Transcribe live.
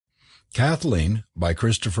Kathleen by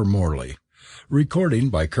Christopher Morley. Recording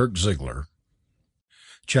by Kirk Ziegler.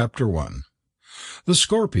 Chapter 1. The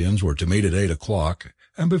Scorpions were to meet at 8 o'clock,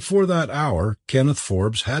 and before that hour Kenneth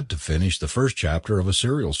Forbes had to finish the first chapter of a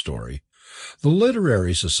serial story. The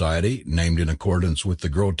Literary Society, named in accordance with the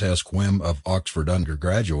grotesque whim of Oxford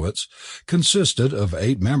undergraduates, consisted of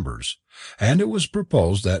 8 members, and it was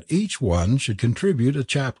proposed that each one should contribute a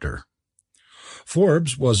chapter.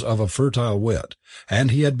 Forbes was of a fertile wit, and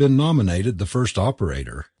he had been nominated the first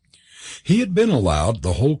operator. He had been allowed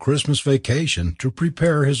the whole Christmas vacation to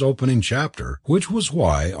prepare his opening chapter, which was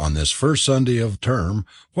why, on this first Sunday of term,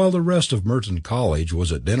 while the rest of Merton College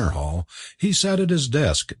was at dinner hall, he sat at his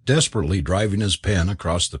desk, desperately driving his pen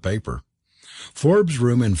across the paper. Forbes'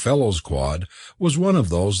 room in Fellows' Quad was one of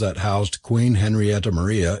those that housed Queen Henrietta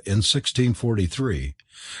Maria in 1643,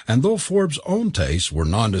 and though Forbes' own tastes were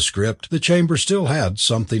nondescript, the chamber still had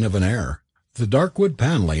something of an air. The dark wood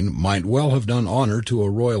panelling might well have done honour to a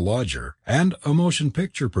royal lodger, and a motion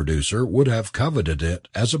picture producer would have coveted it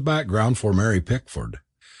as a background for Mary Pickford.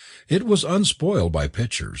 It was unspoiled by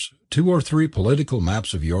pictures. 2 or 3 political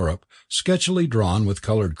maps of Europe, sketchily drawn with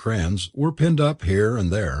coloured crayons, were pinned up here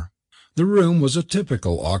and there. The room was a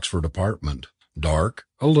typical Oxford apartment, dark,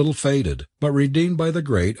 a little faded, but redeemed by the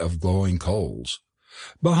grate of glowing coals.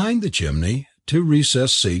 Behind the chimney, 2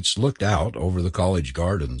 recessed seats looked out over the college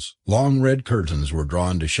gardens. Long red curtains were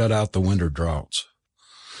drawn to shut out the winter draughts.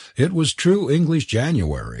 It was true English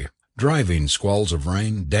January, driving squalls of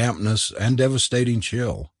rain, dampness, and devastating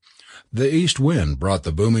chill. The east wind brought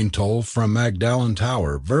the booming toll from Magdalen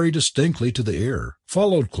Tower very distinctly to the ear,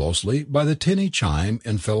 followed closely by the tinny chime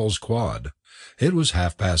in Fellows' Quad. It was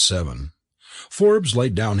 7:30. Forbes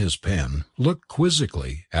laid down his pen, looked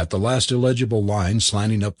quizzically at the last illegible line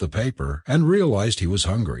slanting up the paper, and realized he was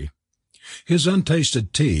hungry. His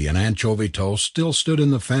untasted tea and anchovy toast still stood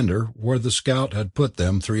in the fender where the scout had put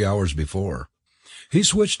them 3 hours before. He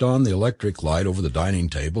switched on the electric light over the dining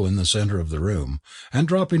table in the centre of the room, and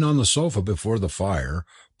dropping on the sofa before the fire,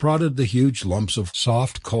 prodded the huge lumps of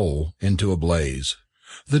soft coal into a blaze.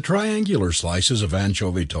 The triangular slices of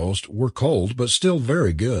anchovy toast were cold but still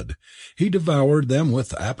very good. He devoured them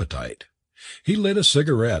with appetite. He lit a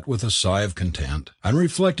cigarette with a sigh of content, and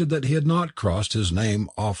reflected that he had not crossed his name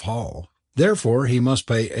off Hall. Therefore he must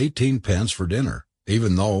pay 18 pence for dinner,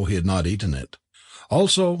 even though he had not eaten it.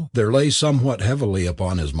 Also, there lay somewhat heavily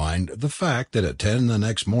upon his mind the fact that at 10 the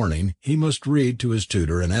next morning he must read to his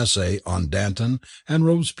tutor an essay on Danton and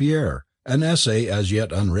Robespierre, an essay as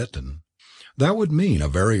yet unwritten. That would mean a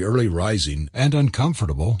very early rising and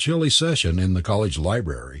uncomfortable chilly session in the college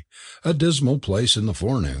library, a dismal place in the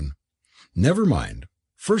forenoon. Never mind.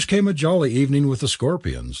 First came a jolly evening with the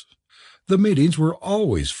Scorpions. The meetings were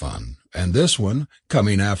always fun, and this one,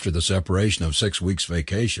 coming after the separation of 6 weeks'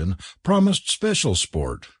 vacation, promised special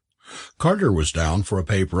sport. Carter was down for a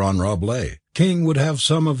paper on Rabelais. King would have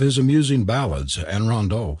some of his amusing ballads and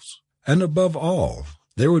rondeaus. And above all,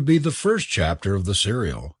 there would be the first chapter of the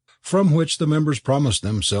serial, from which the members promised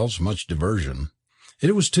themselves much diversion.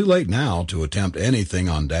 It was too late now to attempt anything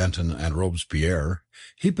on Danton and Robespierre.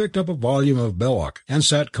 He picked up a volume of Belloc and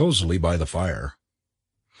sat cosily by the fire.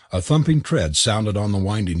 A thumping tread sounded on the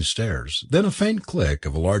winding stairs, then a faint click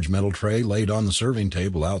of a large metal tray laid on the serving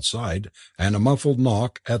table outside, and a muffled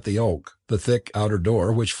knock at the oak, the thick outer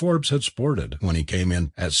door which Forbes had sported when he came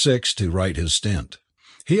in at 6 to write his stint.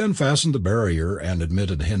 He unfastened the barrier and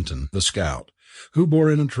admitted Hinton, the scout, who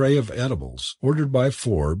bore in a tray of edibles, ordered by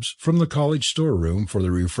Forbes from the college storeroom for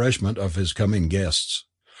the refreshment of his coming guests.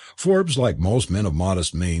 Forbes, like most men of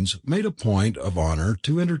modest means, made a point of honour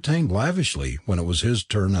to entertain lavishly when it was his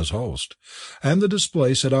turn as host, and the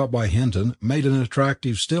display set out by Hinton made an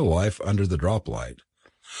attractive still life under the drop-light.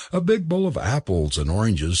 A big bowl of apples and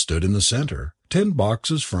oranges stood in the centre, tin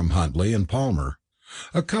boxes from Huntley and Palmer,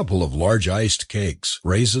 a couple of large iced cakes,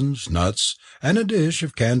 raisins, nuts, and a dish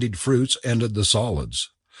of candied fruits ended the solids.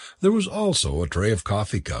 There was also a tray of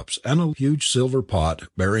coffee cups and a huge silver pot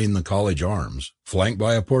bearing the college arms, flanked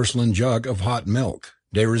by a porcelain jug of hot milk.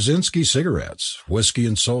 De Reszynski cigarettes, whiskey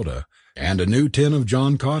and soda, and a new tin of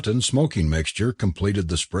John Cotton smoking mixture completed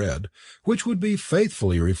the spread, which would be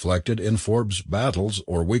faithfully reflected in Forbes' battles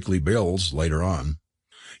or weekly bills later on.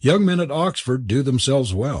 Young men at Oxford do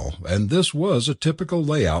themselves well, and this was a typical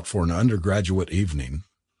layout for an undergraduate evening.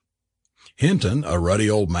 Hinton, a ruddy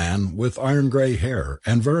old man with iron-grey hair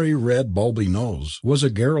and very red bulby nose, was a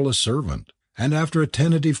garrulous servant, and after a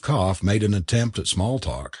tentative cough made an attempt at small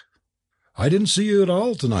talk. "I didn't see you at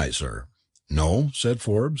all to-night, sir." "No," said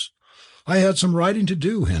Forbes. "I had some writing to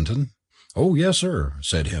do, Hinton." "Oh, yes, sir,"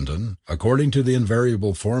 said Hinton, according to the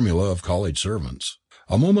invariable formula of college servants.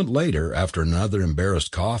 A moment later, after another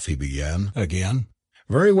embarrassed cough, he began again.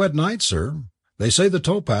 "Very wet night, sir. They say the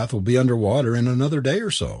towpath will be under water in another day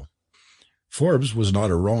or so." Forbes was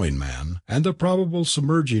not a rowing man, and the probable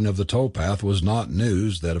submerging of the towpath was not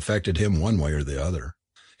news that affected him one way or the other.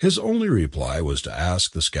 His only reply was to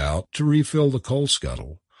ask the scout to refill the coal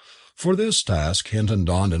scuttle. For this task Hinton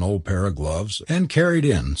donned an old pair of gloves and carried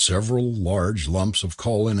in several large lumps of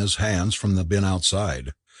coal in his hands from the bin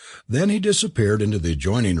outside. Then he disappeared into the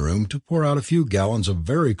adjoining room to pour out a few gallons of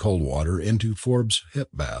very cold water into Forbes' hip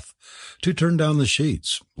bath, to turn down the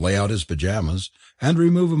sheets, lay out his pajamas, and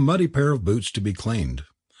remove a muddy pair of boots to be cleaned.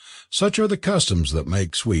 Such are the customs that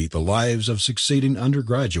make sweet the lives of succeeding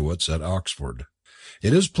undergraduates at Oxford.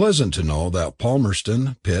 It is pleasant to know that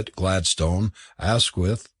Palmerston, Pitt, Gladstone,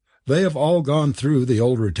 Asquith, they have all gone through the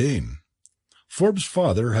old routine. Forbes'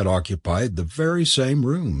 father had occupied the very same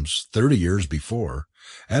rooms 30 years before,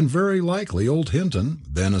 and very likely old Hinton,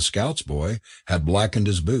 then a scout's boy, had blackened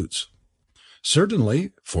his boots.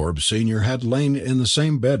 Certainly, Forbes senior had lain in the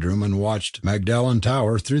same bedroom and watched Magdalen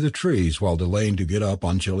Tower through the trees while delaying to get up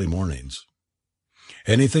on chilly mornings.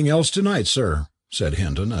 "Anything else tonight, sir?" said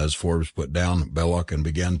Hinton, as Forbes put down Belloc and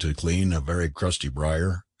began to clean a very crusty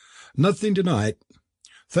briar. "Nothing tonight."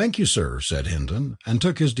 "Thank you, sir," said Hinton, and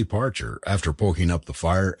took his departure, after poking up the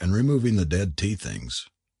fire and removing the dead tea things.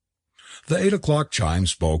 The 8 o'clock chime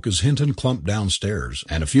spoke as Hinton clumped downstairs,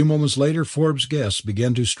 and a few moments later Forbes' guests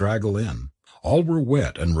began to straggle in. All were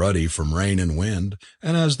wet and ruddy from rain and wind,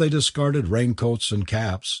 and as they discarded raincoats and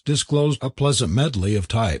caps, disclosed a pleasant medley of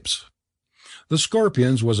types. The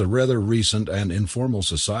Scorpions was a rather recent and informal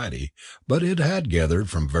society, but it had gathered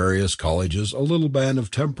from various colleges a little band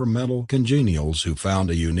of temperamental congenials who found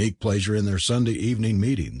a unique pleasure in their Sunday evening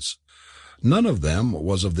meetings. None of them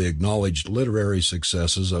was of the acknowledged literary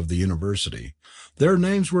successes of the university. Their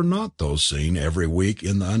names were not those seen every week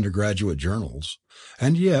in the undergraduate journals.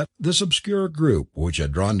 And yet this obscure group, which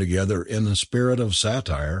had drawn together in the spirit of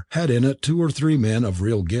satire, had in it 2 or 3 men of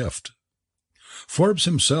real gift. Forbes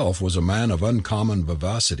himself was a man of uncommon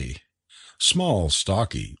vivacity. Small,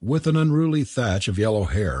 stocky, with an unruly thatch of yellow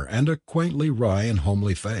hair and a quaintly wry and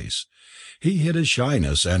homely face, he hid his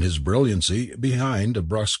shyness and his brilliancy behind a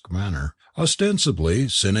brusque manner. Ostensibly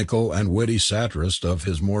cynical and witty satirist of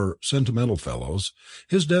his more sentimental fellows,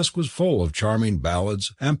 his desk was full of charming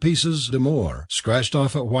ballads and pieces d'amour, scratched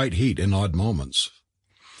off at white heat in odd moments.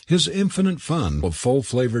 His infinite fund of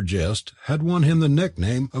full-flavoured jest had won him the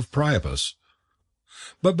nickname of Priapus.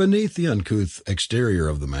 But beneath the uncouth exterior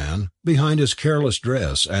of the man, behind his careless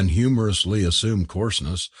dress and humorously assumed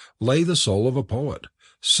coarseness, lay the soul of a poet,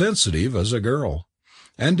 sensitive as a girl,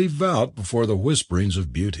 and devout before the whisperings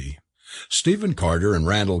of beauty. Stephen Carter and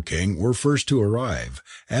Randall King were first to arrive,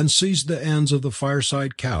 and seized the ends of the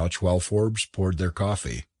fireside couch while Forbes poured their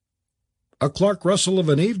coffee. "A Clark Russell of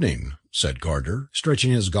an evening," said Carter,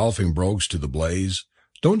 stretching his golfing brogues to the blaze.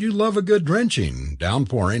 "Don't you love a good drenching,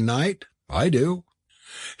 downpouring night? I do."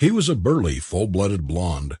 He was a burly, full-blooded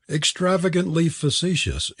blonde, extravagantly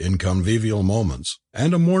facetious in convivial moments,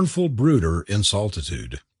 and a mournful brooder in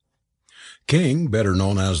solitude. King, better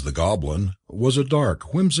known as the Goblin, was a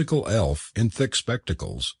dark, whimsical elf in thick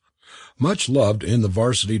spectacles, much loved in the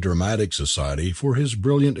Varsity Dramatic Society for his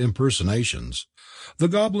brilliant impersonations. The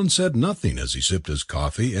Goblin said nothing as he sipped his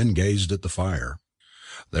coffee and gazed at the fire.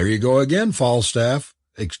 "There you go again, Falstaff,"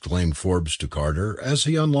 exclaimed Forbes to Carter, as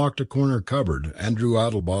he unlocked a corner cupboard and drew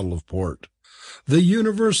out a bottle of port. "The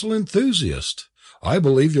universal enthusiast! I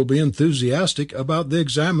believe you'll be enthusiastic about the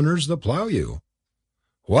examiners that plough you."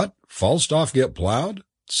 "What, Falstaff get ploughed?"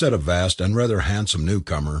 said a vast and rather handsome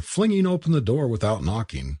newcomer, flinging open the door without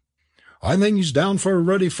knocking. "I think he's down for a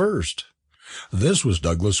ruddy first." This was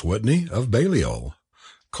Douglas Whitney of Balliol.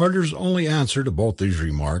 Carter's only answer to both these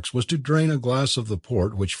remarks was to drain a glass of the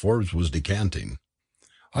port which Forbes was decanting.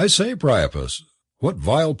 "I say, Priapus, what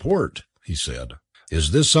vile port," he said.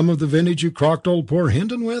 "Is this some of the vintage you crocked old poor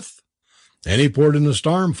Hinton with?" "Any port in the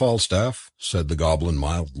storm, Falstaff," said the Goblin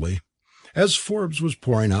mildly. As Forbes was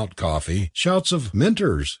pouring out coffee, shouts of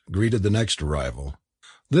 "Minters" greeted the next arrival.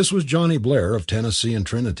 This was Johnny Blair of Tennessee and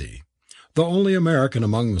Trinity, the only American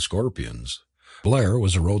among the Scorpions. Blair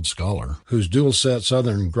was a Rhodes Scholar, whose dual-set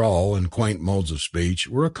southern drawl and quaint modes of speech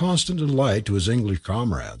were a constant delight to his English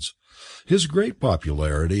comrades. His great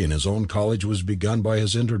popularity in his own college was begun by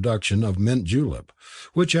his introduction of mint julep,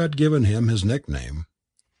 which had given him his nickname.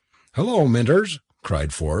 "Hello, Minters!"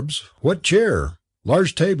 cried Forbes. "What cheer?"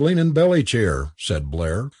 "Large tabling and belly cheer," said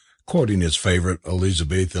Blair, quoting his favourite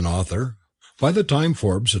Elizabethan author. By the time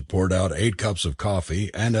Forbes had poured out 8 cups of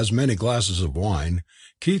coffee and as many glasses of wine,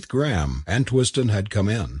 Keith Graham and Twiston had come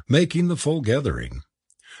in, making the full gathering.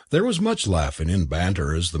 There was much laughing and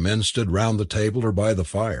banter as the men stood round the table or by the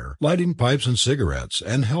fire, lighting pipes and cigarettes,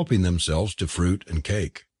 and helping themselves to fruit and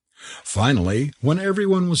cake. Finally, when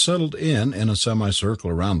everyone was settled in a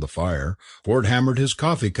semicircle around the fire, Ford hammered his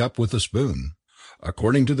coffee cup with a spoon.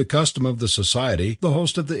 According to the custom of the society, the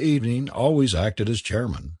host of the evening always acted as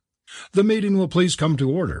chairman. "The meeting will please come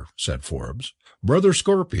to order," said Forbes. "Brother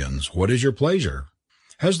Scorpions, what is your pleasure?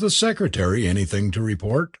 Has the secretary anything to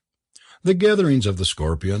report?" The gatherings of the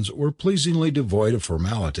Scorpions were pleasingly devoid of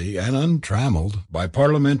formality and untrammeled by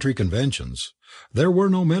parliamentary conventions. There were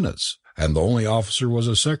no minutes, and the only officer was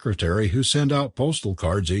a secretary who sent out postal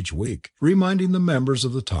cards each week, reminding the members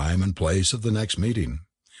of the time and place of the next meeting.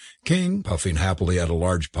 King, puffing happily at a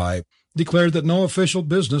large pipe, declared that no official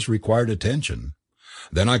business required attention.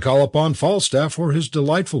 "Then I call upon Falstaff for his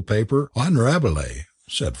delightful paper on Rabelais,"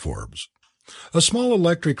 said Forbes. A small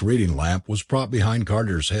electric reading lamp was propped behind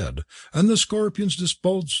Carter's head, and the Scorpions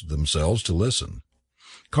disposed themselves to listen.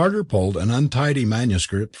 Carter pulled an untidy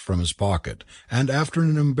manuscript from his pocket, and after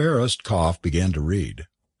an embarrassed cough began to read.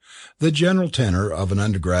 The general tenor of an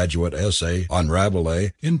undergraduate essay on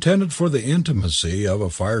Rabelais, intended for the intimacy of a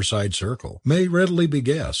fireside circle, may readily be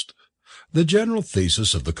guessed. The general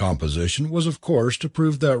thesis of the composition was of course to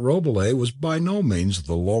prove that Rabelais was by no means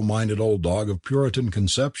the low-minded old dog of Puritan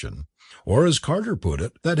conception, or, as Carter put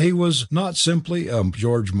it, that he was not simply a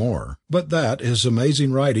George Moore, but that his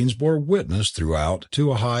amazing writings bore witness throughout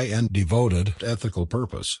to a high and devoted ethical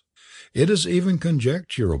purpose. It is even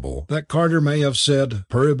conjecturable that Carter may have said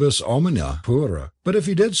 "Puribus omnia pura," but if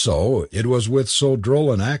he did so, it was with so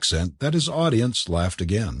droll an accent that his audience laughed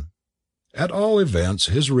again. At all events,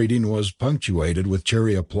 his reading was punctuated with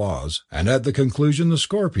cheery applause, and at the conclusion the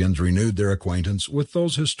Scorpions renewed their acquaintance with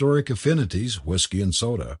those historic affinities, whiskey and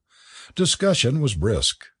soda. Discussion was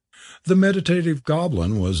brisk. The meditative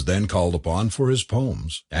Goblin was then called upon for his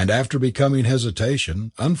poems, and after becoming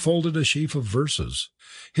hesitation, unfolded a sheaf of verses.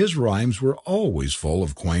 His rhymes were always full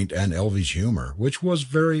of quaint and elvish humour, which was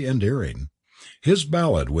very endearing. His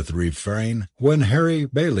ballad with the refrain, "When Harry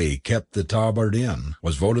Bailey kept the Tabard Inn,"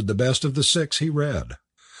 was voted the best of the 6 he read.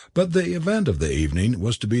 But the event of the evening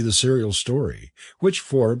was to be the serial story, which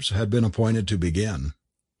Forbes had been appointed to begin.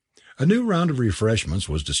 A new round of refreshments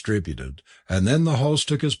was distributed, and then the host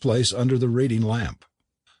took his place under the reading lamp.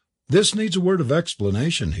 "This needs a word of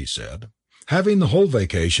explanation," he said. "Having the whole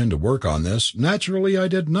vacation to work on this, naturally I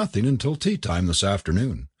did nothing until tea time this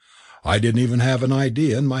afternoon. I didn't even have an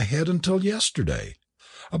idea in my head until yesterday.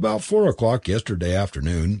 About 4 o'clock yesterday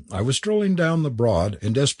afternoon I was strolling down the Broad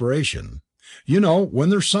in desperation. You know, when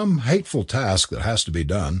there's some hateful task that has to be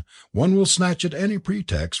done, one will snatch at any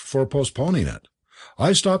pretext for postponing it.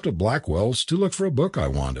 I stopped at Blackwell's to look for a book I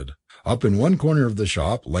wanted. Up in one corner of the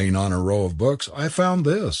shop, laying on a row of books, I found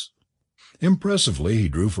this." Impressively he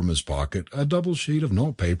drew from his pocket a double sheet of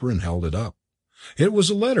notepaper and held it up. It was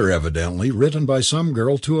a letter evidently written by some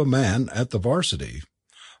girl to a man at the Varsity.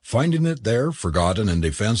 Finding it there, forgotten and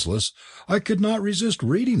defenceless, I could not resist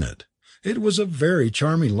reading it. It was a very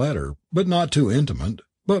charming letter, but not too intimate,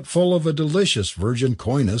 but full of a delicious virgin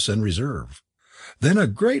coyness and reserve. Then a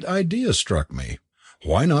great idea struck me.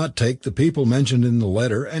 Why not take the people mentioned in the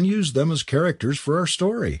letter and use them as characters for our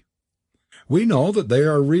story? We know that they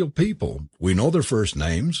are real people. We know their first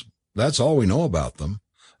names. That's all we know about them.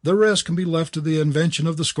 The rest can be left to the invention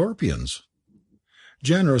of the Scorpions.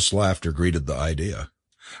 Generous laughter greeted the idea.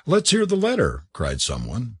 "Let's hear the letter," cried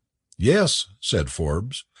someone. "Yes," said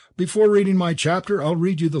Forbes. "Before reading my chapter, I'll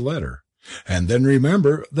read you the letter. And then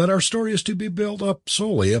remember that our story is to be built up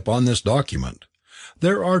solely upon this document.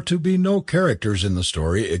 There are to be no characters in the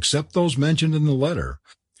story except those mentioned in the letter,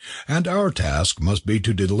 and our task must be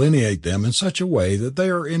to delineate them in such a way that they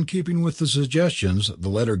are in keeping with the suggestions the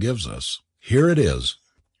letter gives us. Here it is.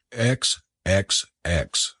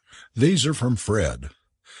 XXX. These are from Fred.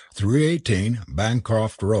 318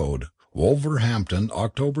 Bancroft Road, Wolverhampton,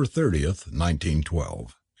 October 30th,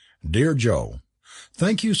 1912. Dear Joe,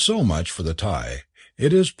 thank you so much for the tie.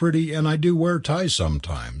 It is pretty, and I do wear ties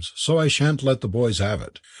sometimes, so I shan't let the boys have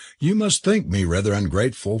it. You must think me rather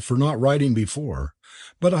ungrateful for not writing before,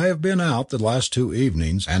 but I have been out the last 2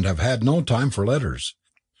 evenings and have had no time for letters.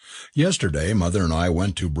 Yesterday Mother and I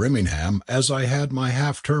went to Birmingham as I had my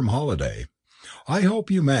half-term holiday. I hope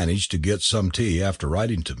you managed to get some tea after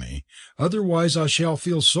writing to me, otherwise I shall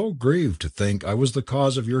feel so grieved to think I was the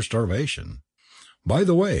cause of your starvation. By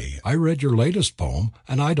the way, I read your latest poem,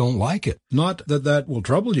 and I don't like it. Not that that will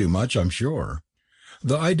trouble you much, I'm sure.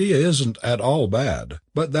 The idea isn't at all bad,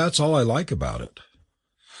 but that's all I like about it.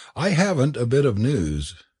 I haven't a bit of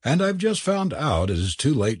news, and I've just found out it is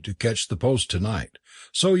too late to catch the post tonight,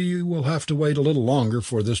 so you will have to wait a little longer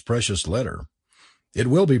for this precious letter. It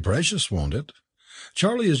will be precious, won't it?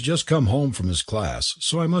 Charlie has just come home from his class,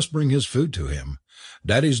 so I must bring his food to him.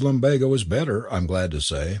 Daddy's lumbago is better, I'm glad to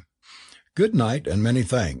say. Good night, and many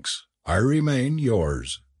thanks. I remain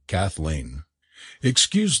yours, Kathleen.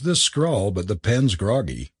 Excuse this scrawl, but the pen's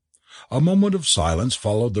groggy. A moment of silence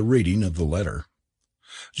followed the reading of the letter.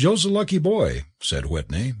 Joe's a lucky boy, said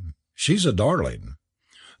Whitney. She's a darling.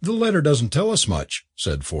 The letter doesn't tell us much,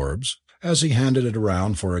 said Forbes, as he handed it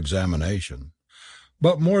around for examination.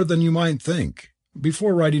 But more than you might think.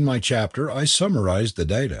 Before writing my chapter, I summarized the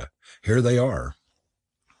data. Here they are.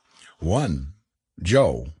 1.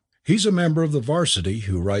 Joe. He's a member of the varsity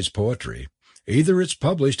who writes poetry. Either it's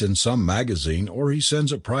published in some magazine or he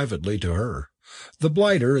sends it privately to her. The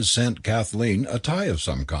blighter has sent Kathleen a tie of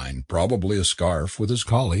some kind, probably a scarf with his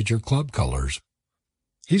college or club colors.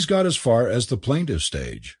 He's got as far as the plaintive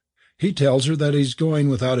stage. He tells her that he's going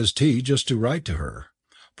without his tea just to write to her.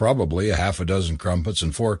 Probably a half a dozen crumpets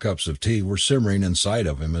and 4 cups of tea were simmering inside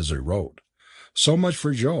of him as he wrote. So much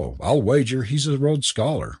for Joe. I'll wager he's a Rhodes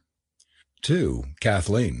Scholar. 2.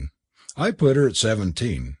 Kathleen. I put her at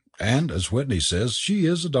 17, and, as Whitney says, she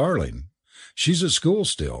is a darling. She's at school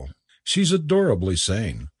still. She's adorably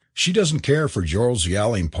sane. She doesn't care for Joe's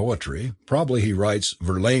yowling poetry. Probably he writes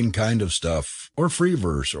Verlaine kind of stuff, or free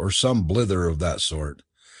verse, or some blither of that sort.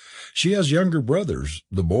 She has younger brothers,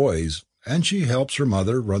 the boys, and she helps her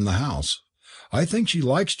mother run the house. I think she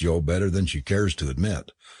likes Joe better than she cares to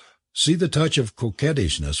admit. See the touch of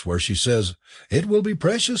coquettishness where she says, "It will be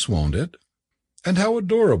precious, won't it?" And how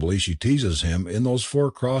adorably she teases him in those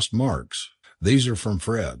 4 crossed marks. These are from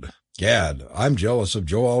Fred. Gad, I'm jealous of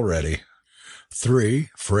Joe already. 3.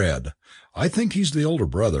 Fred. I think he's the older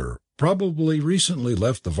brother, probably recently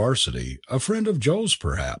left the varsity, a friend of Joe's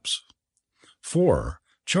perhaps. 4.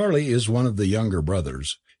 Charlie is one of the younger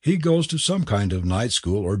brothers. He goes to some kind of night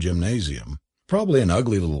school or gymnasium. Probably an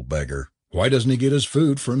ugly little beggar. Why doesn't he get his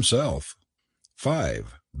food for himself?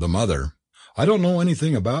 5. The mother. I don't know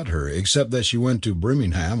anything about her, except that she went to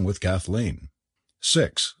Birmingham with Kathleen.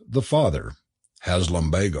 6. The father. Has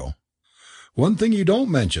lumbago. One thing you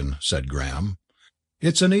don't mention, said Graham.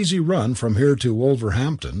 It's an easy run from here to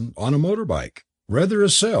Wolverhampton on a motor bike. Rather a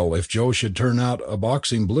sell if Joe should turn out a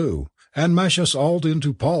boxing blue, and mash us all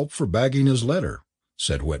into pulp for bagging his letter,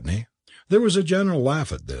 said Whitney. There was a general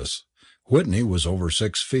laugh at this. Whitney was over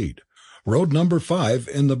 6 feet, rowed number 5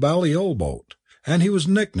 in the Balliol boat, and he was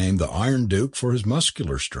nicknamed the Iron Duke for his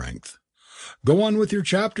muscular strength. Go on with your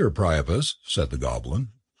chapter, Priapus, said the goblin.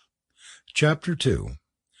 Chapter 2.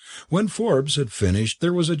 When Forbes had finished,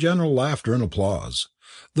 there was a general laughter and applause.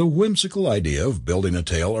 The whimsical idea of building a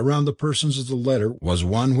tale around the persons of the letter was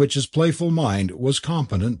one which his playful mind was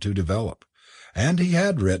competent to develop, and he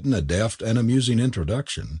had written a deft and amusing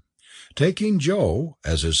introduction. Taking Joe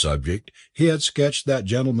as his subject, he had sketched that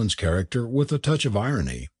gentleman's character with a touch of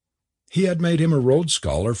irony. He had made him a Rhodes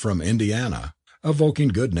Scholar from Indiana, evoking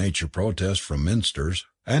good-natured protest from Minsters,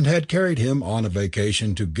 and had carried him on a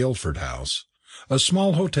vacation to Guildford House, a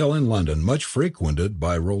small hotel in London much frequented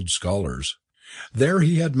by Rhodes Scholars. There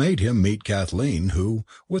he had made him meet Kathleen, who,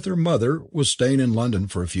 with her mother, was staying in London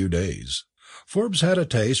for a few days. Forbes had a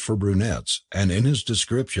taste for brunettes, and in his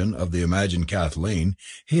description of the imagined Kathleen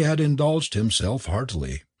he had indulged himself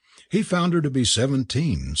heartily. He found her to be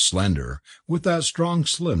 17, slender, with that strong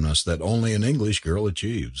slimness that only an English girl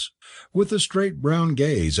achieves, with a straight brown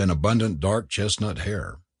gaze and abundant dark chestnut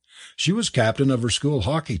hair. She was captain of her school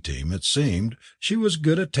hockey team, it seemed. She was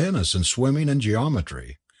good at tennis and swimming and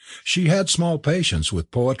geometry. She had small patience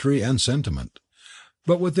with poetry and sentiment.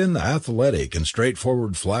 But within the athletic and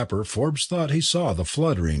straightforward flapper Forbes thought he saw the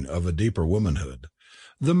fluttering of a deeper womanhood,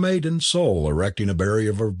 the maiden soul erecting a barrier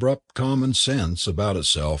of abrupt common sense about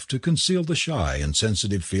itself to conceal the shy and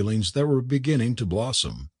sensitive feelings that were beginning to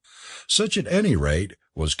blossom. Such at any rate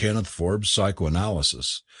was Kenneth Forbes'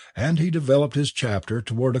 psychoanalysis, and he developed his chapter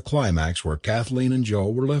toward a climax where Kathleen and Joe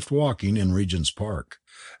were left walking in Regent's Park,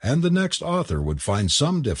 and the next author would find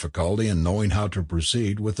some difficulty in knowing how to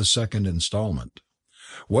proceed with the second installment.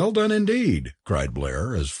 "Well done indeed," cried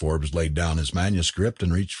Blair, as Forbes laid down his manuscript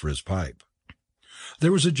and reached for his pipe.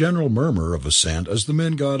 There was a general murmur of assent as the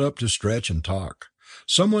men got up to stretch and talk.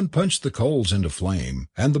 Someone punched the coals into flame,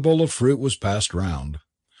 and the bowl of fruit was passed round.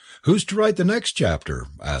 "Who's to write the next chapter?"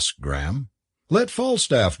 asked Graham. "Let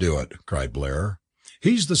Falstaff do it," cried Blair.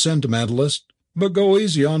 "He's the sentimentalist. But go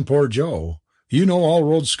easy on poor Joe. You know all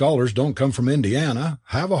Rhodes Scholars don't come from Indiana.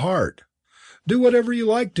 Have a heart." "Do whatever you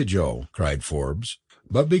like to Joe," cried Forbes.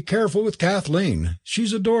 "But be careful with Kathleen.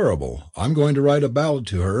 She's adorable. I'm going to write a ballad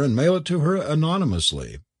to her and mail it to her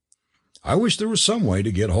anonymously." "I wish there was some way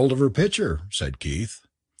to get hold of her picture," said Keith.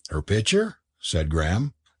 "Her picture?" said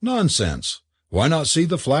Graham. "Nonsense. Why not see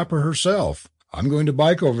the flapper herself? I'm going to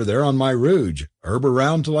bike over there on my Rouge, herb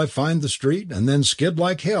around till I find the street, and then skid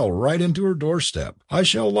like hell right into her doorstep. I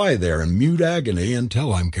shall lie there in mute agony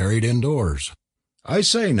until I'm carried indoors." "I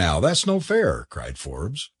say now, that's no fair," cried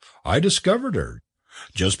Forbes. "I discovered her.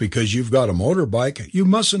 Just because you've got a motor bike, you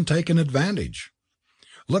mustn't take an advantage."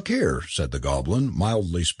 "Look here," said the Goblin,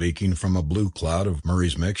 mildly speaking from a blue cloud of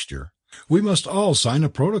Murray's mixture. "We must all sign a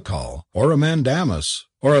protocol, or a mandamus,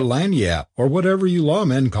 or a lagniappe, or whatever you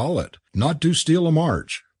lawmen call it, not to steal a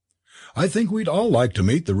march. I think we'd all like to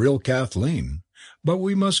meet the real Kathleen, but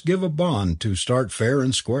we must give a bond to start fair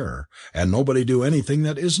and square, and nobody do anything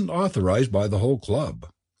that isn't authorized by the whole club."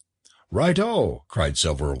 "Right-o!" cried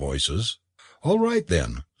several voices. "All right,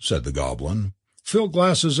 then," said the Goblin. "Fill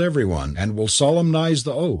glasses, everyone, and we'll solemnize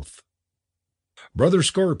the oath. Brother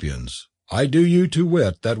Scorpions, I do you to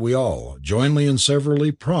wit that we all, jointly and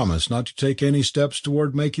severally, promise not to take any steps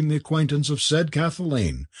toward making the acquaintance of said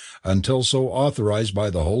Kathleen until so authorized by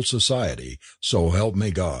the whole society, so help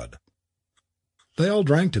me God." They all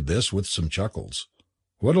drank to this with some chuckles.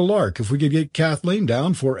 "What a lark if we could get Kathleen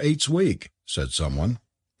down for 8's week," said someone.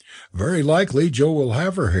 "Very likely Joe will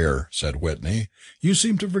have her here," said Whitney. "You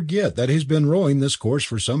seem to forget that he's been rowing this course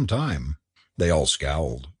for some time." They all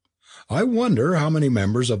scowled. "I wonder how many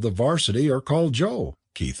members of the varsity are called Joe?"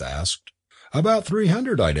 Keith asked. "About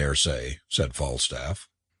 300, I dare say," said Falstaff.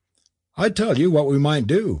 "I tell you what we might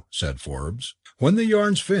do," said Forbes. "When the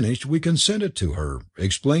yarn's finished we can send it to her,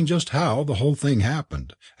 explain just how the whole thing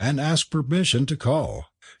happened, and ask permission to call.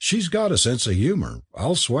 She's got a sense of humour,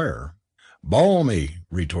 I'll swear." "Balmy,"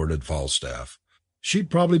 retorted Falstaff. "She'd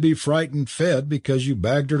probably be frightened fed because you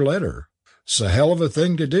bagged her letter." "'S a hell of a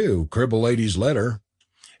thing to do, crib a lady's letter."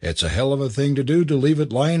 "It's a hell of a thing to do to leave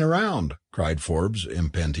it lying around," cried Forbes,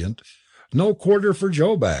 impenitent. "No quarter for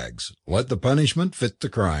Joe bags. Let the punishment fit the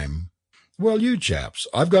crime." "Well, you chaps,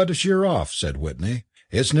 I've got to sheer off," said Whitney.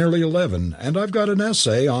 "It's nearly 11, and I've got an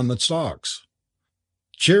essay on the stocks."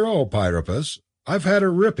 "Cheero, Priapus. I've had a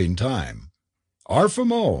ripping time."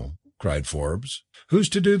 "Arfamo!" cried Forbes. "Who's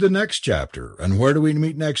to do the next chapter, and where do we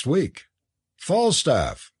meet next week?"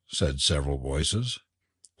 "Falstaff," said several voices.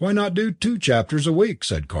 "Why not do 2 chapters a week?"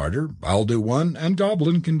 said Carter. "I'll do one, and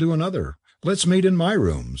Goblin can do another. Let's meet in my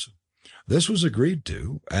rooms." This was agreed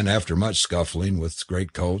to, and after much scuffling with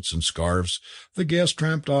great coats and scarves, the guests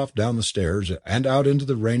tramped off down the stairs and out into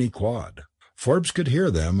the rainy quad. Forbes could hear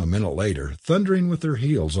them, a minute later, thundering with their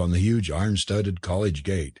heels on the huge iron-studded college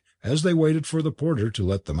gate, as they waited for the porter to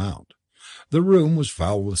let them out. The room was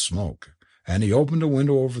foul with smoke, and he opened a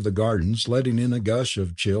window over the gardens, letting in a gush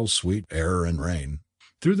of chill, sweet air and rain.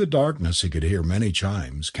 Through the darkness he could hear many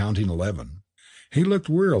chimes, counting 11. He looked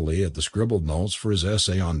wearily at the scribbled notes for his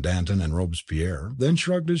essay on Danton and Robespierre, then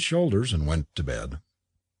shrugged his shoulders and went to bed.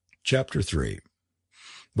 Chapter 3.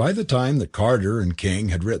 By the time that Carter and King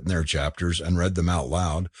had written their chapters and read them out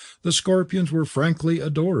loud, the Scorpions were frankly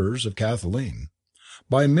adorers of Kathleen.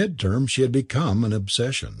 By mid-term she had become an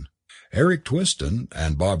obsession. Eric Twiston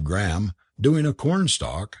and Bob Graham, doing a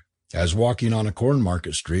cornstalk, as walking on a corn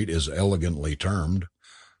market street is elegantly termed,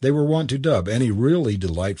 they were wont to dub any really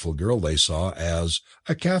delightful girl they saw as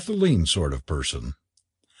a Kathleen sort of person.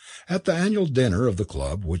 At the annual dinner of the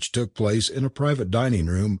club, which took place in a private dining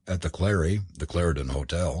room at the Clary, the Clarendon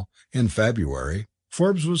Hotel, in February,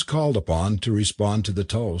 Forbes was called upon to respond to the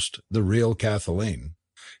toast, "The Real Kathleen."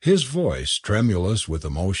 His voice, tremulous with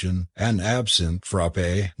emotion and absinthe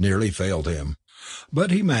frappe, nearly failed him, but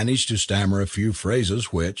he managed to stammer a few phrases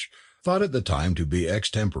which, thought at the time to be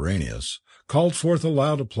extemporaneous, called forth a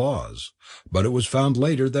loud applause, but it was found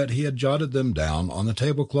later that he had jotted them down on the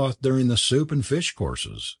tablecloth during the soup and fish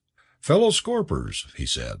courses. "Fellow Scorpers," he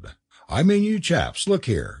said, "I mean you chaps, look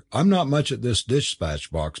here, I'm not much at this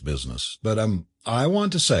dispatch box business, but I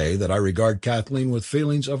want to say that I regard Kathleen with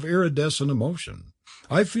feelings of iridescent emotion.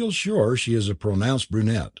 I feel sure she is a pronounced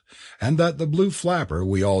brunette, and that the blue flapper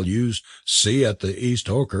we all used see at the East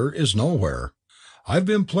Ocker is nowhere. I've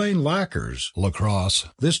been playing lacrosse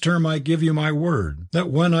this term. I give you my word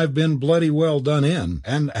that when I've been bloody well done in,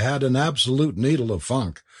 and had an absolute needle of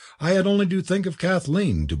funk, I had only to think of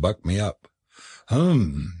Kathleen to buck me up.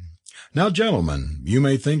 Now, gentlemen, you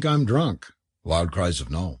may think I'm drunk." Loud cries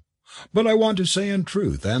of no. "But I want to say in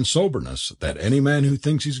truth and soberness that any man who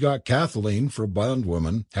thinks he's got Kathleen for a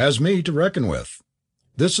bondwoman has me to reckon with."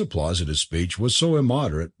 This applause at his speech was so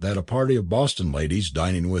immoderate that a party of Boston ladies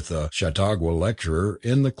dining with a Chautauqua lecturer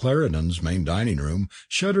in the Clarendon's main dining room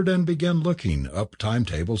shuddered and began looking up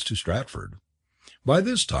timetables to Stratford. By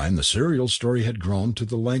this time the serial story had grown to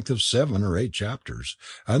the length of 7 or 8 chapters,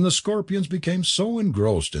 and the Scorpions became so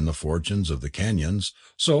engrossed in the fortunes of the Kenyons,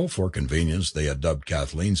 so for convenience they had dubbed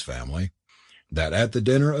Kathleen's family, that at the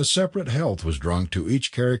dinner a separate health was drunk to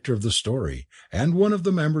each character of the story, and one of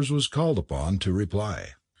the members was called upon to reply.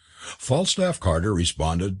 Falstaff Carter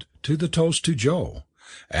responded to the toast to Joe,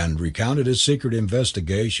 and recounted his secret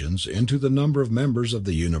investigations into the number of members of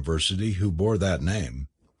the university who bore that name.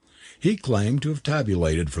 He claimed to have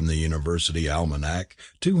tabulated from the university almanac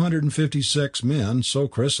 256 men so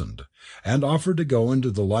christened, and offered to go into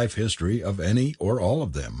the life history of any or all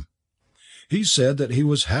of them. He said that he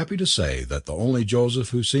was happy to say that the only Joseph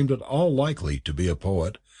who seemed at all likely to be a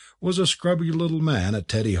poet was a scrubby little man at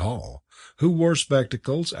Teddy Hall, who wore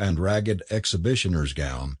spectacles and ragged exhibitioner's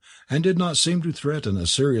gown, and did not seem to threaten a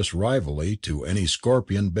serious rivalry to any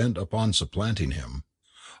Scorpion bent upon supplanting him.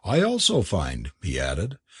 "I also find," he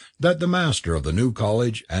added, "that the master of the new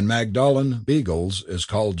college and Magdalen Beagles is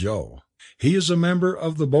called Joe. He is a member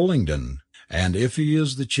of the Bowlington, and if he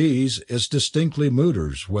is the cheese, it's distinctly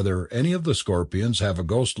mooters whether any of the Scorpions have a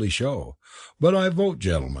ghostly show. But I vote,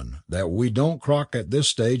 gentlemen, that we don't crock at this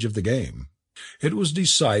stage of the game." It was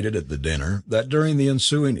decided at the dinner that during the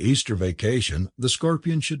ensuing Easter vacation the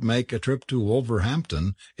Scorpions should make a trip to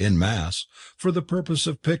Wolverhampton in mass for the purpose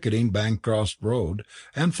of picketing Bancroft Road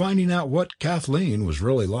and finding out what Kathleen was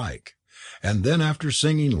really like. And then, after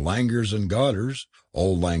singing Langers and Godders,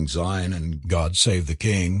 Old Lang Syne and God Save the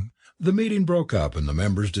King, the meeting broke up and the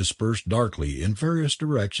members dispersed darkly in various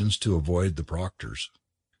directions to avoid the proctors.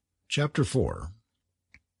 Chapter 4.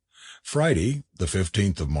 Friday, the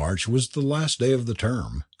 15th of March, was the last day of the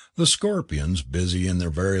term. The Scorpions, busy in their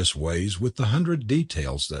various ways with the 100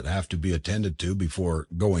 details that have to be attended to before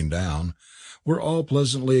 "going down," were all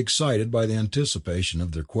pleasantly excited by the anticipation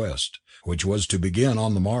of their quest, which was to begin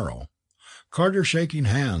on the morrow. Carter shaking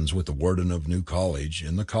hands with the warden of New College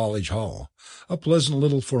in the college hall, a pleasant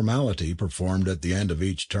little formality performed at the end of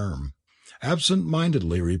each term,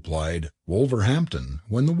 absent-mindedly replied "Wolverhampton"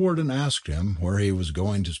 when the warden asked him where he was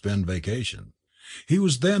going to spend vacation. He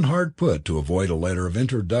was then hard put to avoid a letter of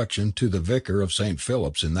introduction to the vicar of St.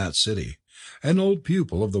 Philip's in that city, an old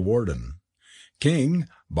pupil of the warden. King,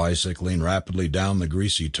 bicycling rapidly down the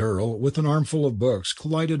greasy Turl with an armful of books,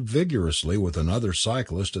 collided vigorously with another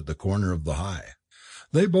cyclist at the corner of the High.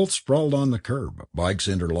 They both sprawled on the curb, bikes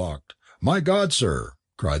interlocked. "My God, sir!"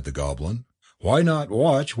 cried the Goblin. "Why not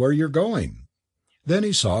watch where you're going?" Then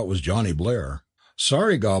he saw it was Johnny Blair.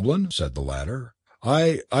 "Sorry, Goblin," said the latter.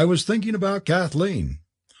 I was thinking about Kathleen."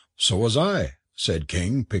 "So was I," said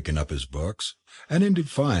King, picking up his books, and in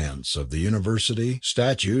defiance of the University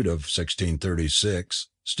Statute of 1636,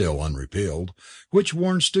 still unrepealed, which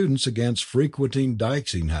warned students against frequenting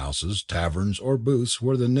dicing houses, taverns, or booths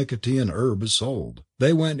where the nicotian herb is sold,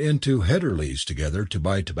 they went into Hedderly's together to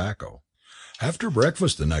buy tobacco. After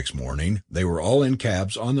breakfast the next morning, they were all in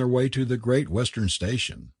cabs on their way to the Great Western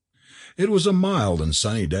Station. It was a mild and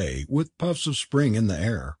sunny day, with puffs of spring in the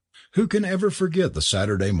air. Who can ever forget the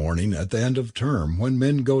Saturday morning at the end of term when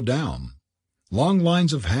men go down? Long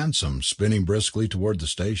lines of hansoms spinning briskly toward the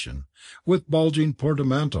station, with bulging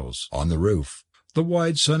portmanteaus on the roof, the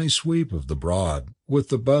wide sunny sweep of the Broad, with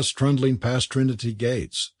the bus trundling past Trinity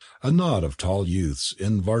gates, a knot of tall youths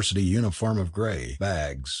in varsity uniform of grey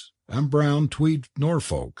bags and brown tweed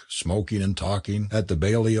Norfolk, smoking and talking at the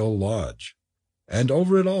Balliol Lodge, and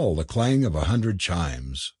over it all the clang of 100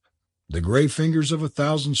 chimes, the grey fingers of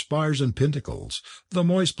 1,000 spires and pinnacles, the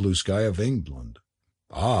moist blue sky of England.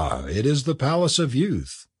 Ah, it is the Palace of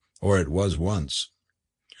Youth, or it was once.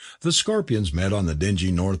 The Scorpions met on the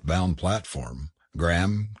dingy north-bound platform.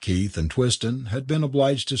 Graham, Keith, and Twiston had been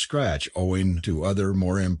obliged to scratch owing to other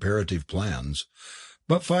more imperative plans,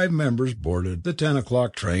 but 5 members boarded the 10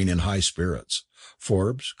 o'clock train in high spirits: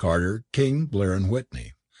 Forbes, Carter, King, Blair, and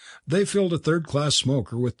Whitney. They filled a third-class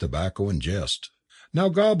smoker with tobacco and jest. "Now,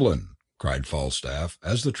 Goblin," cried Falstaff,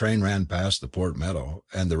 as the train ran past the Portmeadow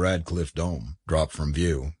and the Radcliffe Dome dropped from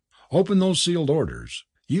view, "open those sealed orders.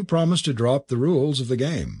 You promised to draw up the rules of the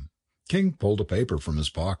game." King pulled a paper from his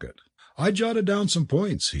pocket. "I jotted down some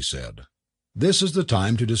points," he said. "This is the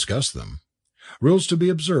time to discuss them. Rules to be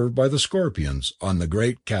observed by the Scorpions on the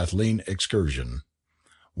great Kathleen excursion.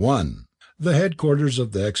 1. The headquarters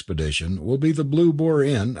of the expedition will be the Blue Boar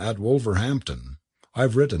Inn at Wolverhampton.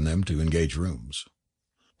 I've written them to engage rooms.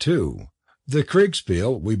 2. The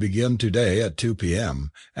Kriegspiel we begin to-day at 2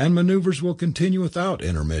 p.m., and manoeuvres will continue without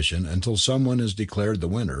intermission until someone is declared the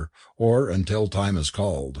winner, or until time is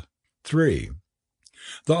called. 3.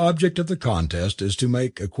 The object of the contest is to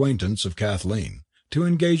make acquaintance of Kathleen, to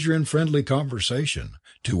engage her in friendly conversation,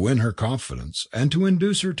 to win her confidence, and to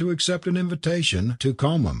induce her to accept an invitation to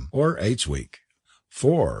Comham or Eightsweek.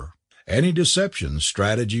 4. Any deception,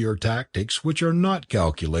 strategy, or tactics which are not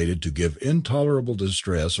calculated to give intolerable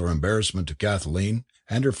distress or embarrassment to Kathleen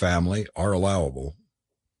and her family are allowable.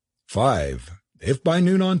 5. If by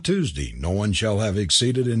noon on Tuesday no one shall have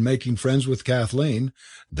succeeded in making friends with Kathleen,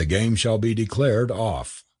 the game shall be declared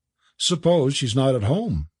off. Suppose she's not at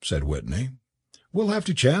home, said Whitney. We'll have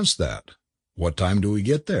to chance that. What time do we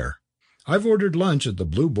get there? I've ordered lunch at the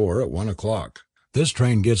Blue Boar at 1 o'clock. This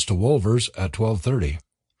train gets to Wolvers at 12:30.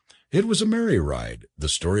 It was a merry ride. The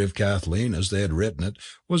story of Kathleen, as they had written it,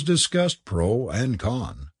 was discussed pro and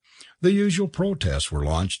con. The usual protests were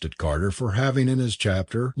launched at Carter for having in his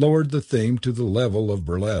chapter lowered the theme to the level of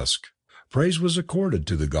burlesque. Praise was accorded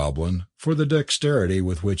to the Goblin for the dexterity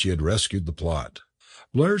with which he had rescued the plot.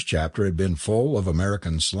 Blair's chapter had been full of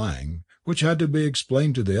American slang, which had to be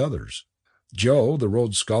explained to the others. Joe, the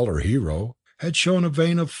Rhodes Scholar hero, had shown a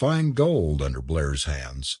vein of fine gold under Blair's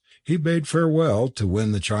hands. He bade farewell to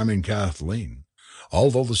win the charming Kathleen,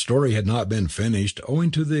 although the story had not been finished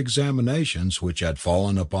owing to the examinations which had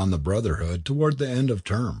fallen upon the brotherhood toward the end of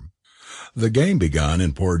term. The game begun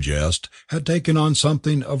in poor jest had taken on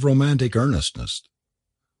something of romantic earnestness.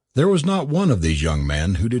 There was not one of these young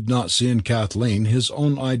men who did not see in Kathleen his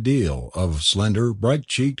own ideal of slender,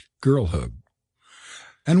 bright-cheeked girlhood.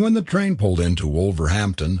 And when the train pulled into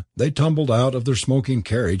Wolverhampton, they tumbled out of their smoking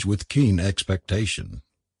carriage with keen expectation.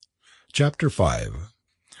 Chapter 5.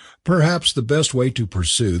 Perhaps the best way to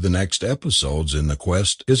pursue the next episodes in the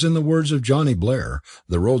quest is in the words of Johnny Blair,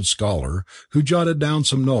 the Rhodes Scholar, who jotted down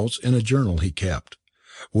some notes in a journal he kept.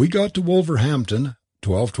 We got to Wolverhampton,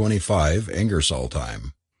 12:25 Ingersoll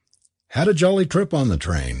time. Had a jolly trip on the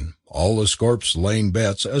train. All the Scorps laying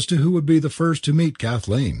bets as to who would be the first to meet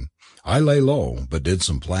Kathleen. I lay low, but did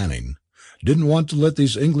some planning. Didn't want to let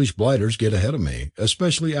these English blighters get ahead of me,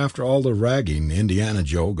 especially after all the ragging Indiana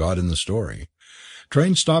Joe got in the story.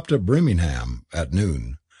 Train stopped at Birmingham at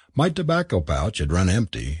noon. My tobacco pouch had run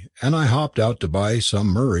empty, and I hopped out to buy some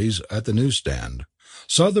Murray's at the newsstand.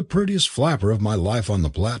 Saw the prettiest flapper of my life on the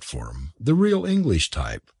platform, the real English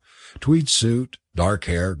type. Tweed suit, dark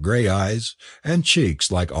hair, grey eyes, and cheeks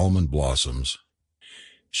like almond blossoms.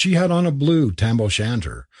 She had on a blue tam o'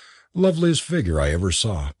 shanter, loveliest figure I ever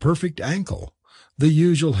saw, perfect ankle, the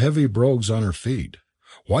usual heavy brogues on her feet.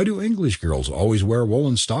 Why do English girls always wear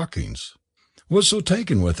woolen stockings? Was so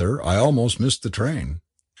taken with her, I almost missed the train.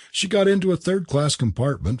 She got into a third-class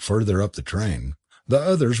compartment further up the train. The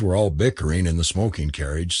others were all bickering in the smoking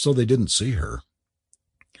carriage, so they didn't see her.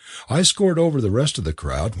 I scored over the rest of the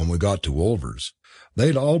crowd when we got to Wolvers.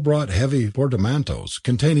 They'd all brought heavy portmanteaus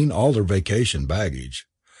containing all their vacation baggage.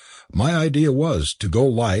 My idea was to go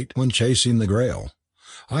light when chasing the Grail.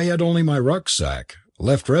 I had only my rucksack,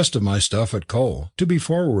 left rest of my stuff at Cole, to be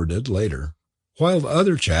forwarded later. While the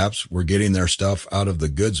other chaps were getting their stuff out of the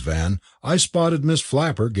goods van, I spotted Miss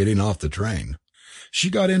Flapper getting off the train. She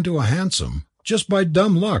got into a hansom. Just by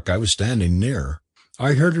dumb luck I was standing near.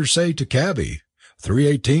 I heard her say to cabby,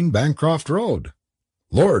 318 Bancroft Road.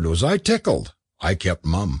 Lord, was I tickled! I kept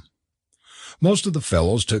mum. Most of the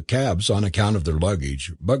fellows took cabs on account of their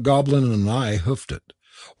luggage, but Goblin and I hoofed it.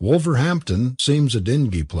 Wolverhampton seems a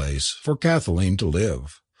dingy place for Kathleen to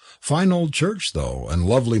live. Fine old church, though, and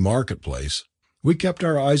lovely market-place. We kept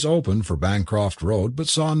our eyes open for Bancroft Road, but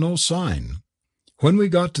saw no sign. When we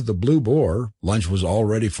got to the Blue Boar, lunch was all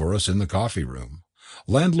ready for us in the coffee-room.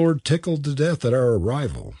 Landlord tickled to death at our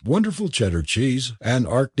arrival. Wonderful cheddar cheese and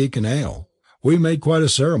Archdeacon ale. We made quite a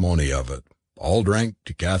ceremony of it. All drank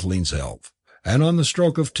to Kathleen's health, and on the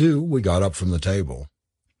stroke of 2 we got up from the table.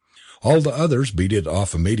 All the others beat it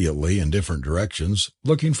off immediately in different directions,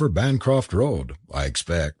 looking for Bancroft Road, I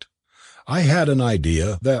expect. I had an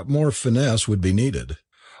idea that more finesse would be needed.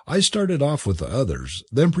 I started off with the others,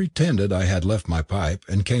 then pretended I had left my pipe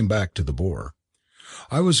and came back to the Boar.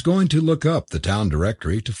 I was going to look up the town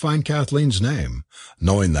directory to find Kathleen's name.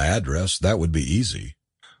 Knowing the address, that would be easy.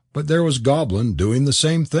 But there was Goblin doing the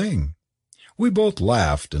same thing. We both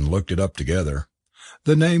laughed and looked it up together.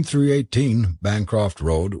 The name 318 Bancroft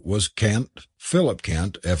Road was Kent, Philip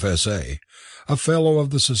Kent, F.S.A., a Fellow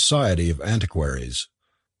of the Society of Antiquaries.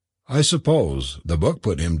 I suppose the book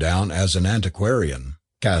put him down as an antiquarian,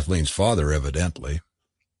 Kathleen's father evidently.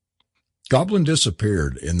 Goblin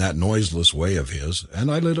disappeared in that noiseless way of his, and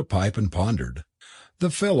I lit a pipe and pondered. The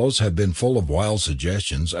fellows had been full of wild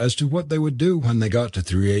suggestions as to what they would do when they got to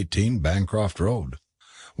 318 Bancroft Road.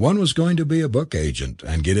 One was going to be a book agent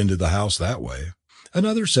and get into the house that way.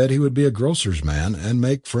 Another said he would be a grocer's man and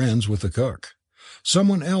make friends with the cook.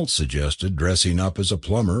 Someone else suggested dressing up as a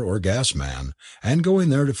plumber or gas man, and going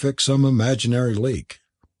there to fix some imaginary leak.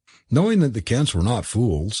 Knowing that the Kents were not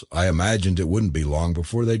fools, I imagined it wouldn't be long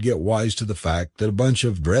before they'd get wise to the fact that a bunch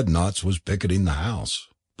of dreadnoughts was picketing the house.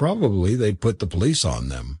 Probably they'd put the police on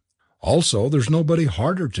them. Also, there's nobody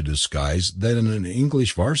harder to disguise than an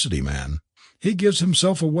English varsity man. He gives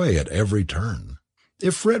himself away at every turn.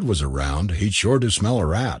 If Fred was around, he'd sure to smell a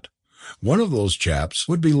rat. One of those chaps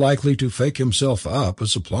would be likely to fake himself up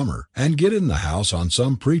as a plumber, and get in the house on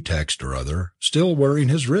some pretext or other, still wearing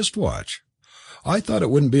his wristwatch. I thought it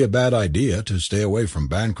wouldn't be a bad idea to stay away from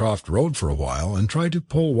Bancroft Road for a while and try to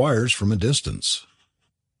pull wires from a distance.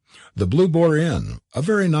 The Blue Boar Inn, a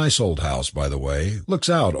very nice old house, by the way, looks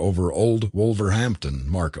out over old Wolverhampton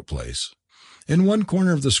marketplace. In one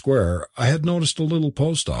corner of the square I had noticed a little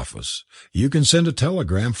post office. You can send a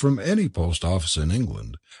telegram from any post office in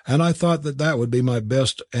England, and I thought that would be my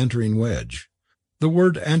best entering wedge. The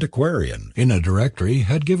word antiquarian in a directory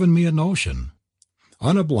had given me a notion.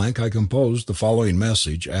 On a blank I composed the following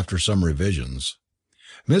message after some revisions.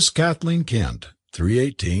 Miss Kathleen Kent,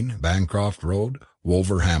 318 Bancroft Road,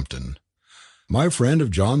 Wolverhampton. My friend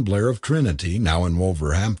of John Blair of Trinity, now in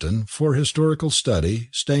Wolverhampton, for historical study,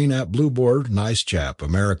 staying at Blue Boar, nice chap,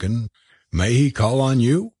 American. May he call on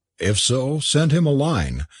you? If so, send him a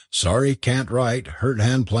line. Sorry can't write, hurt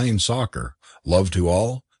hand playing soccer. Love to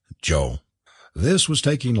all, Joe. This was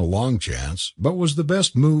taking a long chance, but was the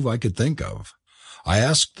best move I could think of. I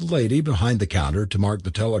asked the lady behind the counter to mark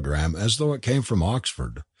the telegram as though it came from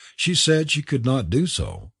Oxford. She said she could not do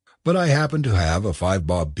so, but I happened to have a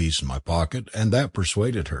 5-bob piece in my pocket, and that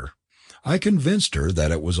persuaded her. I convinced her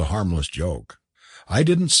that it was a harmless joke. I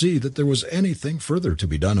didn't see that there was anything further to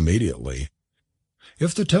be done immediately.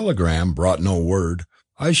 If the telegram brought no word,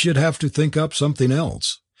 I should have to think up something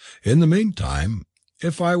else. In the meantime,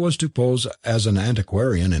 if I was to pose as an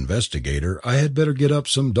antiquarian investigator, I had better get up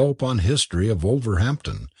some dope on history of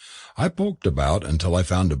Wolverhampton. I poked about until I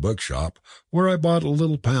found a bookshop, where I bought a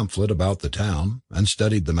little pamphlet about the town, and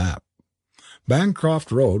studied the map.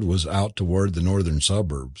 Bancroft Road was out toward the northern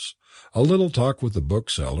suburbs. A little talk with the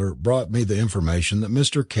bookseller brought me the information that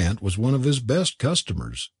Mr. Kent was one of his best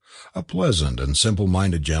customers, a pleasant and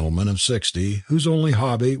simple-minded gentleman of 60, whose only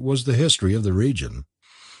hobby was the history of the region.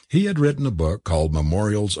 He had written a book called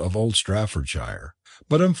Memorials of Old Staffordshire,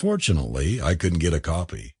 but unfortunately I couldn't get a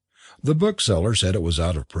copy. The bookseller said it was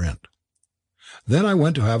out of print. Then I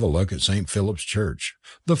went to have a look at St. Philip's Church,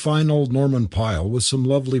 the fine old Norman pile with some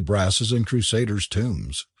lovely brasses and crusaders'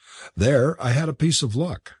 tombs. There I had a piece of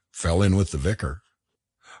luck, fell in with the vicar.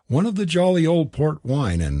 One of the jolly old port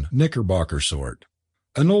wine and Knickerbocker sort.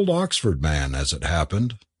 An old Oxford man, as it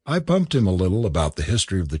happened. I pumped him a little about the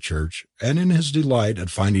history of the church, and in his delight at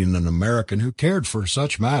finding an American who cared for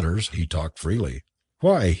such matters, he talked freely.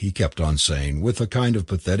 Why, he kept on saying, with a kind of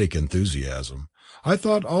pathetic enthusiasm, I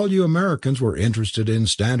thought all you Americans were interested in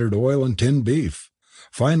Standard Oil and tinned beef.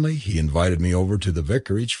 Finally, he invited me over to the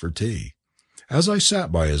vicarage for tea. As I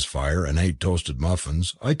sat by his fire and ate toasted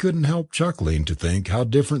muffins, I couldn't help chuckling to think how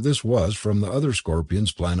different this was from the other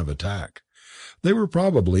Scorpions' plan of attack. They were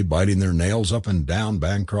probably biting their nails up and down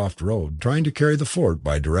Bancroft Road, trying to carry the fort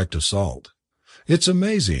by direct assault. It's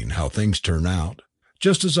amazing how things turn out.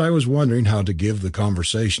 Just as I was wondering how to give the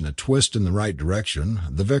conversation a twist in the right direction,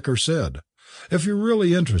 the vicar said, If you're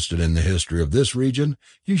really interested in the history of this region,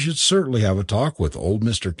 you should certainly have a talk with old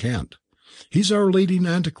Mr. Kent. He's our leading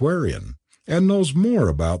antiquarian, and knows more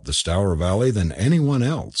about the Stour Valley than anyone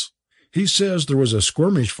else. He says there was a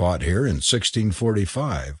skirmish fought here in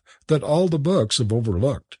 1645 that all the books have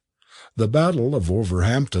overlooked. The Battle of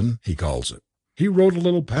Wolverhampton, he calls it. He wrote a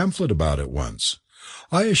little pamphlet about it once.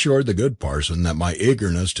 I assured the good parson that my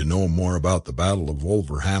eagerness to know more about the Battle of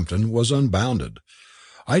Wolverhampton was unbounded.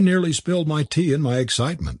 I nearly spilled my tea in my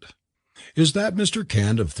excitement. Is that Mr.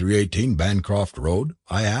 Kent of 318 Bancroft Road?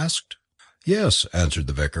 I asked. Yes, answered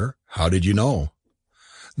the vicar. How did you know?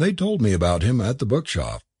 They told me about him at the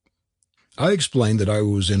bookshop. I explained that I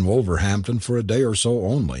was in Wolverhampton for a day or so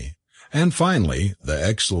only, and finally the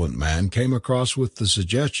excellent man came across with the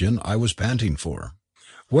suggestion I was panting for.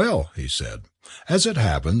 Well, he said, as it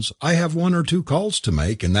happens, I have 1 or 2 calls to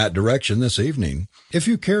make in that direction this evening. If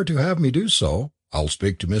you care to have me do so, I'll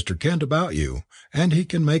speak to Mr. Kent about you, and he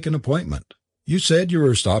can make an appointment. You said you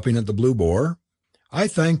were stopping at the Blue Boar? I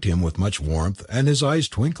thanked him with much warmth, and his eyes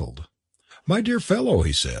twinkled. My dear fellow,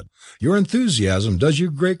 he said, your enthusiasm does you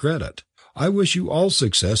great credit. I wish you all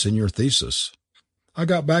success in your thesis. I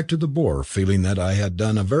got back to the Boar, feeling that I had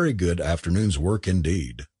done a very good afternoon's work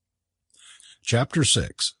indeed. Chapter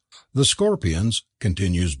 6. The Scorpions,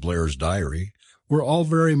 continues Blair's diary, were all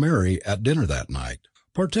very merry at dinner that night,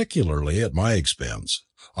 particularly at my expense.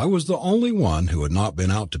 I was the only one who had not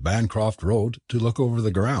been out to Bancroft Road to look over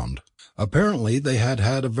the ground. Apparently they had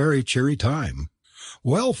had a very cheery time.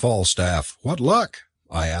 "Well, Falstaff, what luck?"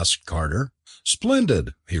 I asked Carter.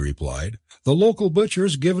 "Splendid," he replied. "The local butcher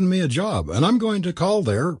has given me a job, and I'm going to call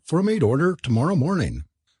there for a meat order tomorrow morning."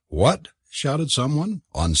 "What?" shouted someone.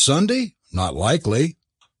 "On Sunday? Not likely."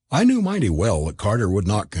 I knew mighty well that Carter would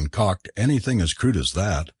not concoct anything as crude as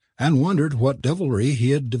that, and wondered what devilry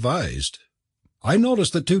he had devised. "I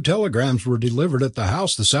noticed that 2 telegrams were delivered at the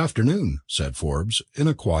house this afternoon," said Forbes, in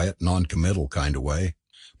a quiet, non-committal kind of way.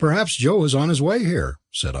 "Perhaps Joe is on his way here,"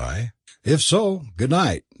 said I. "If so, good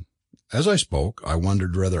night." As I spoke, I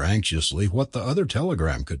wondered rather anxiously what the other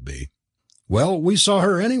telegram could be. "Well, we saw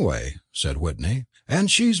her anyway," said Whitney,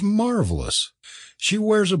 "and she's marvellous. She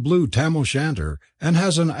wears a blue tam o' shanter and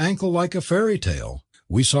has an ankle like a fairy tale.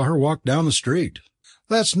 We saw her walk down the street."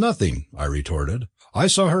 "That's nothing," I retorted. "I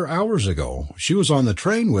saw her hours ago. She was on the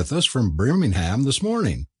train with us from Birmingham this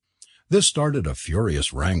morning." This started a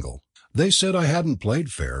furious wrangle. They said I hadn't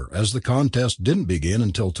played fair, as the contest didn't begin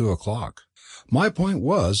until 2 o'clock. My point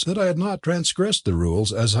was that I had not transgressed the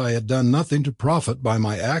rules, as I had done nothing to profit by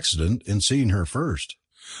my accident in seeing her first.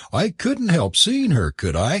 "I couldn't help seeing her,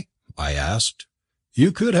 could I?" I asked.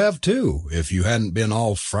 "You could have too, if you hadn't been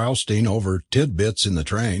all frowsting over tidbits in the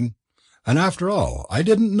train. And after all, I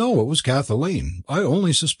didn't know it was Kathleen. I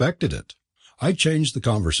only suspected it." I changed the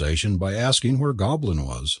conversation by asking where Goblin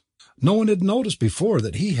was. No one had noticed before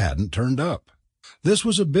that he hadn't turned up. This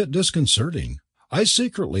was a bit disconcerting. I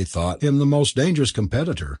secretly thought him the most dangerous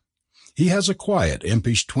competitor. He has a quiet,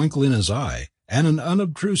 impish twinkle in his eye, and an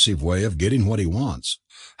unobtrusive way of getting what he wants.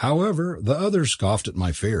 However, the others scoffed at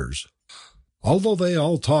my fears. Although they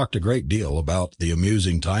all talked a great deal about the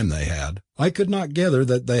amusing time they had, I could not gather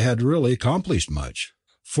that they had really accomplished much.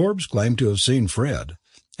 Forbes claimed to have seen Fred,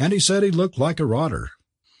 and he said he looked like a rotter.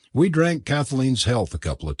 We drank Kathleen's health a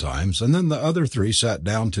couple of times, and then the other 3 sat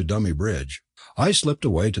down to dummy bridge. I slipped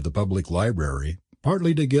away to the public library,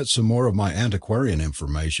 partly to get some more of my antiquarian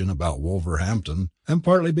information about Wolverhampton, and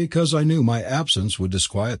partly because I knew my absence would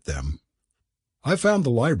disquiet them. I found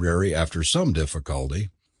the library after some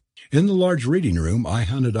difficulty. In the large reading room I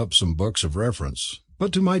hunted up some books of reference,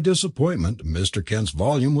 but to my disappointment Mr. Kent's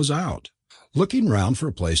volume was out. Looking round for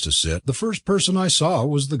a place to sit, the first person I saw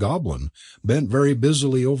was the Goblin, bent very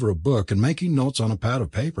busily over a book and making notes on a pad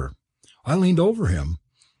of paper. I leaned over him.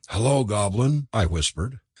 "Hello, Goblin," I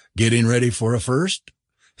whispered. "Getting ready for a first?"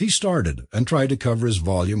 He started, and tried to cover his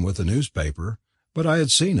volume with a newspaper, but I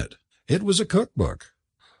had seen it. It was a cookbook.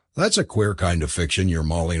 "That's a queer kind of fiction you're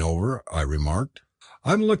mulling over," I remarked.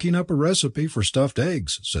 "I'm looking up a recipe for stuffed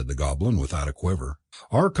eggs," said the Goblin without a quiver.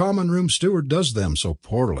 "Our common room steward does them so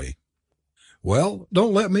poorly." "Well,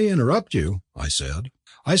 don't let me interrupt you," I said.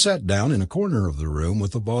 I sat down in a corner of the room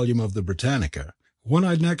with a volume of the Britannica. When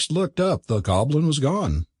I next looked up, the Goblin was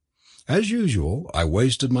gone. As usual, I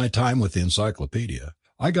wasted my time with the encyclopedia.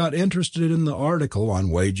 I got interested in the article on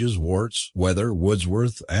wages, warts, weather,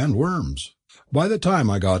 Wordsworth, and worms. By the time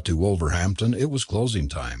I got to Wolverhampton, it was closing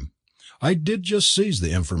time. I did just seize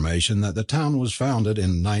the information that the town was founded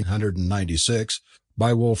in 996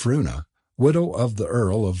 by Wulfruna, widow of the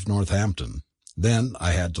Earl of Northampton. Then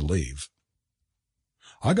I had to leave.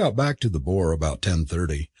 I got back to the Boar about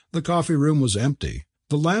 10:30. The coffee room was empty.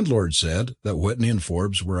 The landlord said that Whitney and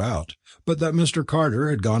Forbes were out, but that Mr. Carter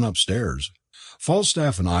had gone upstairs.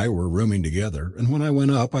 Falstaff and I were rooming together, and when I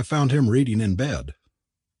went up I found him reading in bed.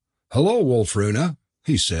 "Hello, Wulfruna,"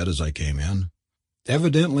 he said as I came in.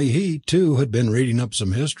 Evidently he, too, had been reading up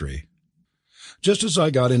some history. Just as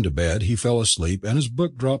I got into bed he fell asleep, and his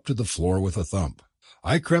book dropped to the floor with a thump.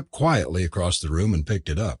 I crept quietly across the room and picked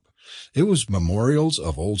it up. It was Memorials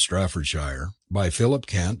of Old Staffordshire, by Philip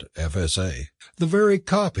Kent, F.S.A., the very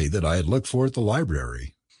copy that I had looked for at the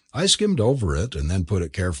library. I skimmed over it, and then put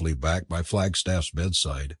it carefully back by Flagstaff's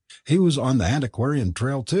bedside. He was on the antiquarian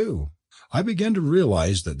trail, too. I began to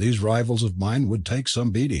realize that these rivals of mine would take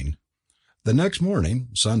some beating. The next morning,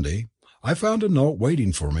 Sunday, I found a note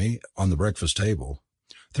waiting for me on the breakfast table.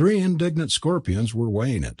 3 indignant Scorpions were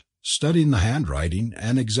weighing it, studying the handwriting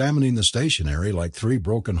and examining the stationery like 3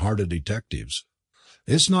 broken-hearted detectives.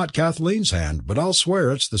 "It's not Kathleen's hand, but I'll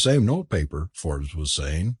swear it's the same notepaper," Forbes was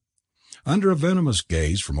saying. Under a venomous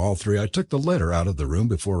gaze from all 3 I took the letter out of the room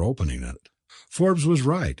before opening it. Forbes was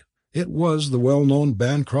right. It was the well-known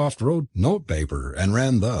Bancroft Road notepaper, and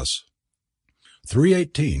ran thus: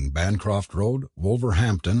 318 Bancroft Road,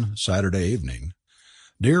 Wolverhampton, Saturday evening.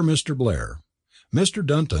 Dear Mr. Blair, Mr.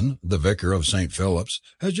 Dunton, the vicar of St. Philip's,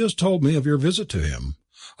 has just told me of your visit to him.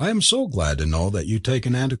 I am so glad to know that you take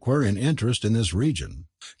an antiquarian interest in this region.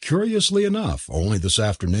 Curiously enough, only this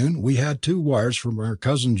afternoon we had 2 wires from our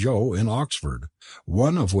cousin Joe in Oxford,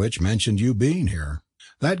 one of which mentioned you being here.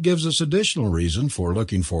 That gives us additional reason for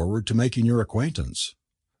looking forward to making your acquaintance.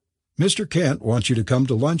 Mr. Kent wants you to come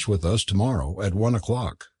to lunch with us tomorrow at 1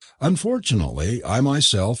 o'clock. Unfortunately, I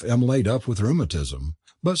myself am laid up with rheumatism,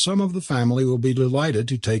 but some of the family will be delighted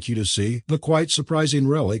to take you to see the quite surprising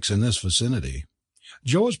relics in this vicinity.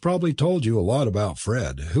 Joe has probably told you a lot about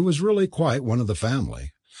Fred, who is really quite one of the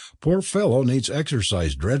family. Poor fellow needs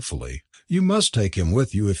exercise dreadfully. You must take him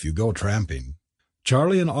with you if you go tramping.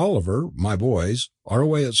 Charlie and Oliver, my boys, are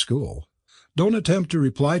away at school. Don't attempt to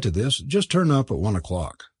reply to this, just turn up at 1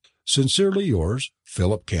 o'clock. Sincerely yours,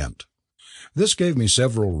 Philip Kent. This gave me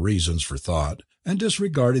several reasons for thought, and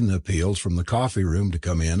disregarding the appeals from the coffee room to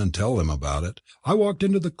come in and tell them about it, I walked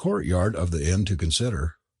into the courtyard of the inn to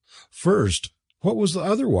consider. First, what was the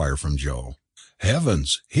other wire from Joe?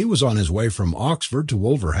 Heavens, he was on his way from Oxford to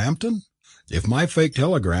Wolverhampton? If my fake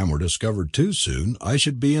telegram were discovered too soon, I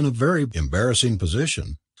should be in a very embarrassing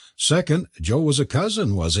position. Second, Joe was a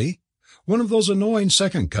cousin, was he? One of those annoying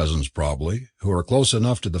second cousins, probably, who are close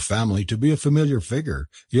enough to the family to be a familiar figure,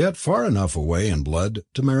 yet far enough away in blood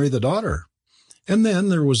to marry the daughter. And then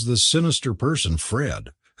there was this sinister person, Fred,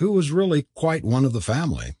 who was really quite one of the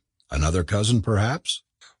family. Another cousin, perhaps?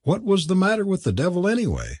 What was the matter with the devil,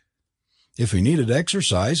 anyway? If he needed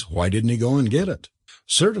exercise, why didn't he go and get it?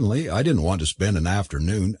 Certainly, I didn't want to spend an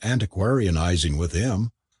afternoon antiquarianizing with him.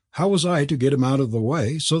 How was I to get him out of the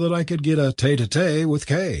way so that I could get a tete-a-tete with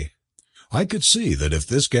Kay? I could see that if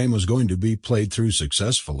this game was going to be played through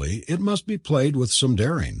successfully, it must be played with some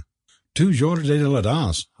daring. 2 jours de la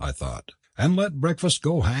danse, I thought, and let breakfast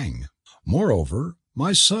go hang. Moreover,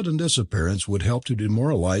 my sudden disappearance would help to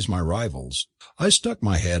demoralize my rivals. I stuck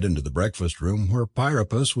my head into the breakfast room where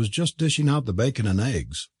Priapus was just dishing out the bacon and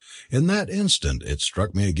eggs. In that instant it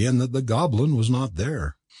struck me again that the goblin was not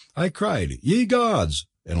there. I cried, "Ye gods!"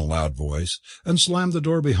 in a loud voice, and slammed the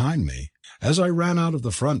door behind me. As I ran out of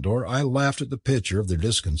the front door, I laughed at the picture of their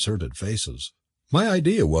disconcerted faces. My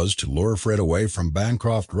idea was to lure Fred away from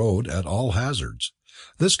Bancroft Road at all hazards.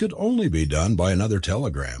 This could only be done by another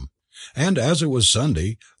telegram, and as it was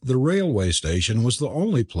Sunday, the railway station was the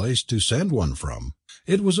only place to send one from.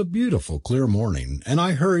 It was a beautiful, clear morning, and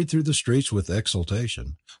I hurried through the streets with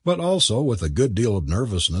exultation, but also with a good deal of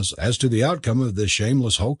nervousness as to the outcome of this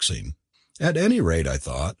shameless hoaxing. At any rate, I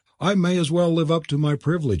thought, I may as well live up to my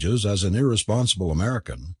privileges as an irresponsible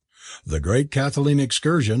American. The great Kathleen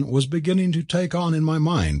excursion was beginning to take on in my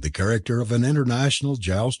mind the character of an international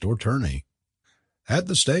joust or tourney. At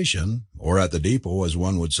the station, or at the depot as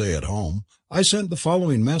one would say at home, I sent the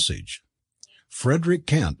following message: Frederick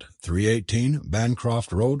Kent, 318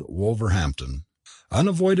 Bancroft Road, Wolverhampton.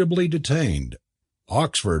 Unavoidably detained.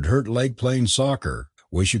 Oxford hurt leg playing soccer.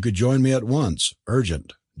 Wish you could join me at once.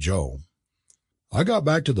 Urgent. Joe. I got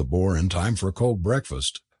back to the Boar in time for a cold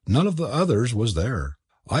breakfast. None of the others was there.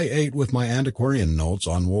 I ate with my antiquarian notes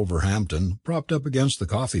on Wolverhampton propped up against the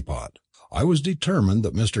coffee pot. I was determined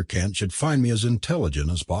that Mr. Kent should find me as intelligent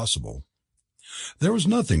as possible. There was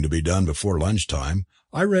nothing to be done before lunchtime.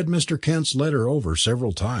 I read Mr. Kent's letter over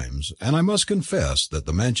several times, and I must confess that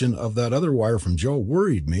the mention of that other wire from Joe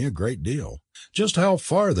worried me a great deal. Just how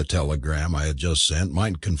far the telegram I had just sent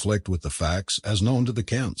might conflict with the facts as known to the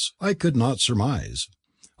Kents, I could not surmise.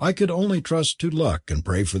 I could only trust to luck and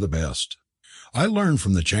pray for the best. I learned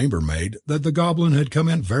from the chambermaid that the goblin had come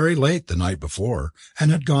in very late the night before, and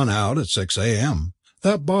had gone out at 6 a.m.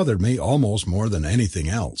 That bothered me almost more than anything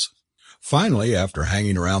else. Finally, after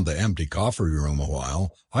hanging around the empty coffee room a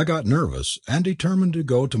while, I got nervous, and determined to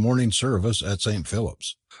go to morning service at St.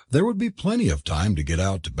 Philip's. There would be plenty of time to get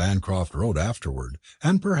out to Bancroft Road afterward,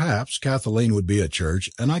 and perhaps Kathleen would be at church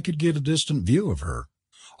and I could get a distant view of her.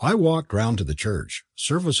 I walked round to the church.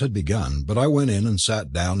 Service had begun, but I went in and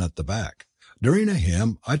sat down at the back. During a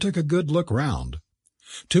hymn, I took a good look round.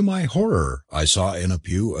 To my horror, I saw in a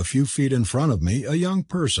pew a few feet in front of me a young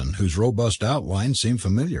person whose robust outline seemed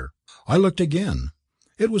familiar. I looked again.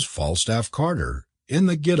 It was Falstaff Carter, in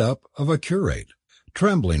the get-up of a curate.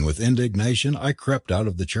 Trembling with indignation, I crept out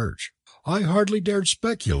of the church. I hardly dared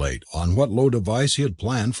speculate on what low device he had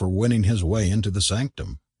planned for winning his way into the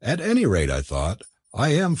sanctum. At any rate, I thought, I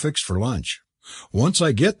am fixed for lunch. Once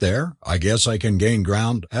I get there, I guess I can gain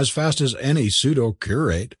ground as fast as any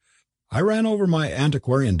pseudo-curate. I ran over my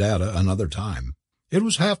antiquarian data another time. It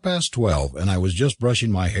was 12:30, and I was just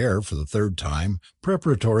brushing my hair for the third time,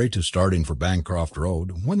 preparatory to starting for Bancroft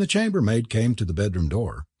Road, when the chambermaid came to the bedroom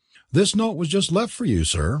door. "This note was just left for you,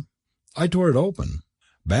 sir." I tore it open.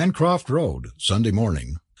 Bancroft Road, Sunday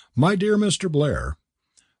morning. My dear Mr. Blair,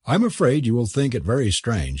 I'm afraid you will think it very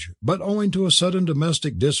strange, but owing to a sudden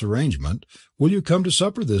domestic disarrangement, will you come to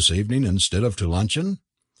supper this evening instead of to luncheon?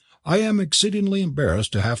 I am exceedingly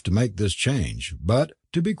embarrassed to have to make this change, but,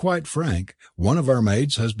 to be quite frank, one of our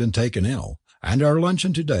maids has been taken ill, and our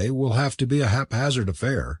luncheon to-day will have to be a haphazard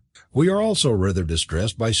affair. We are also rather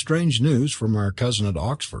distressed by strange news from our cousin at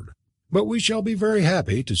Oxford. But we shall be very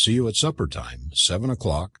happy to see you at supper time, 7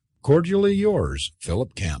 o'clock. Cordially yours,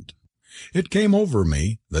 Philip Kent. It came over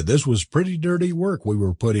me that this was pretty dirty work we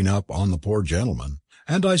were putting up on the poor gentleman,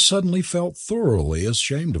 and I suddenly felt thoroughly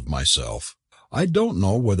ashamed of myself. I don't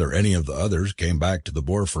know whether any of the others came back to the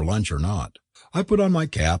Boar for lunch or not. I put on my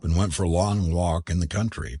cap and went for a long walk in the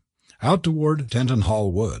country, out toward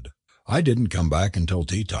Tettenhall Wood. I didn't come back until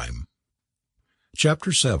tea time.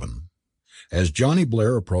 Chapter 7. As Johnny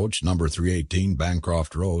Blair approached number 318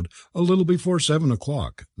 Bancroft Road a little before 7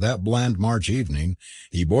 o'clock that bland March evening,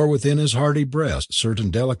 he bore within his hardy breast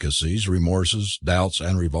certain delicacies, remorses, doubts,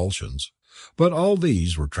 and revulsions. But all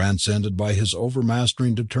these were transcended by his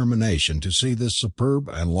overmastering determination to see this superb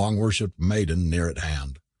and long-worshipped maiden near at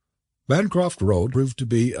hand. Bancroft Road proved to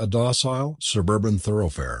be a docile suburban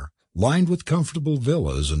thoroughfare, lined with comfortable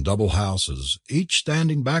villas and double houses, each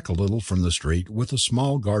standing back a little from the street with a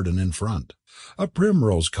small garden in front. A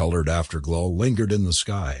primrose-coloured afterglow lingered in the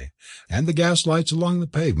sky, and the gas-lights along the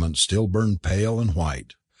pavement still burned pale and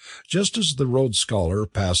white. Just as the road scholar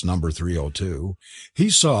passed number 302, he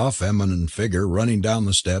saw a feminine figure running down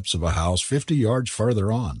the steps of a house 50 yards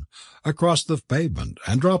farther on, across the pavement,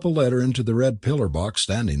 and drop a letter into the red pillar box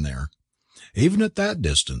standing there. Even at that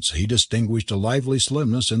distance he distinguished a lively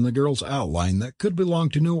slimness in the girl's outline that could belong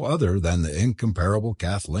to no other than the incomparable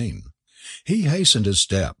Kathleen. He hastened his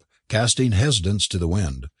step, casting hesitance to the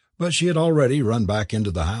wind, but she had already run back into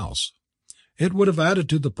the house. It would have added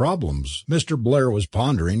to the problems Mr. Blair was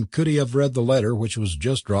pondering could he have read the letter which was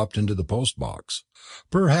just dropped into the post-box.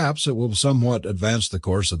 Perhaps it will somewhat advance the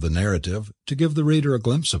course of the narrative to give the reader a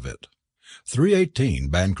glimpse of it. 318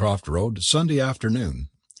 Bancroft Road, Sunday afternoon.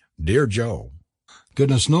 Dear Joe,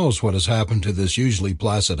 goodness knows what has happened to this usually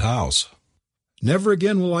placid house. Never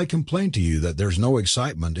again will I complain to you that there's no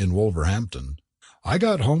excitement in Wolverhampton. I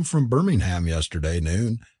got home from Birmingham yesterday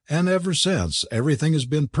noon, and ever since everything has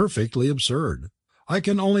been perfectly absurd. I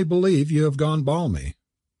can only believe you have gone balmy.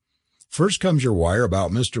 First comes your wire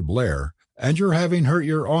about Mr. Blair, and your having hurt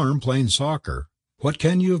your arm playing soccer. What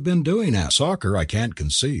can you have been doing at soccer I can't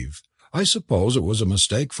conceive. I suppose it was a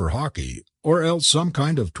mistake for hockey, or else some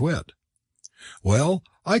kind of twit. Well,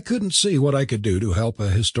 I couldn't see what I could do to help a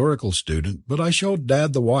historical student, but I showed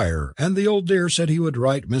Dad the wire, and the old dear said he would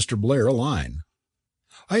write Mr. Blair a line.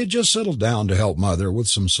 I had just settled down to help Mother with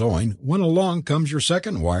some sewing when along comes your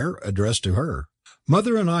second wire, addressed to her.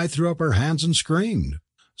 Mother and I threw up our hands and screamed.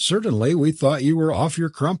 Certainly we thought you were off your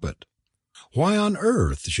crumpet. Why on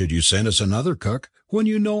earth should you send us another cook when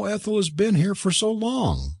you know Ethel has been here for so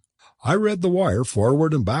long? I read the wire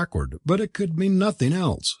forward and backward, but it could mean nothing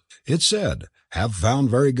else. It said, "Have found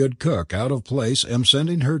very good cook out of place, am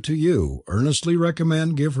sending her to you, earnestly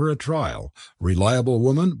recommend give her a trial. Reliable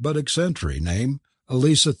woman, but eccentric, name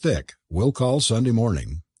Eliza Thick, will call Sunday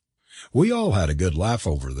morning." We all had a good laugh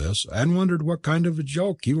over this, and wondered what kind of a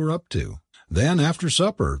joke you were up to. Then, after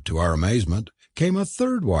supper, to our amazement, came a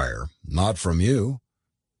third wire, not from you,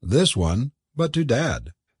 this one, but to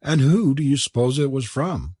Dad. And who do you suppose it was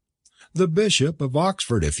from? The Bishop of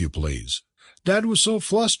Oxford, if you please. Dad was so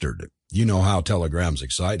flustered. You know how telegrams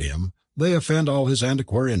excite him. They offend all his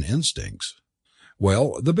antiquarian instincts.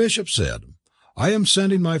 Well, the Bishop said, "I am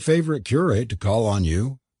sending my favourite curate to call on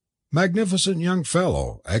you. Magnificent young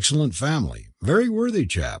fellow, excellent family, very worthy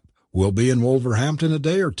chap, will be in Wolverhampton a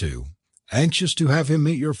day or two. Anxious to have him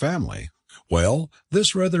meet your family." Well,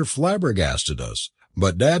 this rather flabbergasted us,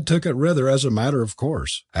 but Dad took it rather as a matter of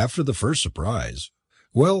course, after the first surprise.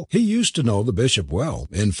 Well, he used to know the Bishop well.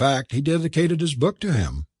 In fact, he dedicated his book to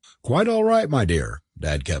him. "Quite all right, my dear,"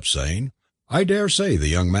 Dad kept saying. "I dare say the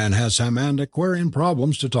young man has some antiquarian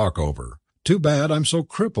problems to talk over. Too bad I'm so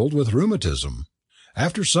crippled with rheumatism."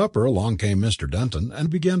 After supper along came Mr. Dunton, and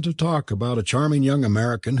began to talk about a charming young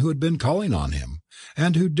American who had been calling on him,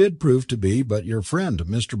 and who did prove to be but your friend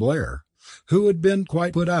Mr. Blair, who had been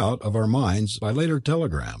quite put out of our minds by later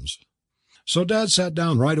telegrams. So Dad sat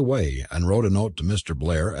down right away and wrote a note to Mr.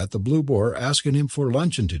 Blair at the Blue Boar asking him for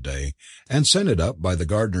luncheon today, and sent it up by the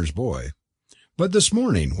gardener's boy. But this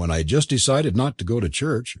morning, when I had just decided not to go to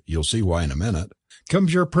church, you'll see why in a minute,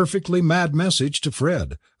 comes your perfectly mad message to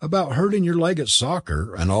Fred about hurting your leg at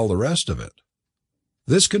soccer and all the rest of it.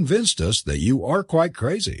 This convinced us that you are quite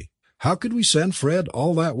crazy. How could we send Fred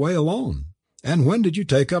all that way alone? And when did you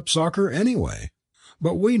take up soccer anyway?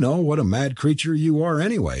 But we know what a mad creature you are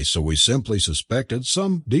anyway, so we simply suspected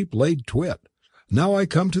some deep-laid twit. Now I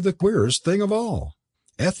come to the queerest thing of all.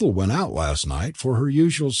 Ethel went out last night for her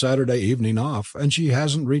usual Saturday evening off, and she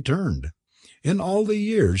hasn't returned. In all the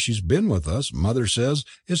years she's been with us, Mother says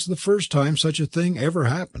it's the first time such a thing ever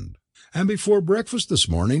happened. And before breakfast this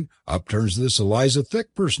morning, up turns this Eliza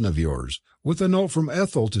Thick person of yours, with a note from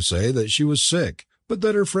Ethel to say that she was sick, but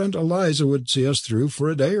that her friend Eliza would see us through for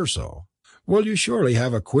a day or so. Well, you surely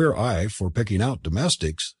have a queer eye for picking out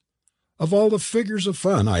domestics. Of all the figures of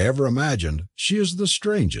fun I ever imagined, she is the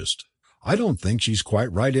strangest. I don't think she's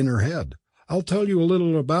quite right in her head. I'll tell you a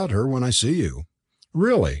little about her when I see you.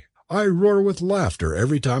 Really, I roar with laughter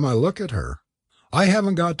every time I look at her. I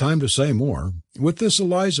haven't got time to say more. With this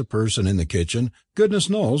Eliza person in the kitchen, goodness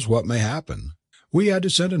knows what may happen. We had to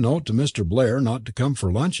send a note to Mr. Blair not to come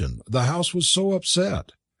for luncheon. The house was so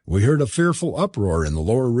upset. We heard a fearful uproar in the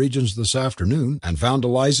lower regions this afternoon, and found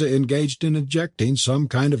Eliza engaged in ejecting some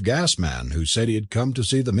kind of gas man who said he had come to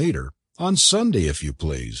see the meter. On Sunday, if you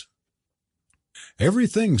please.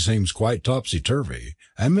 Everything seems quite topsy-turvy,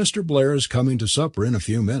 and Mr. Blair is coming to supper in a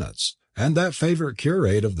few minutes, and that favourite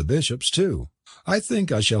curate of the bishop's too. I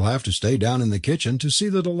think I shall have to stay down in the kitchen to see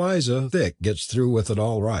that Eliza Thick gets through with it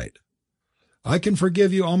all right. I can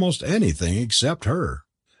forgive you almost anything except her.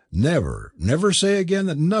 Never, never say again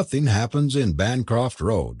that nothing happens in Bancroft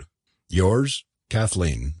Road. Yours,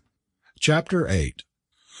 Kathleen. Chapter 8.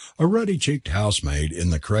 A ruddy-cheeked housemaid in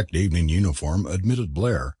the correct evening uniform admitted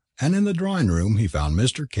Blair, and in the drawing-room he found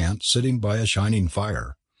Mr. Kent sitting by a shining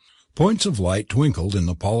fire. Points of light twinkled in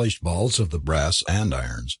the polished balls of the brass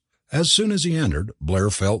andirons. As soon as he entered, Blair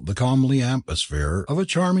felt the comely atmosphere of a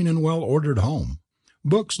charming and well-ordered home.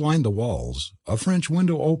 Books lined the walls. A French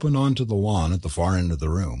window opened onto the lawn at the far end of the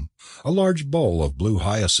room. A large bowl of blue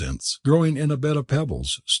hyacinths, growing in a bed of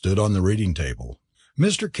pebbles, stood on the reading table.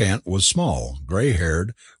 Mr. Kent was small,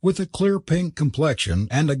 grey-haired, with a clear pink complexion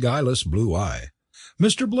and a guileless blue eye.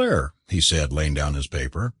 "Mr. Blair," he said, laying down his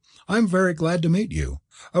paper, "I'm very glad to meet you.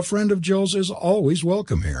 A friend of Joe's is always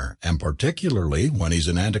welcome here, and particularly when he's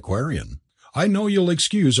an antiquarian. I know you'll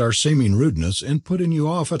excuse our seeming rudeness in putting you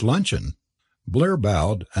off at luncheon." Blair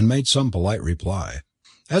bowed and made some polite reply.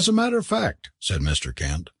 "As a matter of fact," said Mr.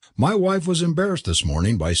 Kent, "my wife was embarrassed this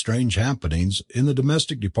morning by strange happenings in the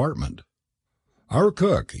domestic department. Our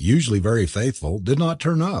cook, usually very faithful, did not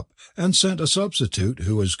turn up, and sent a substitute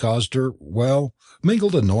who has caused her, well,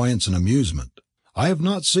 mingled annoyance and amusement. I have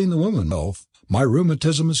not seen the woman myself. My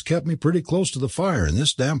rheumatism has kept me pretty close to the fire in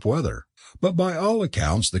this damp weather, but by all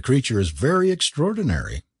accounts the creature is very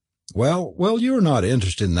extraordinary. Well, you are not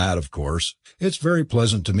interested in that, of course. It's very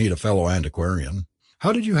pleasant to meet a fellow antiquarian.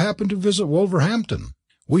 How did you happen to visit Wolverhampton?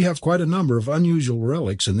 We have quite a number of unusual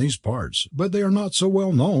relics in these parts, but they are not so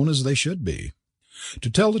well known as they should be." "To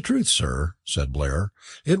tell the truth, sir," said Blair,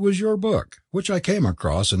 "it was your book, which I came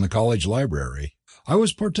across in the college library. I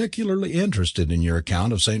was particularly interested in your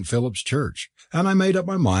account of St. Philip's Church, and I made up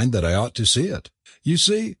my mind that I ought to see it. You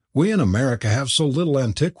see, we in America have so little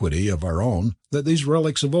antiquity of our own that these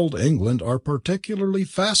relics of old England are particularly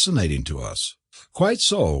fascinating to us." Quite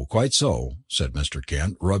so," said Mr.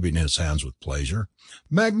 Kent, rubbing his hands with pleasure.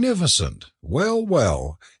 "Magnificent!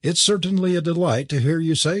 Well, it's certainly a delight to hear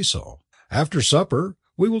you say so. After supper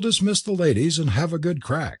we will dismiss the ladies and have a good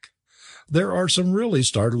crack. There are some really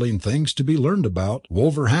startling things to be learned about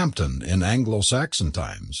Wolverhampton in Anglo-Saxon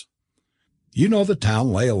times. You know the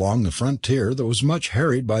town lay along the frontier that was much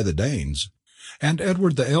harried by the Danes, and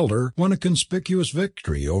Edward the Elder won a conspicuous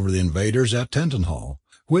victory over the invaders at Tettenhall,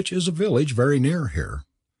 which is a village very near here."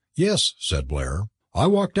 "Yes," said Blair, "I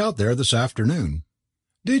walked out there this afternoon."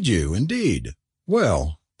 "Did you, indeed?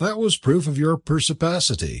 Well, that was proof of your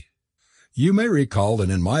perspicacity. You may recall that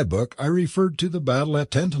in my book I referred to the battle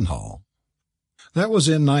at Tettenhall." "That was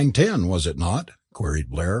in 910, was it not?" queried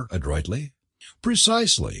Blair, adroitly.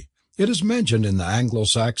 "Precisely. It is mentioned in the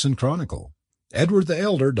Anglo-Saxon Chronicle." "Edward the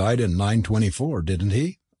Elder died in 924, didn't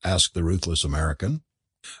he?" asked the ruthless American.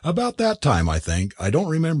 "About that time, I think. I don't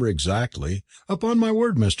remember exactly. Upon my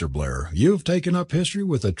word, Mr. Blair, you have taken up history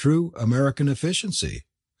with a true American efficiency.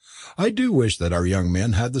 I do wish that our young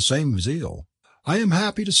men had the same zeal. I am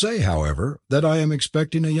happy to say, however, that I am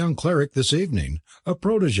expecting a young cleric this evening, a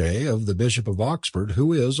protégé of the Bishop of Oxford,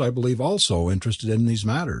 who is, I believe, also interested in these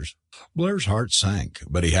matters." Blair's heart sank,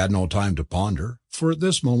 but he had no time to ponder, for at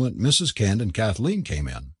this moment Mrs. Kent and Kathleen came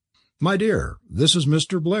in. "My dear, this is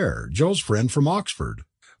Mr. Blair, Joe's friend from Oxford.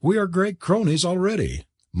 We are great cronies already.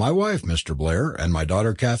 My wife, Mr. Blair, and my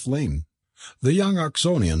daughter Kathleen. The young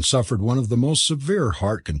Oxonian suffered one of the most severe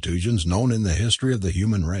heart contusions known in the history of the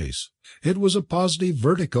human race. It was a positive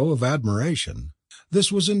vertigo of admiration.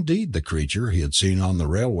 This was indeed the creature he had seen on the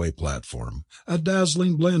railway platform, a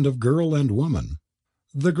dazzling blend of girl and woman.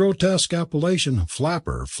 The grotesque appellation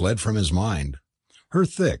 "flapper" fled from his mind. Her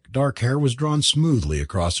thick, dark hair was drawn smoothly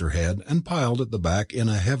across her head and piled at the back in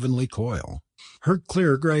a heavenly coil. Her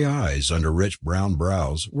clear grey eyes, under rich brown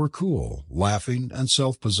brows, were cool, laughing, and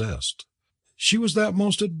self-possessed. She was that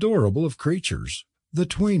most adorable of creatures, the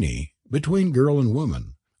tweenie, between girl and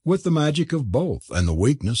woman, with the magic of both and the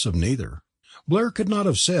weakness of neither. Blair could not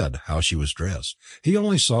have said how she was dressed. He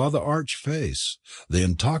only saw the arch face, the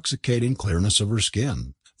intoxicating clearness of her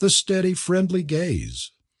skin, the steady, friendly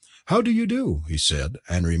gaze. "How do you do?" he said,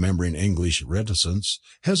 and remembering English reticence,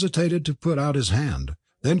 hesitated to put out his hand,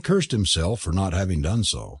 then cursed himself for not having done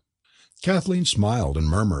so. Kathleen smiled and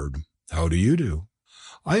murmured, "How do you do?"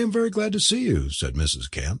 "I am very glad to see you," said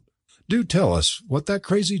Mrs. Kent. "Do tell us what that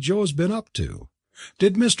crazy Joe has been up to.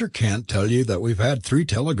 Did Mr. Kent tell you that we've had 3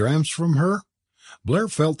 telegrams from her?" Blair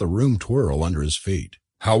felt the room twirl under his feet.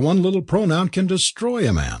 How one little pronoun can destroy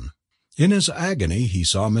a man! In his agony he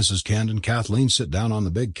saw Mrs. Kent and Kathleen sit down on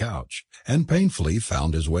the big couch, and painfully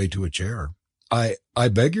found his way to a chair. I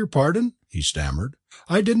beg your pardon," he stammered.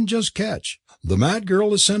 "I didn't just catch." "The mad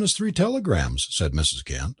girl has sent us 3 telegrams," said Mrs.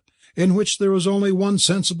 Kent, "in which there was only one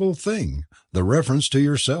sensible thing, the reference to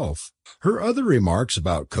yourself. Her other remarks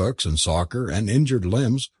about cooks and soccer and injured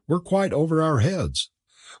limbs were quite over our heads."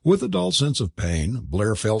 With a dull sense of pain,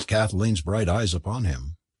 Blair felt Kathleen's bright eyes upon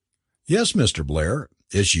him. "Yes, Mr. Blair,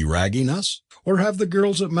 is she ragging us? Or have the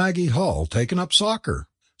girls at Maggie Hall taken up soccer?"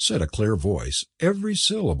 said a clear voice, every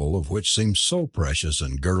syllable of which seemed so precious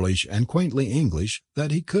and girlish and quaintly English that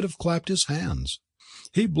he could have clapped his hands.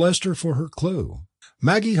 He blessed her for her clue.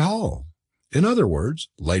 Maggie Hall! In other words,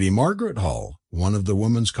 Lady Margaret Hall, one of the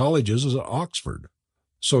women's colleges at Oxford.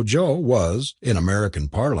 So Joe was, in American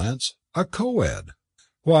parlance, a co-ed.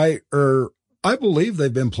 "Why, I believe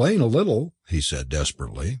they've been playing a little," he said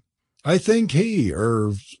desperately. "I think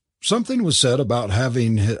something was said about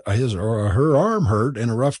having his or her arm hurt in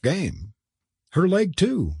a rough game." "Her leg,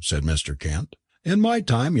 too," said Mr. Kent. "In my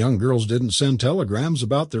time young girls didn't send telegrams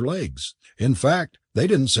about their legs. In fact, they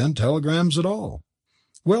didn't send telegrams at all."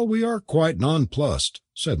 "Well, we are quite nonplussed,"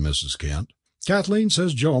 said Mrs. Kent. "Kathleen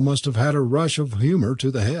says Joe must have had a rush of humour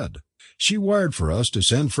to the head. She wired for us to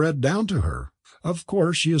send Fred down to her. Of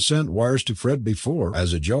course she has sent wires to Fred before,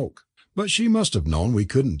 as a joke, but she must have known we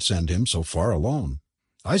couldn't send him so far alone.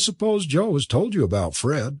 I suppose Joe has told you about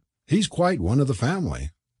Fred. He's quite one of the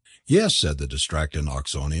family." "Yes," said the distracted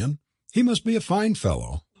Oxonian. "He must be a fine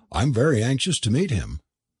fellow. I'm very anxious to meet him."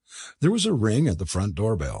 There was a ring at the front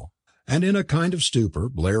door bell, and in a kind of stupor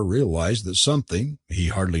Blair realized that something, he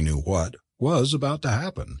hardly knew what, was about to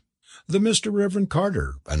happen. "The Mr. Reverend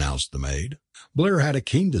Carter," announced the maid. Blair had a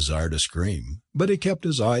keen desire to scream, but he kept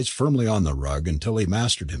his eyes firmly on the rug until he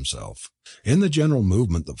mastered himself. In the general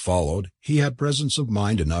movement that followed, he had presence of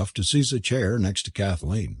mind enough to seize a chair next to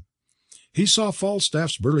Kathleen. He saw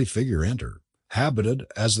Falstaff's burly figure enter, habited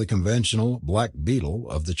as the conventional black beadle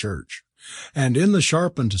of the church, and in the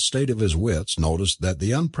sharpened state of his wits noticed that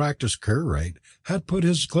the unpractised curate had put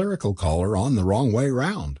his clerical collar on the wrong way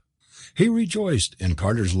round. He rejoiced in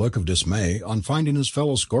Carter's look of dismay on finding his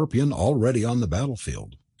fellow Scorpion already on the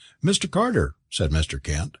battlefield. "Mr. Carter," said Mr.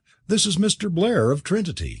 Kent, "this is Mr. Blair of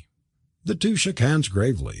Trinity." The two shook hands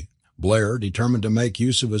gravely, Blair determined to make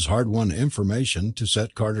use of his hard-won information to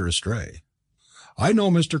set Carter astray. "I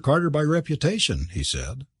know Mr. Carter by reputation," he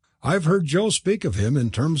said. "I've heard Joe speak of him in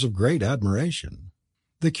terms of great admiration."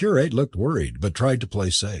 The curate looked worried, but tried to play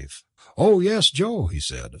safe. "Oh, yes, Joe," he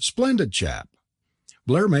said. "Splendid chap."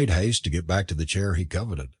 Blair made haste to get back to the chair he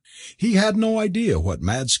coveted. He had no idea what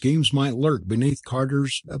mad schemes might lurk beneath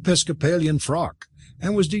Carter's Episcopalian frock,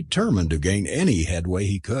 and was determined to gain any headway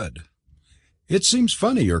he could. "It seems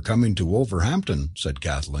funny your coming to Wolverhampton," said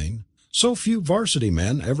Kathleen. "So few varsity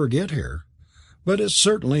men ever get here. But it's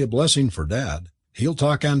certainly a blessing for Dad. He'll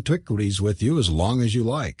talk antiquities with you as long as you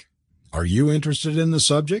like." "Are you interested in the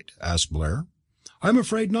subject?" asked Blair. "I'm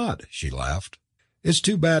afraid not," she laughed. "It's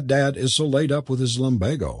too bad Dad is so laid up with his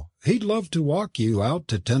lumbago. He'd love to walk you out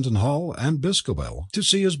to Tenton Hall and Boscobel to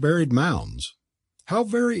see his buried mounds." "How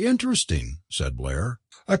very interesting," said Blair.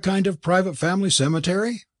 "A kind of private family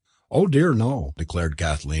cemetery?" "Oh dear, no," declared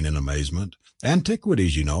Kathleen in amazement.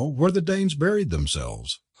 "Antiquities, you know, where the Danes buried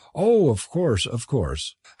themselves." "Oh, of course, of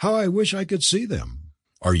course. How I wish I could see them."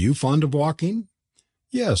 "Are you fond of walking?"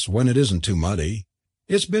 "Yes, when it isn't too muddy.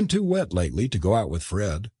 It's been too wet lately to go out with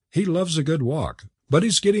Fred. He loves a good walk, but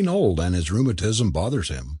he's getting old and his rheumatism bothers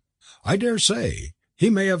him. "I dare say. He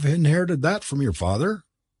may have inherited that from your father?"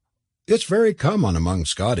 "It's very common among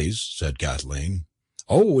Scotties," said Kathleen.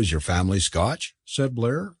 "Oh, is your family Scotch?" said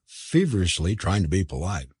Blair, feverishly trying to be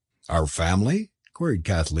polite. "Our family?" queried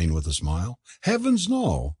Kathleen with a smile. "Heavens,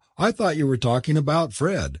 no. I thought you were talking about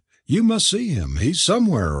Fred. You must see him. He's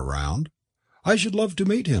somewhere around." "I should love to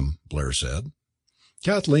meet him," Blair said.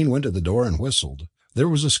 Kathleen went to the door and whistled. There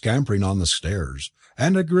was a scampering on the stairs,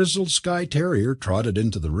 and a grizzled Skye terrier trotted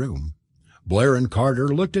into the room. Blair and Carter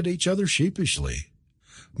looked at each other sheepishly.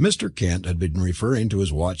 Mr. Kent had been referring to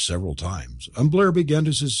his watch several times, and Blair began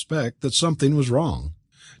to suspect that something was wrong.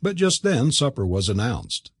 But just then supper was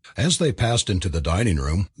announced. As they passed into the dining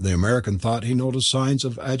room, the American thought he noticed signs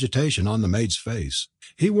of agitation on the maid's face.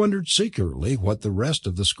 He wondered secretly what the rest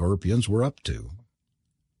of the Scorpions were up to.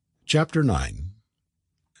 Chapter 9.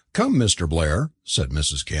 "Come, Mr. Blair," said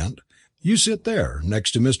Mrs. Kent. "You sit there,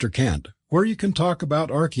 next to Mr. Kent, where you can talk about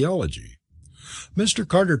archaeology. Mr.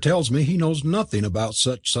 Carter tells me he knows nothing about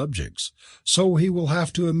such subjects, so he will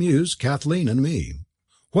have to amuse Kathleen and me.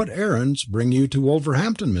 What errands bring you to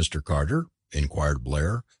Wolverhampton, Mr. Carter?" inquired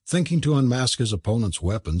Blair, thinking to unmask his opponent's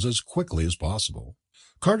weapons as quickly as possible.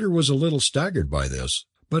 Carter was a little staggered by this,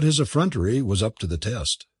 but his effrontery was up to the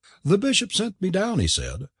test. "The bishop sent me down," he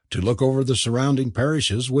said, "to look over the surrounding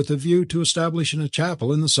parishes with a view to establishing a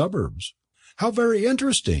chapel in the suburbs." "How very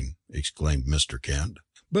interesting!" exclaimed Mr. Kent.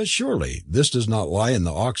 "But surely this does not lie in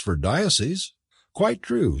the Oxford diocese?" "Quite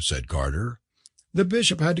true," said Carter. "The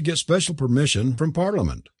bishop had to get special permission from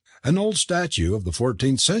Parliament. An old statue of the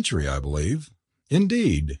 14th century, I believe."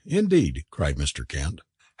 "Indeed, indeed," cried Mr. Kent.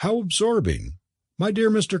 "How absorbing! My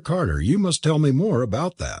dear Mr. Carter, you must tell me more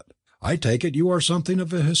about that. I take it you are something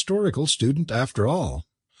of a historical student after all."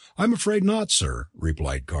 "I'm afraid not, sir,"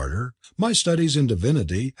 replied Carter. "My studies in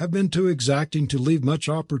divinity have been too exacting to leave much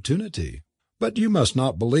opportunity." "But you must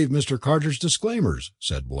not believe Mr. Carter's disclaimers,"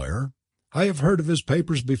 said Blair. "I have heard of his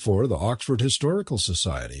papers before the Oxford Historical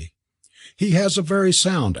Society. He has a very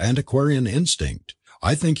sound antiquarian instinct.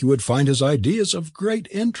 I think you would find his ideas of great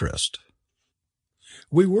interest."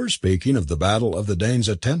 "We were speaking of the battle of the Danes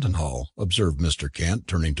at Tettenhall," observed Mr. Kent,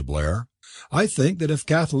 turning to Blair. "I think that if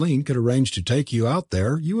Kathleen could arrange to take you out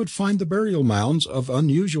there, you would find the burial mounds of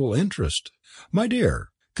unusual interest. My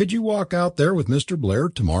dear, could you walk out there with Mr. Blair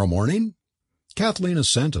tomorrow morning?" Kathleen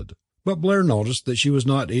assented, but Blair noticed that she was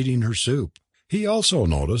not eating her soup. He also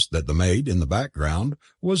noticed that the maid in the background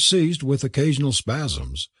was seized with occasional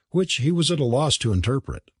spasms, which he was at a loss to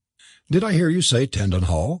interpret. "Did I hear you say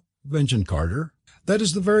Tettenhall?" ventured Carter. "That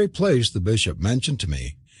is the very place the bishop mentioned to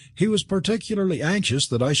me. He was particularly anxious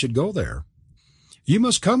that I should go there." "You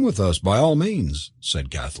must come with us by all means," said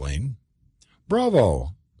Kathleen.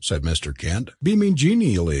 "Bravo!" said Mr. Kent, beaming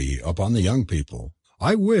genially upon the young people.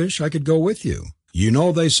 "I wish I could go with you. You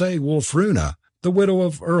know they say Wulfruna, the widow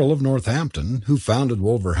of Earl of Northampton, who founded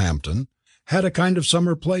Wolverhampton, had a kind of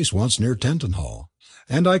summer place once near Tettenhall,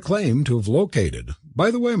 and I claim to have located. By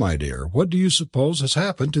the way, my dear, what do you suppose has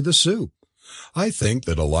happened to the soup?" "I think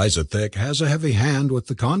that Eliza Thick has a heavy hand with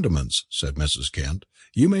the condiments," said Mrs. Kent.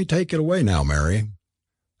 "You may take it away now, Mary."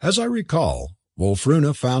 "As I recall,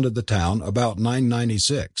 Wulfruna founded the town about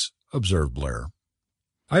 996, observed Blair.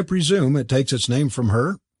 "I presume it takes its name from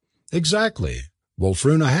her?" "Exactly.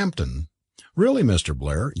 Wulfruna Hampton. Really, Mr.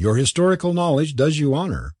 Blair, your historical knowledge does you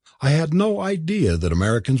honour. I had no idea that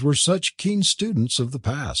Americans were such keen students of the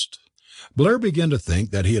past." Blair began to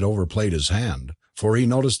think that he had overplayed his hand, for he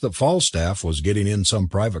noticed that Falstaff was getting in some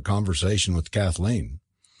private conversation with Kathleen.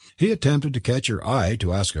 He attempted to catch her eye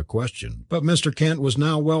to ask a question, but Mr. Kent was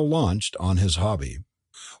now well launched on his hobby.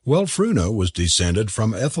 Wulfruna was descended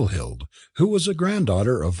from Ethelhild, who was a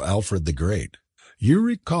granddaughter of Alfred the Great. You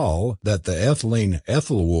recall that the Etheling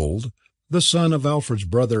Ethelwold, the son of Alfred's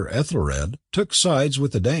brother Ethelred, took sides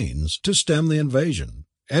with the Danes to stem the invasion.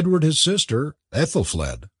 Edward, his sister, Ethel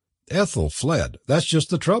fled. "Ethel fled, that's just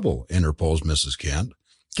the trouble," interposed Mrs. Kent.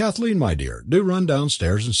 "Kathleen, my dear, do run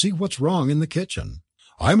downstairs and see what's wrong in the kitchen.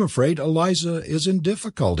 I'm afraid Eliza is in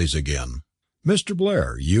difficulties again. Mr.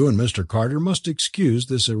 Blair, you and Mr. Carter must excuse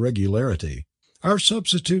this irregularity. Our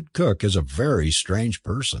substitute cook is a very strange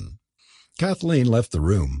person." Kathleen left the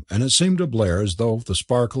room, and it seemed to Blair as though the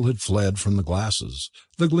sparkle had fled from the glasses,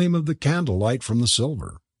 the gleam of the candlelight from the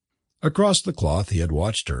silver. Across the cloth he had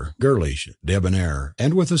watched her, girlish, debonair,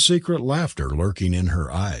 and with a secret laughter lurking in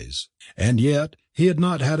her eyes. And yet he had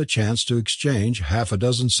not had a chance to exchange half a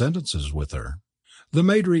dozen sentences with her. The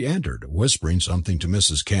maid re-entered, whispering something to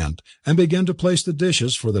Mrs. Kent, and began to place the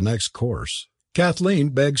dishes for the next course. "Kathleen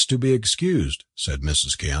begs to be excused," said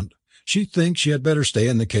Mrs. Kent. "She thinks she had better stay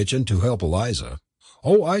in the kitchen to help Eliza."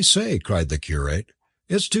 "Oh, I say," cried the curate,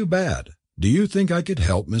 It's too bad. Do you think I could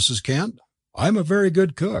help, Mrs. Kent? I'm a very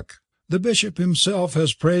good cook. The bishop himself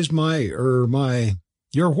has praised my...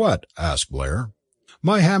 Your what? Asked Blair.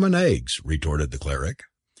 My ham and eggs, retorted the cleric.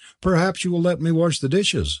 Perhaps you will let me wash the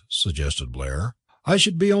dishes, suggested Blair. I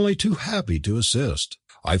should be only too happy to assist.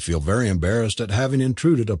 I feel very embarrassed at having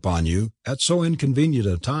intruded upon you at so inconvenient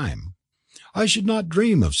a time. I should not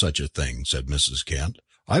dream of such a thing, said Mrs. Kent.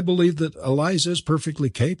 I believe that Eliza is perfectly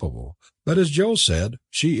capable, but as Joe said,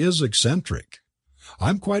 she is eccentric.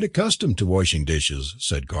 I'm quite accustomed to washing dishes,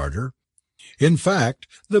 said Carter. In fact,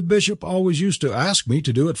 the bishop always used to ask me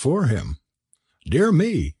to do it for him. Dear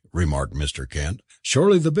me, remarked Mr. Kent,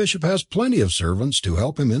 surely the bishop has plenty of servants to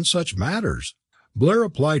help him in such matters. Blair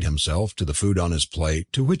applied himself to the food on his plate,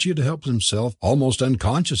 to which he had helped himself almost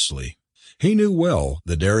unconsciously. He knew well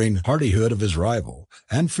the daring hardihood of his rival,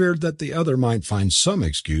 and feared that the other might find some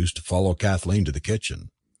excuse to follow Kathleen to the kitchen.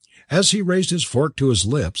 As he raised his fork to his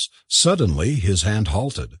lips, suddenly his hand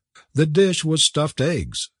halted. The dish was stuffed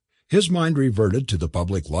eggs. His mind reverted to the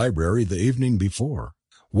public library the evening before.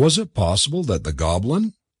 Was it possible that the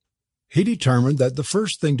goblin... He determined that the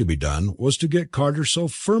first thing to be done was to get Carter so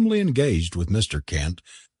firmly engaged with Mr. Kent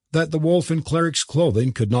that the wolf in cleric's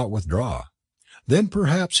clothing could not withdraw. Then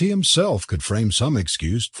perhaps he himself could frame some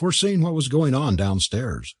excuse for seeing what was going on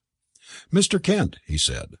downstairs. Mr. Kent, he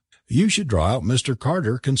said, you should draw out Mr.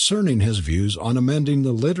 Carter concerning his views on amending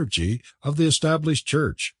the liturgy of the established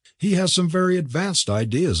church. He has some very advanced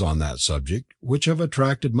ideas on that subject which have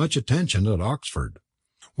attracted much attention at Oxford.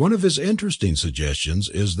 One of his interesting suggestions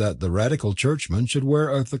is that the radical churchmen should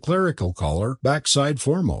wear the clerical collar backside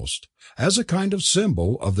foremost, as a kind of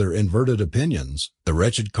symbol of their inverted opinions. The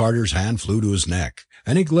wretched Carter's hand flew to his neck,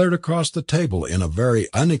 and he glared across the table in a very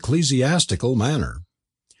unecclesiastical manner.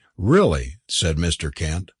 Really, said Mr.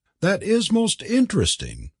 Kent, that is most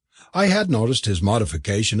interesting. I had noticed his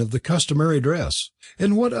modification of the customary dress.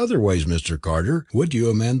 In what other ways, Mr. Carter, would you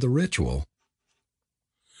amend the ritual?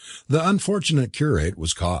 The unfortunate curate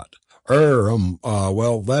was caught.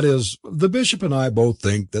 That is, the bishop and I both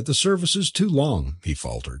think that the service is too long, he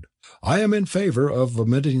faltered. I am in favour of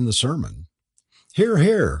omitting the sermon. Hear,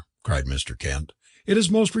 hear, cried Mr. Kent. It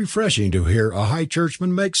is most refreshing to hear a high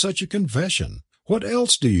churchman make such a confession. What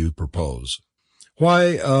else do you propose?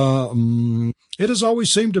 Why, it has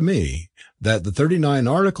always seemed to me that the 39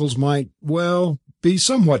 Articles might, be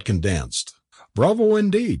somewhat condensed. Bravo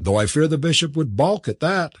indeed, though I fear the bishop would balk at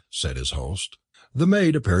that, said his host. The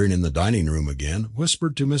maid, appearing in the dining room again,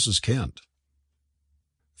 whispered to Mrs. Kent.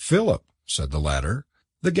 Philip, said the latter,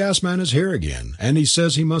 the gas man is here again, and he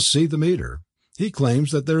says he must see the meter. He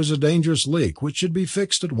claims that there is a dangerous leak which should be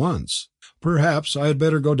fixed at once. Perhaps I had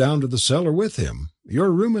better go down to the cellar with him.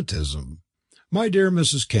 Your rheumatism. My dear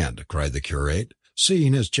Mrs. Kent, cried the curate,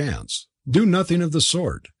 seeing his chance, do nothing of the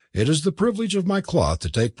sort. It is the privilege of my cloth to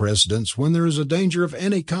take precedence when there is a danger of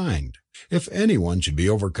any kind. If anyone should be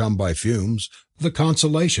overcome by fumes, the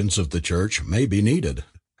consolations of the church may be needed.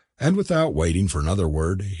 And without waiting for another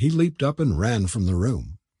word, he leaped up and ran from the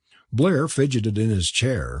room. Blair fidgeted in his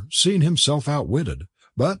chair, seeing himself outwitted,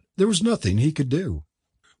 but there was nothing he could do.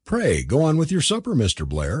 Pray go on with your supper, Mr.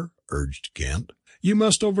 Blair, urged Kent. You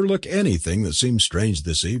must overlook anything that seems strange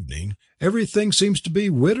this evening. Everything seems to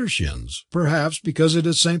be widdershins, perhaps because it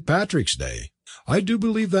is St. Patrick's Day. I do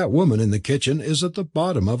believe that woman in the kitchen is at the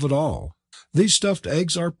bottom of it all. These stuffed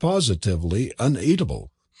eggs are positively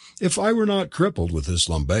uneatable. If I were not crippled with this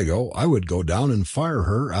lumbago, I would go down and fire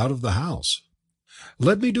her out of the house.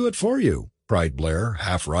 Let me do it for you, cried Blair,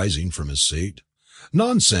 half rising from his seat.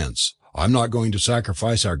 Nonsense! I'm not going to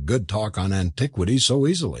sacrifice our good talk on antiquities so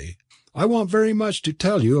easily. I want very much to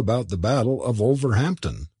tell you about the Battle of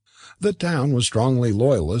Wolverhampton. The town was strongly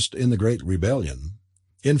loyalist in the Great Rebellion.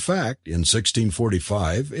 In fact, in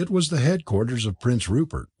 1645 it was the headquarters of Prince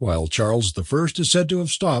Rupert, while Charles I is said to have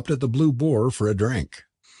stopped at the Blue Boar for a drink.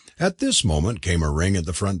 At this moment came a ring at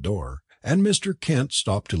the front door, and Mr. Kent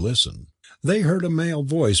stopped to listen. They heard a male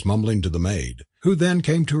voice mumbling to the maid, who then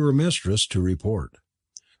came to her mistress to report.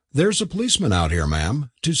 "There's a policeman out here, ma'am,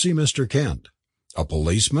 to see Mr. Kent." "A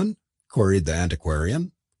policeman?" queried the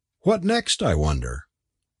antiquarian. "What next, I wonder?"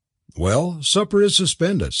 "Well, supper is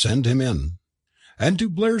suspended. Send him in." And to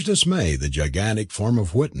Blair's dismay, the gigantic form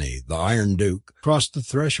of Whitney, the Iron Duke, crossed the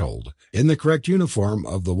threshold, in the correct uniform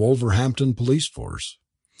of the Wolverhampton police force.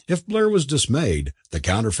 If Blair was dismayed, the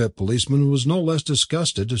counterfeit policeman was no less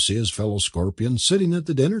disgusted to see his fellow Scorpion sitting at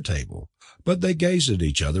the dinner table, but they gazed at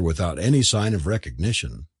each other without any sign of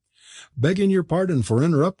recognition. "Begging your pardon for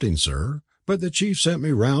interrupting, sir, but the chief sent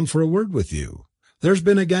me round for a word with you. There's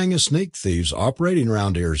been a gang of sneak thieves operating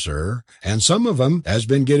round here, sir, and some of 'em has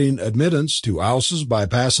been getting admittance to 'ouses by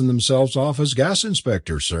passing themselves off as gas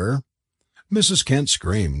inspectors, sir." Mrs. Kent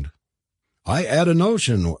screamed. "I 'ad a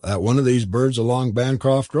notion that one of these birds along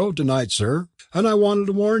Bancroft Road tonight, sir, and I wanted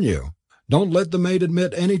to warn you. Don't let the maid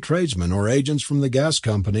admit any tradesmen or agents from the gas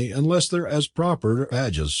company unless they're as proper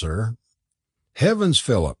badges, sir." "Heavens,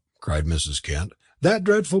 Philip!" cried Mrs. Kent. "That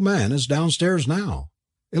dreadful man is downstairs now.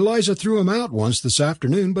 Eliza threw him out once this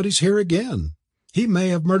afternoon, but he's here again. He may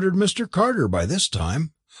have murdered Mr. Carter by this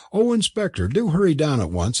time. Oh, Inspector, do hurry down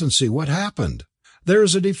at once and see what happened. There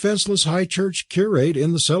is a defenceless high church curate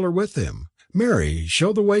in the cellar with him. Mary,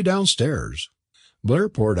 show the way downstairs." Blair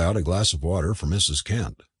poured out a glass of water for Mrs.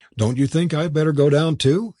 Kent. "Don't you think I'd better go down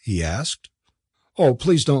too?" he asked. "Oh,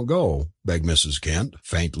 please don't go," begged Mrs. Kent,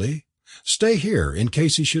 faintly. "Stay here, in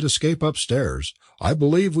case he should escape upstairs. I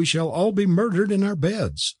believe we shall all be murdered in our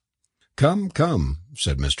beds." "Come, come,"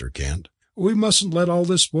 said Mr. Kent. "We mustn't let all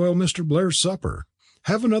this spoil Mr. Blair's supper.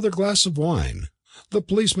 Have another glass of wine. The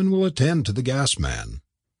policeman will attend to the gas man.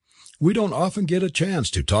 We don't often get a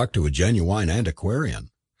chance to talk to a genuine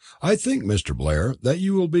antiquarian. I think, Mr. Blair, that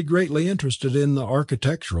you will be greatly interested in the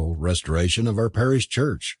architectural restoration of our parish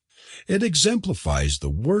church. It exemplifies the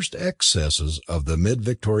worst excesses of the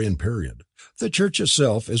mid-Victorian period. The church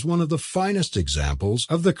itself is one of the finest examples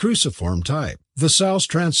of the cruciform type. The south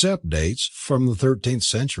transept dates from the 13th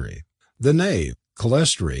century, the nave,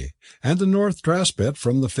 clerestory, and the north transept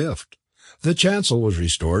from the 5th. The chancel was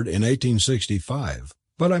restored in 1865,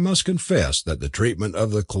 but I must confess that the treatment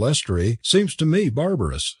of the clerestory seems to me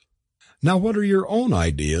barbarous. Now, what are your own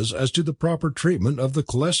ideas as to the proper treatment of the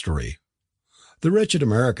clerestory?" The wretched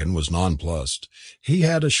American was nonplussed. He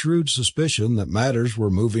had a shrewd suspicion that matters were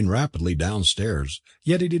moving rapidly downstairs,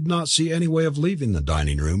 yet he did not see any way of leaving the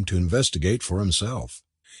dining room to investigate for himself.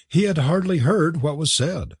 He had hardly heard what was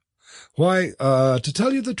said. "Why, to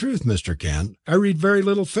tell you the truth, Mr. Kent, I read very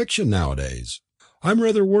little fiction nowadays. I'm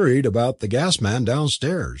rather worried about the gas man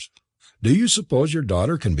downstairs. Do you suppose your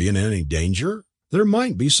daughter can be in any danger? There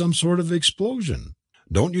might be some sort of explosion.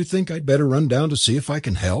 Don't you think I'd better run down to see if I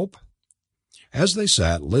can help?" As they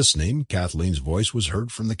sat listening, Kathleen's voice was heard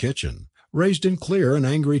from the kitchen, raised in clear and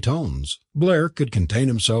angry tones. Blair could contain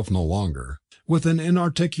himself no longer. With an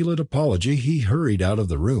inarticulate apology he hurried out of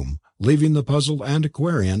the room, leaving the puzzled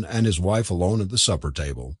antiquarian and his wife alone at the supper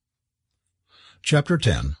table. Chapter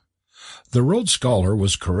 10. The Rhodes Scholar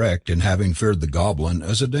was correct in having feared the Goblin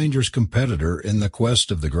as a dangerous competitor in the quest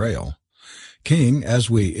of the Grail. King, as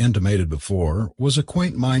we intimated before, was a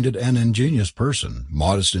quaint-minded and ingenious person,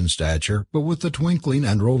 modest in stature, but with a twinkling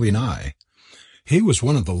and roving eye. He was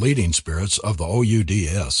one of the leading spirits of the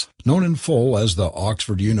OUDS, known in full as the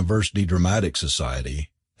Oxford University Dramatic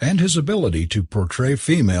Society, and his ability to portray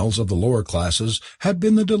females of the lower classes had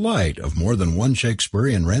been the delight of more than one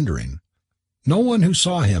Shakespearean rendering. No one who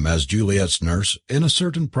saw him as Juliet's nurse in a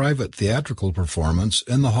certain private theatrical performance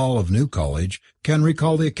in the hall of New College can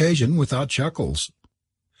recall the occasion without chuckles.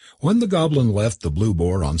 When the Goblin left the Blue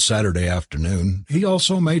Boar on Saturday afternoon, he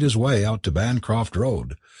also made his way out to Bancroft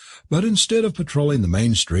Road, but instead of patrolling the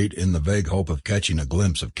main street in the vague hope of catching a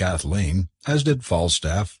glimpse of Kathleen, as did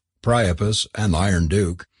Falstaff, Priapus, and the Iron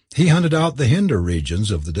Duke, he hunted out the hinder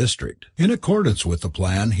regions of the district. In accordance with the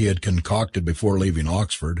plan he had concocted before leaving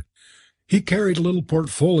Oxford, he carried a little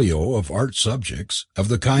portfolio of art subjects, of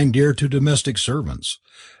the kind dear to domestic servants,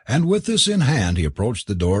 and with this in hand he approached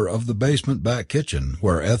the door of the basement back kitchen,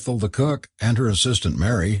 where Ethel the cook and her assistant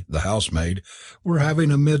Mary, the housemaid, were having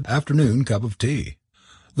a mid-afternoon cup of tea.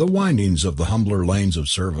 The windings of the humbler lanes of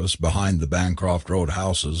service behind the Bancroft Road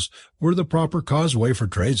houses were the proper causeway for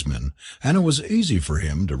tradesmen, and it was easy for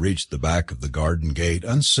him to reach the back of the garden gate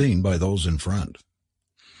unseen by those in front.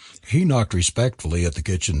 He knocked respectfully at the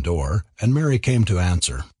kitchen door, and Mary came to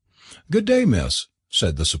answer. "Good day, miss,"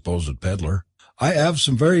 said the supposed pedlar. "I 'ave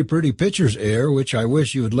some very pretty pictures 'ere which I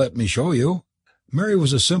wish you would let me show you." Mary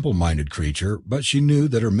was a simple-minded creature, but she knew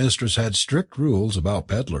that her mistress had strict rules about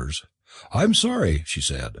pedlars. "I'm sorry," she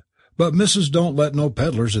said, "but missus don't let no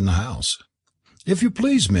pedlars in the house." "If you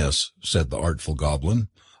please, miss," said the artful Goblin,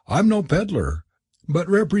 "I'm no pedlar, but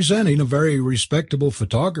representing a very respectable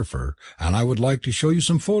photographer, and I would like to show you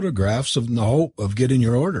some photographs in the hope of getting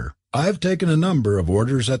your order. I've taken a number of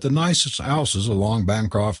orders at the nicest houses along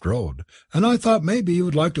Bancroft Road, and I thought maybe you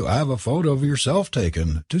would like to have a photo of yourself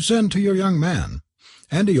taken to send to your young man."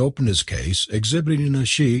 And he opened his case, exhibiting a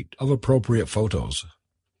sheet of appropriate photos.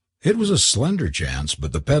 It was a slender chance,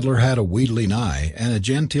 but the pedlar had a wheedling eye and a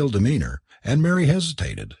genteel demeanour, and Mary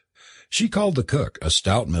hesitated. She called the cook, a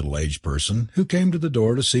stout middle-aged person, who came to the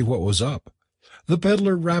door to see what was up. The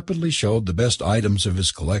peddler rapidly showed the best items of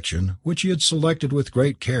his collection, which he had selected with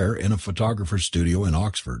great care in a photographer's studio in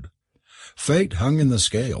Oxford. Fate hung in the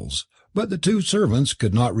scales, but the two servants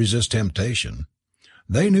could not resist temptation.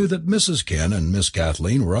 They knew that Mrs. Kent and Miss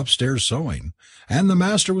Kathleen were upstairs sewing, and the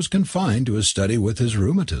master was confined to his study with his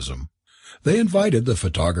rheumatism. They invited the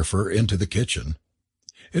photographer into the kitchen.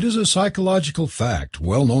 It is a psychological fact,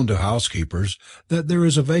 well known to housekeepers, that there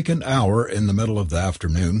is a vacant hour in the middle of the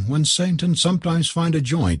afternoon when Satan sometimes finds a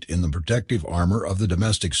joint in the protective armour of the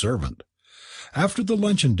domestic servant. After the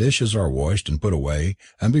luncheon dishes are washed and put away,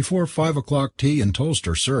 and before 5 o'clock tea and toast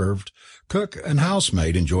are served, cook and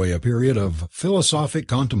housemaid enjoy a period of philosophic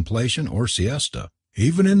contemplation or siesta.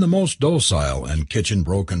 Even in the most docile and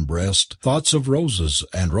kitchen-broken breast, thoughts of roses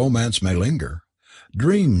and romance may linger.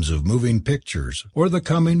 Dreams of moving pictures, or the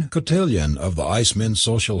coming cotillion of the Icemen's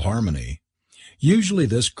social harmony. Usually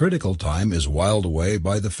this critical time is whiled away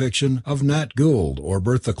by the fiction of Nat Gould or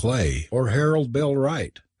Bertha Clay or Harold Bell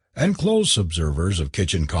Wright. And close observers of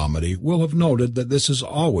kitchen comedy will have noted that this is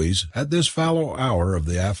always at this fallow hour of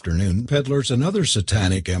the afternoon peddlers and other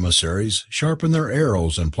satanic emissaries sharpen their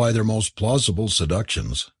arrows and ply their most plausible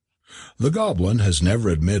seductions. The goblin has never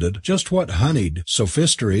admitted just what honeyed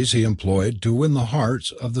sophistries he employed to win the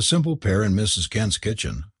hearts of the simple pair in Mrs. Kent's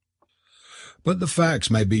kitchen. But the facts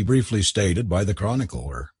may be briefly stated by the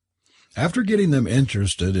chronicler. After getting them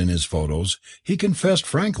interested in his photos, he confessed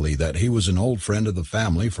frankly that he was an old friend of the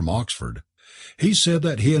family from Oxford. He said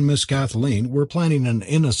that he and Miss Kathleen were planning an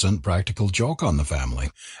innocent practical joke on the family,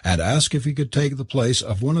 and asked if he could take the place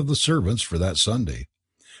of one of the servants for that Sunday.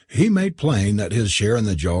 He made plain that his share in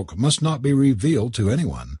the joke must not be revealed to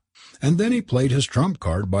anyone, and then he played his trump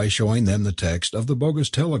card by showing them the text of the bogus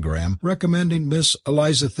telegram recommending Miss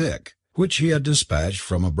Eliza Thick, which he had dispatched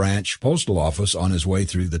from a branch postal office on his way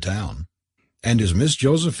through the town. "And is Miss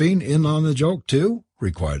Josephine in on the joke too?"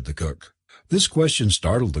 required the cook. This question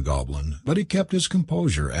startled the goblin, but he kept his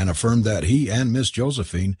composure and affirmed that he and Miss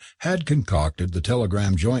Josephine had concocted the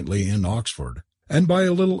telegram jointly in Oxford, and by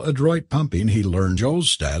a little adroit pumping he learned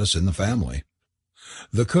Joe's status in the family.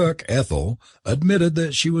 The cook, Ethel, admitted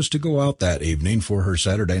that she was to go out that evening for her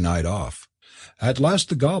Saturday night off. At last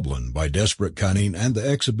the goblin, by desperate cunning and the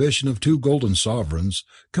exhibition of 2 golden sovereigns,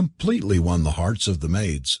 completely won the hearts of the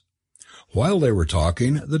maids. While they were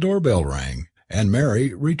talking, the doorbell rang, and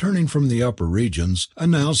Mary, returning from the upper regions,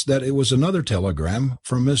 announced that it was another telegram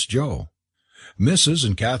from Miss Joe. Mrs.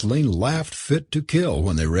 and Kathleen laughed fit to kill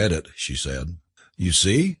when they read it, she said. "You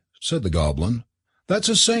see," said the goblin, "that's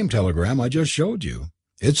the same telegram I just showed you.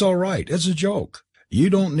 It's all right, it's a joke. You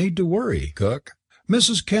don't need to worry, cook.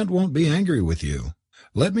 Mrs. Kent won't be angry with you.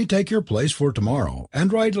 Let me take your place for tomorrow,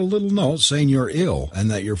 and write a little note saying you're ill and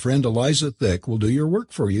that your friend Eliza Thick will do your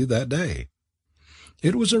work for you that day."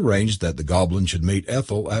 It was arranged that the goblin should meet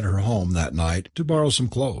Ethel at her home that night to borrow some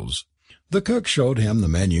clothes. The cook showed him the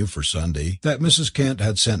menu for Sunday that Mrs. Kent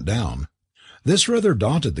had sent down. This rather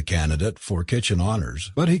daunted the candidate for kitchen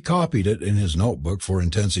honours, but he copied it in his notebook for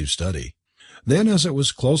intensive study. Then, as it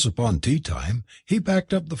was close upon tea time, he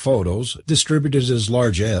packed up the photos, distributed his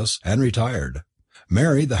largesse, and retired.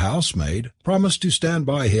 Mary, the housemaid, promised to stand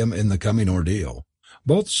by him in the coming ordeal.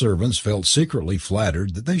 Both servants felt secretly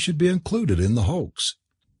flattered that they should be included in the hoax.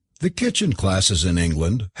 The kitchen classes in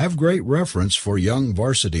England have great reverence for young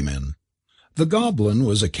varsity men. The goblin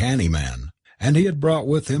was a canny man, and he had brought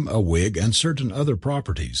with him a wig and certain other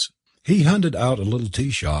properties. He hunted out a little tea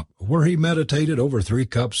shop, where he meditated over 3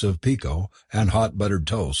 cups of pekoe and hot buttered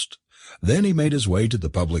toast. Then he made his way to the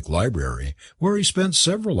public library, where he spent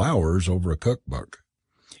several hours over a cookbook.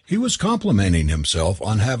 He was complimenting himself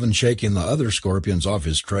on having shaken the other scorpions off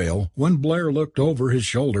his trail, when Blair looked over his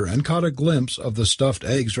shoulder and caught a glimpse of the stuffed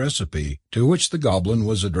eggs recipe, to which the goblin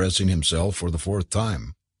was addressing himself for the 4th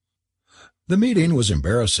time. The meeting was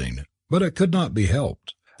embarrassing, but it could not be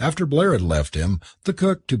helped. After Blair had left him, the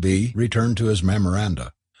cook-to-be returned to his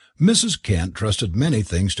memoranda. Mrs. Kent trusted many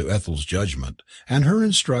things to Ethel's judgment, and her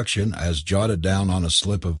instruction as jotted down on a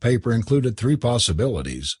slip of paper included 3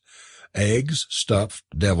 possibilities: eggs, stuffed,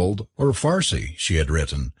 devilled, or farcy, she had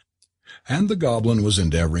written, and the goblin was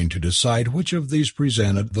endeavouring to decide which of these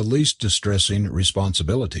presented the least distressing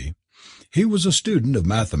responsibility. He was a student of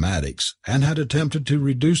mathematics, and had attempted to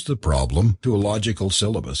reduce the problem to a logical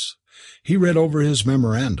syllabus. He read over his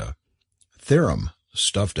memoranda. Theorem: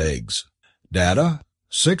 stuffed eggs. Data: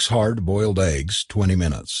 6 hard-boiled eggs, 20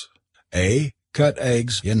 minutes. A. Cut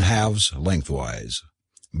eggs in halves lengthwise.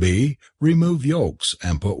 B. Remove yolks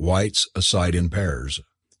and put whites aside in pairs.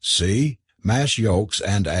 C. Mash yolks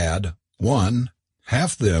and add 1.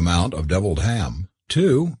 Half the amount of devilled ham.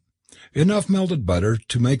 2. Enough melted butter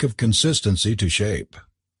to make of consistency to shape.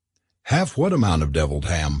 Half what amount of devilled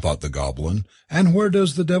ham, thought the Goblin, and where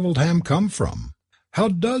does the devilled ham come from? How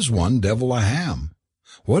does one devil a ham?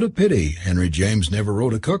 What a pity Henry James never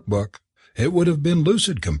wrote a cookbook. It would have been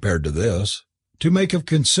lucid compared to this. To make of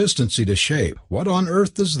consistency to shape, what on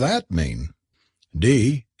earth does that mean?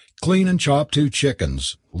 D. Clean and chop 2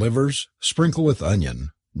 chickens, livers, sprinkle with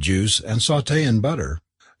onion, juice, and sauté in butter.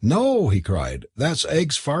 No, he cried, that's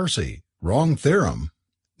eggs farci. Wrong theorem.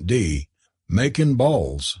 D. Make in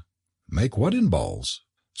balls. Make what in balls?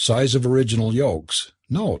 Size of original yolks.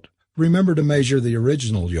 Note, remember to measure the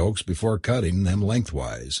original yolks before cutting them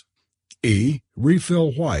lengthwise. E.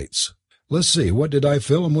 Refill whites. Let's see, what did I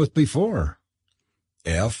fill them with before?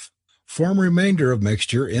 F. Form remainder of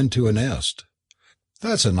mixture into a nest.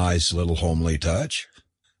 That's a nice little homely touch.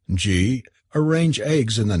 G. Arrange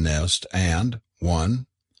eggs in the nest and 1.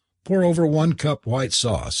 Pour over 1 cup white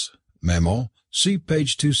sauce. Memo. See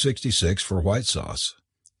page 266 for white sauce.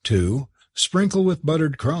 2. Sprinkle with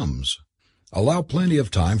buttered crumbs. Allow plenty of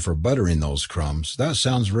time for buttering those crumbs. That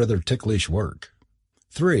sounds rather ticklish work.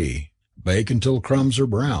 3. Bake until crumbs are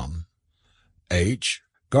brown. H.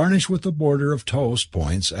 Garnish with a border of toast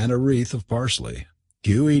points and a wreath of parsley.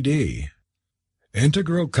 QED.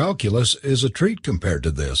 Integral calculus is a treat compared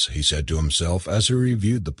to this, he said to himself as he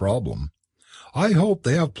reviewed the problem. I hope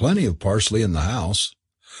they have plenty of parsley in the house.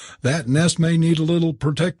 That nest may need a little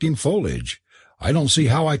protecting foliage. I don't see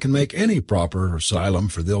how I can make any proper asylum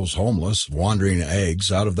for those homeless, wandering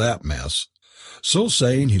eggs out of that mess. So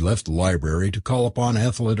saying, he left the library to call upon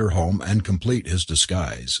Ethel at her home and complete his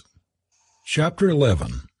disguise. Chapter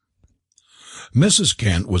 11. Mrs.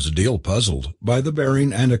 Kent was a deal puzzled by the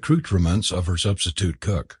bearing and accoutrements of her substitute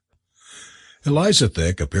cook. Eliza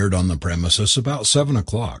Thick appeared on the premises about 7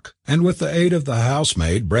 o'clock, and with the aid of the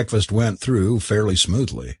housemaid breakfast went through fairly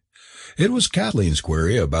smoothly. It was Kathleen's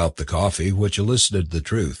query about the coffee which elicited the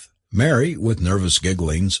truth. Mary, with nervous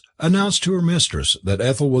gigglings, announced to her mistress that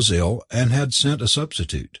Ethel was ill and had sent a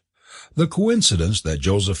substitute. The coincidence that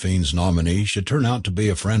Josephine's nominee should turn out to be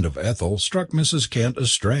a friend of Ethel struck Mrs. Kent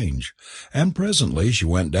as strange, and presently she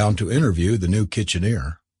went down to interview the new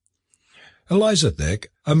kitcheneer. Eliza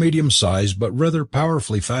Thick, a medium-sized but rather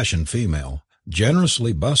powerfully fashioned female,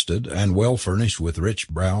 generously busted and well furnished with rich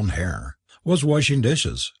brown hair, was washing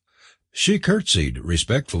dishes. She curtsied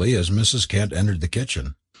respectfully as Mrs. Kent entered the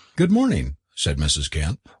kitchen. "Good morning," said Mrs.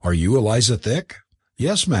 Kent. "Are you Eliza Thick?"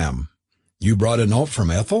 "Yes, ma'am." "You brought a note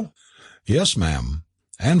from Ethel?" "Yes, ma'am."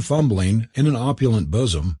 And fumbling in an opulent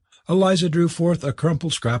bosom, Eliza drew forth a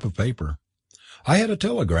crumpled scrap of paper. "I had a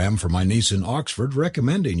telegram from my niece in Oxford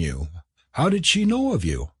recommending you. How did she know of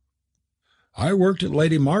you?" "I worked at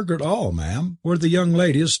Lady Margaret Hall, ma'am, where the young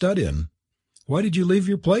lady is studying." "Why did you leave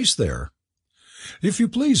your place there?" "If you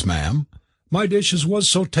please, ma'am, my dishes was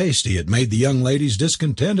so tasty it made the young ladies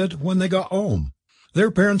discontented when they got home.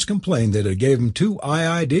 Their parents complained that it gave 'em too 'igh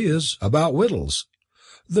ideas about wittles.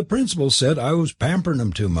 The principal said I was pampering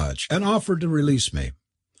 'em too much, and offered to release me."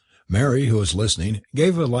 Mary, who was listening,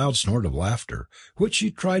 gave a loud snort of laughter, which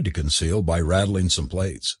she tried to conceal by rattling some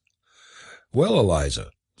plates. "Well, Eliza,"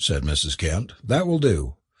 said Mrs. Kent, "that will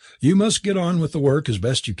do. You must get on with the work as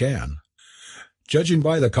best you can. Judging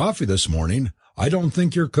by the coffee this morning, I don't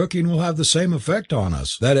think your cooking will have the same effect on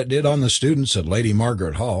us that it did on the students at Lady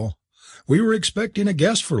Margaret Hall. We were expecting a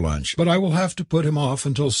guest for lunch, but I will have to put him off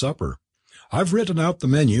until supper. I've written out the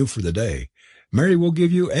menu for the day. Mary will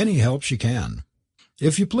give you any help she can."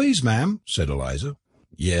 "If you please, ma'am," said Eliza.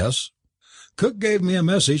 "Yes." "Cook gave me a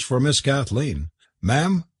message for Miss Kathleen,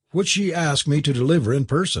 ma'am, which she asked me to deliver in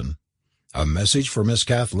person." "A message for Miss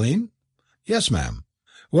Kathleen?" "Yes, ma'am."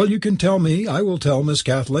 "Well, you can tell me. I will tell Miss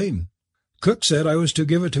Kathleen." "Cook said I was to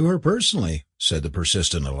give it to her personally," said the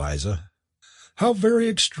persistent Eliza. "How very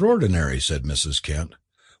extraordinary," said Mrs. Kent.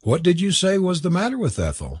 "What did you say was the matter with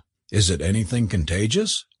Ethel? Is it anything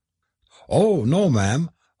contagious?" "Oh, no, ma'am.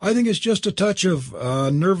 I think it's just a touch of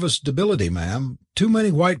nervous debility, ma'am. Too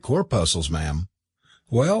many white corpuscles, ma'am."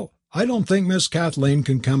 "Well, I don't think Miss Kathleen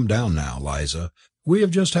can come down now, Liza. We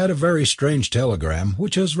have just had a very strange telegram,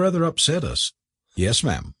 which has rather upset us." "Yes,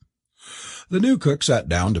 ma'am." The new cook sat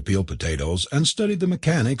down to peel potatoes and studied the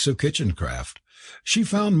mechanics of kitchencraft. She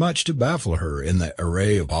found much to baffle her in the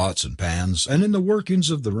array of pots and pans and in the workings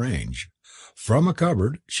of the range. From a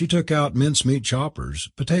cupboard she took out mincemeat choppers,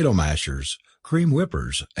 potato mashers, cream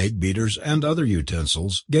whippers, egg beaters, and other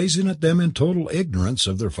utensils, gazing at them in total ignorance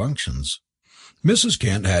of their functions. Mrs.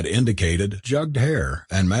 Kent had indicated jugged hare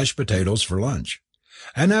and mashed potatoes for lunch,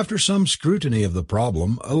 and after some scrutiny of the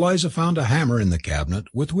problem, Eliza found a hammer in the cabinet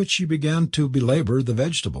with which she began to belabour the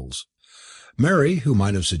vegetables. Mary, who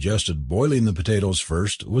might have suggested boiling the potatoes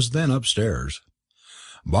first, was then upstairs.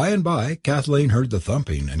 By and by Kathleen heard the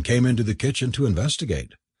thumping, and came into the kitchen to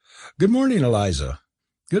investigate. "Good morning, Eliza."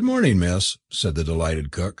 "Good morning, miss," said the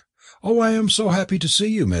delighted cook. "Oh, I am so happy to see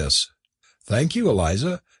you, miss." "Thank you,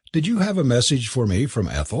 Eliza. Did you have a message for me from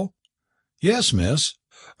Ethel?" "Yes, miss.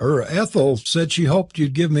 Ethel said she hoped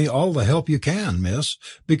you'd give me all the help you can, miss,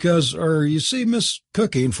 because, you see, miss,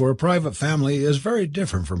 cooking for a private family is very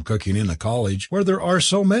different from cooking in a college where there are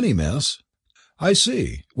so many, miss." "I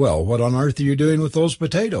see. Well, what on earth are you doing with those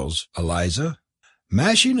potatoes, Eliza?"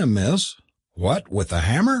 "Mashing 'em, miss." "What, with a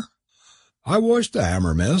hammer?" "I washed the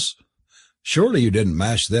hammer, miss." "Surely you didn't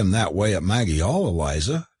mash them that way at Maggie Hall,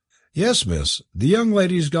 Eliza?" "Yes, miss. The young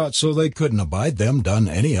ladies got so they couldn't abide them done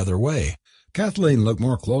any other way." Kathleen looked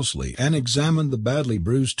more closely, and examined the badly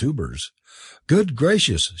bruised tubers. "Good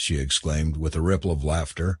gracious!" she exclaimed, with a ripple of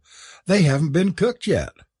laughter. "They haven't been cooked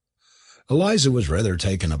yet." Eliza was rather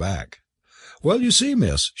taken aback. "Well, you see,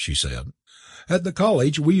 miss," she said, "at the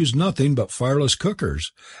college we use nothing but fireless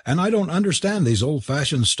cookers, and I don't understand these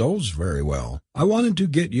old-fashioned stoves very well. I wanted to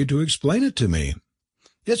get you to explain it to me."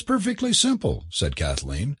 "It's perfectly simple," said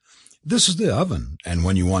Kathleen. "This is the oven, and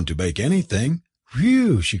when you want to bake anything—"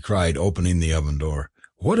 "Whew!" she cried, opening the oven door.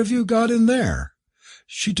 "What have you got in there?"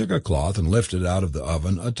 She took a cloth and lifted out of the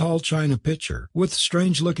oven a tall china pitcher, with a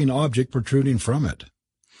strange-looking object protruding from it.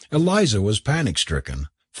 Eliza was panic-stricken.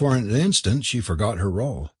 For an instant she forgot her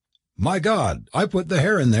role. "My God, I put the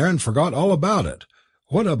hare in there and forgot all about it.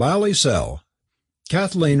 What a bally sell!"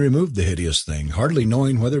 Kathleen removed the hideous thing, hardly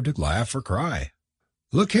knowing whether to laugh or cry.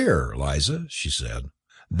 "Look here, Eliza," she said.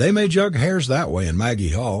 "They may jug hares that way in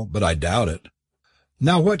Maggie Hall, but I doubt it.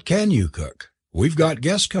 Now what can you cook? We've got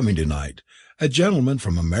guests coming tonight. A gentleman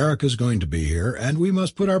from America is going to be here, and we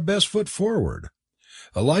must put our best foot forward."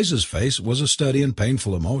 Eliza's face was a study in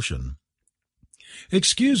painful emotion.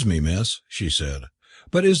 "Excuse me, miss," she said,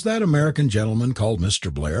 "but is that American gentleman called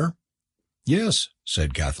Mr. Blair?" "Yes,"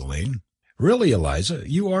 said Kathleen. "Really, Eliza,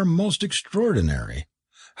 you are most extraordinary.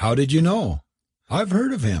 How did you know?" "I've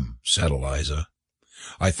heard of him," said Eliza.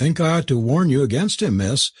 "I think I ought to warn you against him,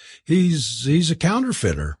 miss. He's a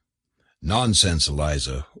counterfeiter." "Nonsense,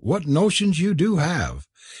 Eliza. What notions you do have!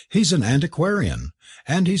 He's an antiquarian,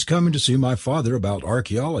 and he's coming to see my father about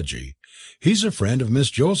archaeology. He's a friend of Miss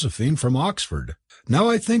Josephine from Oxford. Now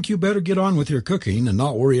I think you better get on with your cooking and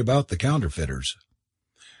not worry about the counterfeiters."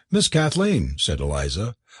 "Miss Kathleen," said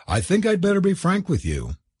Eliza, "I think I'd better be frank with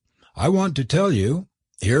you. I want to tell you—"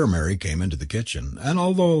 Here Mary came into the kitchen, and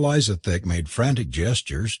although Eliza Thick made frantic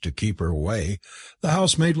gestures to keep her away, the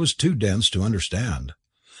housemaid was too dense to understand.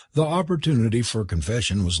 The opportunity for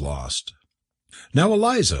confession was lost. "Now,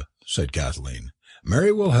 Eliza," said Kathleen,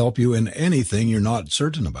 "Mary will help you in anything you're not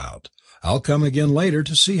certain about. I'll come again later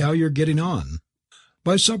to see how you're getting on."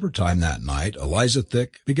 By supper time that night Eliza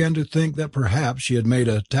Thick began to think that perhaps she had made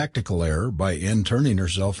a tactical error by interning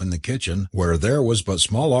herself in the kitchen, where there was but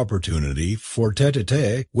small opportunity for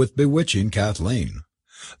tete-a-tete with bewitching Kathleen.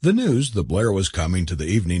 The news that Blair was coming to the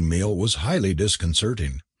evening meal was highly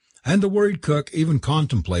disconcerting, and the worried cook even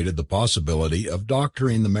contemplated the possibility of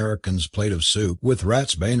doctoring the American's plate of soup with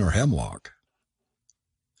ratsbane or hemlock.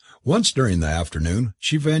 Once during the afternoon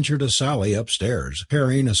she ventured a sally upstairs,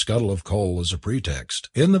 carrying a scuttle of coal as a pretext,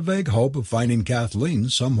 in the vague hope of finding Kathleen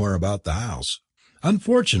somewhere about the house.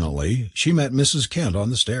 Unfortunately, she met Mrs. Kent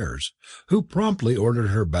on the stairs, who promptly ordered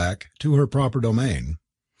her back to her proper domain.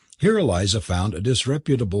 Here Eliza found a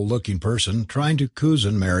disreputable-looking person trying to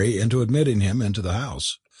cozen Mary into admitting him into the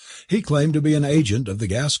house. He claimed to be an agent of the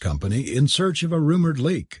gas company in search of a rumoured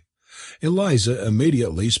leak. Eliza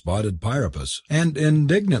immediately spotted Priapus, and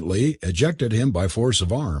indignantly ejected him by force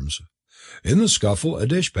of arms. In the scuffle a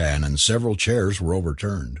dishpan and several chairs were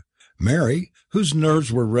overturned. Mary, whose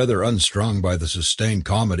nerves were rather unstrung by the sustained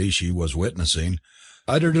comedy she was witnessing,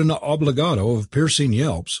 uttered an obligato of piercing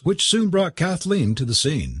yelps, which soon brought Kathleen to the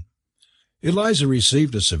scene. Eliza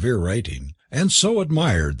received a severe rating, and so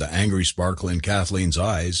admired the angry sparkle in Kathleen's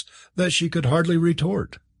eyes that she could hardly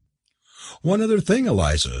retort. "One other thing,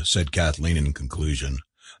 Eliza," said Kathleen in conclusion.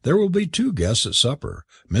 "There will be 2 guests at supper.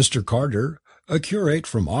 Mr. Carter, a curate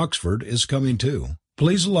from Oxford, is coming too.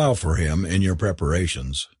 Please allow for him in your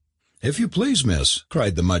preparations." "If you please, miss,"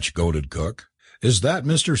 cried the much-goaded cook. "Is that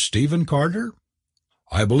Mr. Stephen Carter?"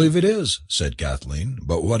 "I believe it is," said Kathleen.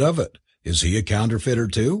 "But what of it? Is he a counterfeiter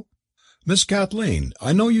too?" "Miss Kathleen,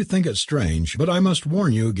 I know you think it strange, but I must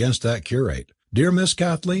warn you against that curate. Dear Miss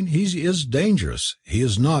Kathleen, he is dangerous. He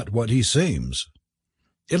is not what he seems."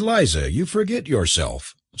 "Eliza, you forget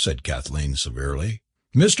yourself," said Kathleen severely.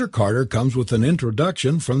 Mr. Carter comes with an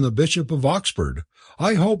introduction from the Bishop of Oxford.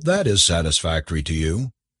 I hope that is satisfactory to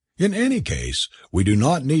you. In any case, we do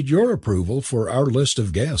not need your approval for our list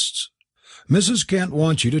of guests. Mrs. Kent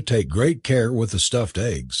wants you to take great care with the stuffed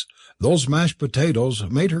eggs. Those mashed potatoes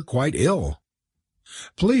made her quite ill.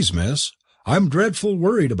 Please, miss, I'm dreadful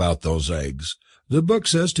worried about those eggs. The book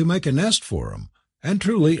says to make a nest for 'em, and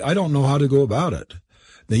truly I don't know how to go about it.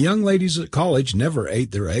 The young ladies at college never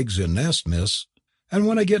ate their eggs in nests, miss, and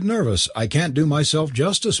when I get nervous I can't do myself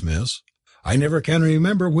justice, miss. I never can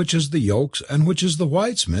remember which is the yolks and which is the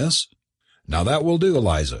whites, miss." "Now that will do,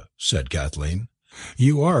 Eliza," said Kathleen.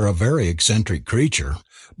 "You are a very eccentric creature,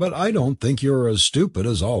 but I don't think you are as stupid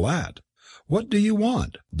as all that. What do you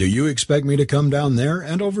want? Do you expect me to come down there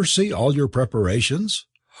and oversee all your preparations?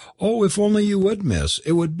 Oh, if only you would, miss,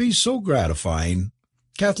 it would be so gratifying."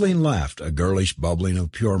 Kathleen laughed, a girlish bubbling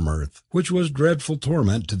of pure mirth, which was dreadful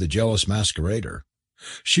torment to the jealous masquerader.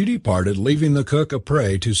 She departed, leaving the cook a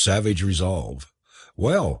prey to savage resolve.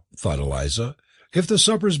 "Well," thought Eliza, "if the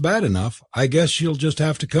supper's bad enough, I guess she'll just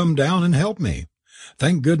have to come down and help me.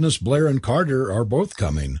 Thank goodness Blair and Carter are both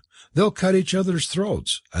coming. They'll cut each other's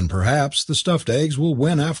throats, and perhaps the stuffed eggs will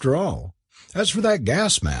win after all. As for that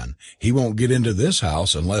gas man, he won't get into this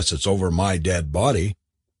house unless it's over my dead body."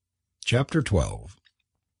 Chapter 12.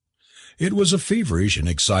 It was a feverish and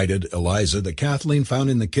excited Eliza that Kathleen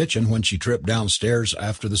found in the kitchen when she tripped downstairs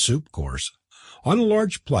after the soup course. On a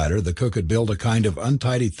large platter the cook had built a kind of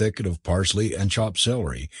untidy thicket of parsley and chopped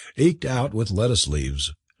celery, eked out with lettuce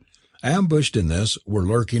leaves. Ambushed in this were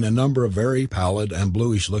lurking a number of very pallid and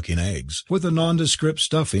bluish-looking eggs, with a nondescript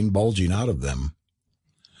stuffing bulging out of them.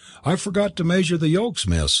 "I forgot to measure the yolks,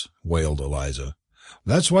 miss," wailed Eliza.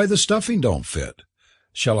 "That's why the stuffing don't fit.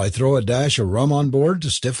 Shall I throw a dash of rum on board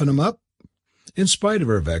to stiffen 'em up?" In spite of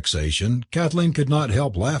her vexation, Kathleen could not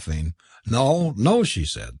help laughing. "No, no," she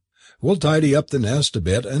said. "We'll tidy up the nest a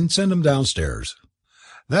bit and send 'em downstairs."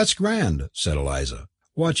 "That's grand," said Eliza,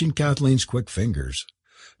 watching Kathleen's quick fingers.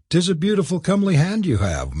 "'Tis a beautiful comely hand you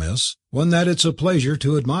have, miss, one that it's a pleasure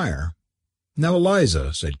to admire." "Now,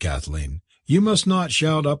 Eliza," said Kathleen, "you must not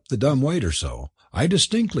shout up the dumb waiter so. I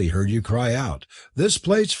distinctly heard you cry out, 'This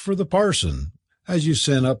plate's for the parson,' as you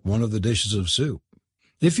sent up one of the dishes of soup."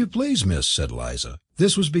 "If you please, miss," said Eliza,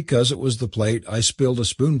 "this was because it was the plate I spilled a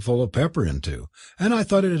spoonful of pepper into, and I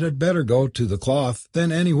thought it had better go to the cloth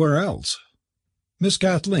than anywhere else." "Miss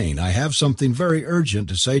Kathleen, I have something very urgent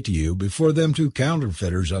to say to you before them two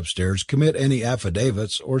counterfeiters upstairs commit any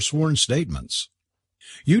affidavits or sworn statements."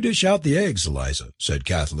 "You dish out the eggs, Eliza," said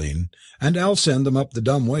Kathleen, "and I'll send them up the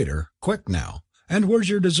dumb waiter. Quick now. And where's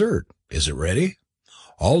your dessert? Is it ready?"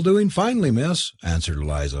 "All doing finely, miss," answered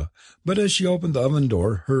Eliza, but as she opened the oven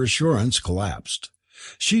door her assurance collapsed.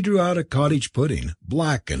 She drew out a cottage pudding,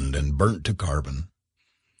 blackened and burnt to carbon.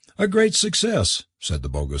 "A great success," said the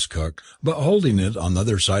bogus cook, but holding it on the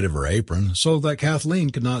other side of her apron so that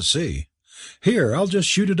Kathleen could not see. "Here, I'll just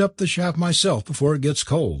shoot it up the shaft myself before it gets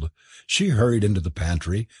cold." She hurried into the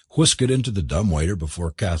pantry, whisked it into the dumbwaiter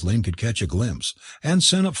before Kathleen could catch a glimpse, and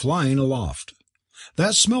sent it flying aloft.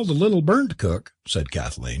 "That smelled a little burnt, cook," said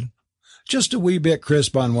Kathleen. "Just a wee bit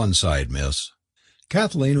crisp on one side, miss."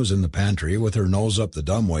 Kathleen was in the pantry with her nose up the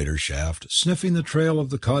dumbwaiter's shaft, sniffing the trail of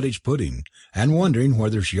the cottage pudding, and wondering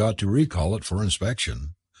whether she ought to recall it for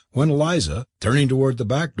inspection, when Eliza, turning toward the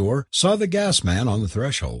back door, saw the gas man on the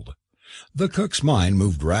threshold. The cook's mind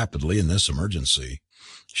moved rapidly in this emergency.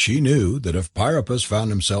 She knew that if Priapus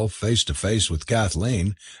found himself face to face with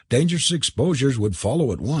Kathleen, dangerous exposures would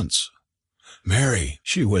follow at once. "Mary,"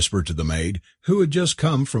 she whispered to the maid, who had just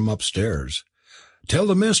come from upstairs, "tell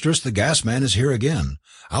the mistress the gas man is here again.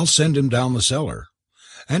 I'll send him down the cellar."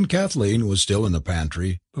 And Kathleen was still in the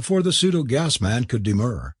pantry before the pseudo-gas man could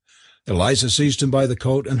demur. Eliza seized him by the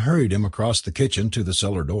coat and hurried him across the kitchen to the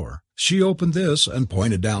cellar door. She opened this and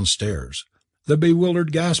pointed downstairs. The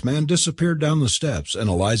bewildered gas man disappeared down the steps, and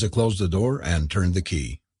Eliza closed the door and turned the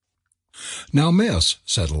key. "Now, miss,"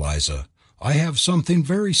 said Eliza, "I have something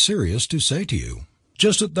very serious to say to you."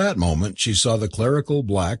 Just at that moment she saw the clerical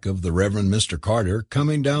black of the Reverend Mr. Carter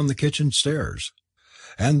coming down the kitchen stairs.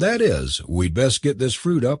 "And that is, we'd best get this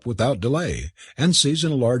fruit up without delay," and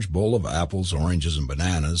seizing a large bowl of apples, oranges, and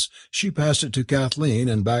bananas, she passed it to Kathleen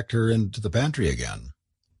and backed her into the pantry again.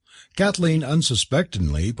 Kathleen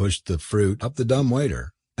unsuspectingly pushed the fruit up the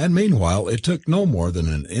dumbwaiter, and meanwhile it took no more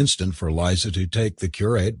than an instant for Eliza to take the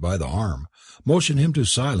curate by the arm, motion him to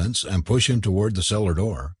silence, and push him toward the cellar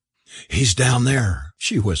door. "He's down there,"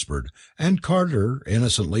 she whispered, and Carter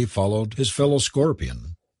innocently followed his fellow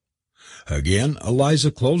scorpion. Again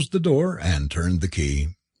Eliza closed the door and turned the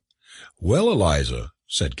key. "Well, Eliza,"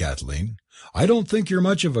 said Kathleen, "I don't think you're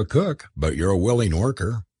much of a cook, but you're a willing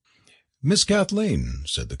worker." "Miss Kathleen,"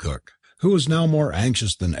 said the cook, who was now more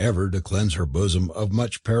anxious than ever to cleanse her bosom of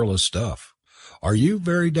much perilous stuff, "are you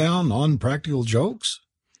very down on practical jokes?"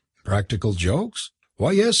 "Practical jokes?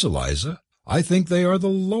 Why, yes, Eliza. I think they are the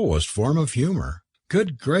lowest form of humour.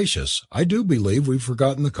 Good gracious, I do believe we've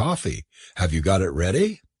forgotten the coffee. Have you got it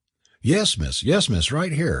ready?" Yes, miss,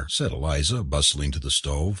 right here," said Eliza, bustling to the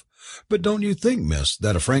stove. "But don't you think, miss,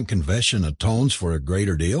 that a frank confession atones for a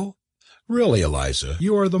greater deal? Really, Eliza,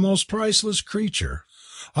 you are the most priceless creature.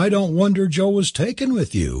 I don't wonder Joe was taken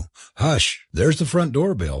with you. Hush, there's the front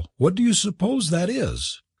door bell. What do you suppose that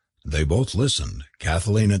is?" They both listened,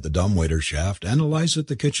 Kathleen at the dumbwaiter shaft and Eliza at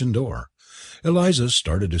the kitchen door. Eliza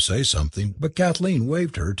started to say something, but Kathleen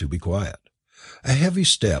waved her to be quiet. A heavy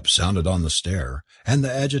step sounded on the stair, and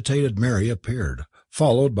the agitated Mary appeared,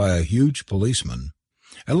 followed by a huge policeman.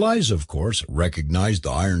 Eliza, of course, recognised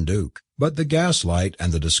the Iron Duke, but the gaslight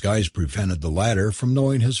and the disguise prevented the latter from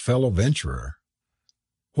knowing his fellow venturer.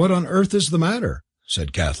 "What on earth is the matter?"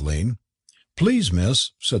 said Kathleen. "Please,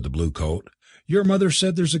 miss," said the blue coat, "your mother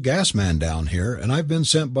said there's a gas man down here, and I've been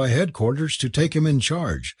sent by headquarters to take him in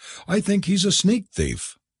charge. I think he's a sneak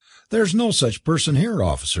thief." "There's no such person here,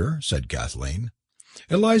 officer," said Kathleen.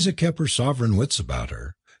 Eliza kept her sovereign wits about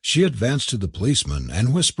her. She advanced to the policeman,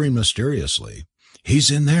 and whispering mysteriously, "He's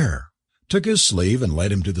in there," took his sleeve and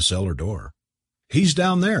led him to the cellar door. "He's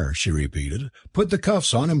down there," she repeated. "Put the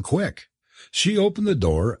cuffs on him, quick." She opened the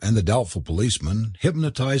door, and the doubtful policeman,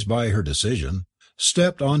 hypnotized by her decision,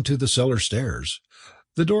 stepped on to the cellar stairs.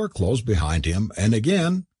 The door closed behind him, and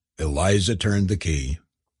again Eliza turned the key.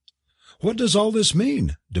 "What does all this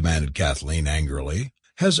mean?" demanded Kathleen angrily.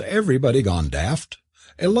 "Has everybody gone daft?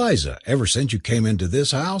 Eliza, ever since you came into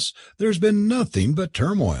this house, there's been nothing but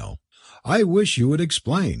turmoil. I wish you would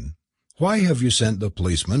explain. Why have you sent the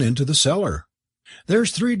policeman into the cellar?"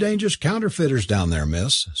 "There's 3 dangerous counterfeiters down there,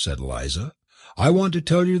 miss," said Eliza. "I want to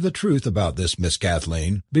tell you the truth about this, Miss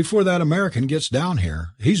Kathleen, before that American gets down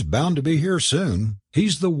here. He's bound to be here soon.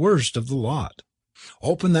 He's the worst of the lot."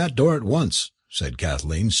 "Open that door at once," said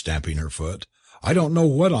Kathleen, stamping her foot. "I don't know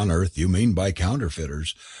what on earth you mean by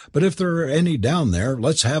counterfeiters, but if there are any down there,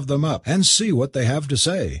 let's have them up, and see what they have to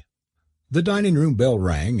say." The dining room bell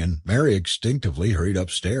rang, and Mary instinctively hurried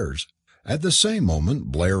upstairs. At the same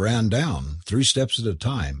moment Blair ran down, 3 steps at a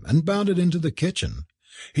time, and bounded into the kitchen.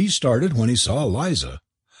 He started when he saw Eliza.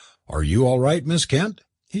 "Are you all right, Miss Kent?"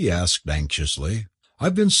 he asked anxiously.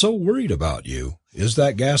 "I've been so worried about you. Is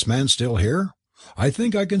that gas man still here? I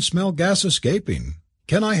think I can smell gas escaping.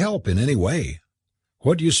 Can I help in any way?"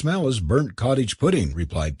 "What you smell is burnt cottage pudding,"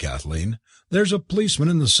 replied Kathleen. "There's a policeman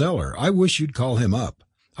in the cellar. I wish you'd call him up.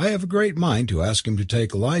 I have a great mind to ask him to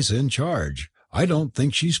take Eliza in charge. I don't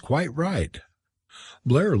think she's quite right."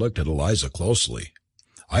 Blair looked at Eliza closely.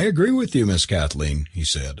 "I agree with you, Miss Kathleen," he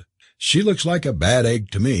said. "She looks like a bad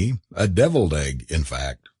egg to me, a devilled egg, in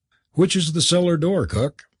fact. Which is the cellar door,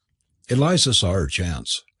 cook?" Eliza saw her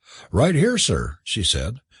chance. "Right here, sir," she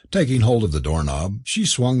said. Taking hold of the doorknob, she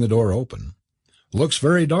swung the door open. "Looks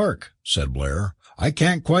very dark," said Blair. "I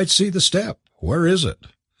can't quite see the step. Where is it?"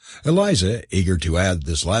 Eliza, eager to add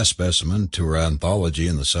this last specimen to her anthology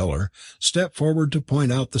in the cellar, stepped forward to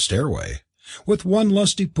point out the stairway. With one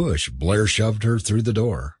lusty push, Blair shoved her through the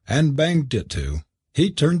door, and banged it to.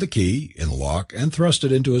 He turned the key in the lock and thrust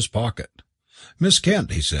it into his pocket. "Miss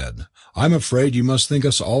Kent," he said, "I'm afraid you must think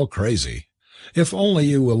us all crazy. If only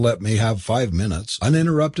you will let me have 5 minutes,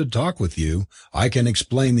 uninterrupted talk with you, I can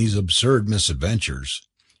explain these absurd misadventures.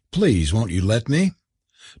 Please, won't you let me?"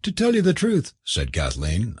 "To tell you the truth," said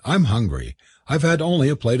Kathleen, "I'm hungry. I've had only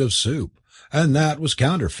a plate of soup, and that was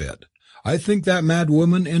counterfeit. I think that mad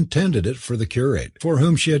woman intended it for the curate, for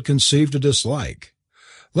whom she had conceived a dislike.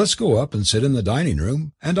 Let's go up and sit in the dining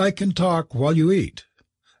room, and I can talk while you eat."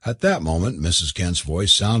 At that moment Mrs. Kent's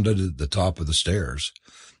voice sounded at the top of the stairs.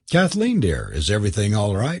 "Kathleen, dear, is everything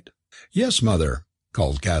all right?" "Yes, mother,"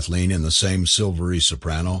 called Kathleen in the same silvery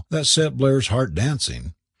soprano that set Blair's heart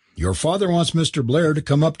dancing. "Your father wants Mr. Blair to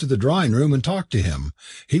come up to the drawing room and talk to him.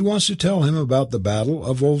 He wants to tell him about the Battle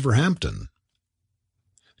of Wolverhampton."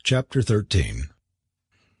 Chapter 13.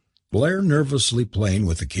 Blair, nervously playing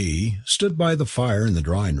with the key, stood by the fire in the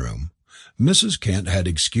drawing room. Mrs. Kent had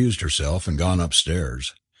excused herself and gone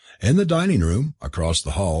upstairs. In the dining room, across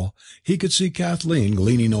the hall, he could see Kathleen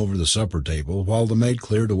leaning over the supper table while the maid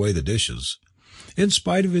cleared away the dishes. In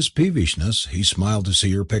spite of his peevishness, he smiled to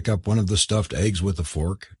see her pick up one of the stuffed eggs with a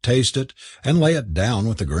fork, taste it, and lay it down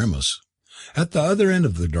with a grimace. At the other end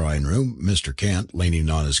of the drawing room, Mr. Kent, leaning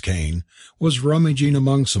on his cane, was rummaging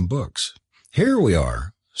among some books. "Here we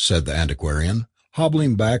are," said the antiquarian.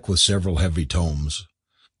 hobbling back with several heavy tomes.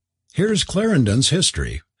 "Here's Clarendon's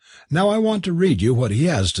history. Now I want to read you what he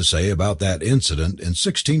has to say about that incident in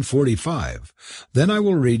 1645. Then I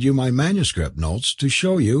will read you my manuscript notes to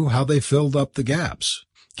show you how they filled up the gaps.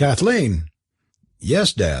 Kathleen!"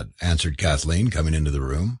 "Yes, Dad," answered Kathleen, coming into the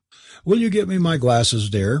room. "Will you get me my glasses,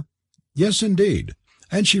 dear?" "Yes, indeed."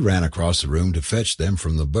 And she ran across the room to fetch them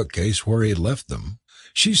from the bookcase where he had left them.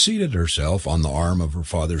 She seated herself on the arm of her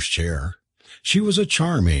father's chair. She was a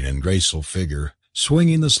charming and graceful figure,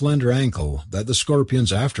 swinging the slender ankle that the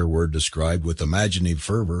Scorpions afterward described with imaginative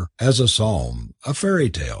fervour as a psalm, a fairy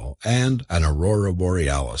tale, and an aurora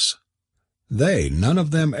borealis. They none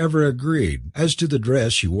of them ever agreed as to the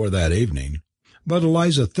dress she wore that evening, but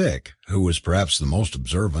Eliza Thick, who was perhaps the most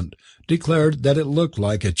observant, declared that it looked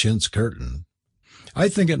like a chintz curtain. "I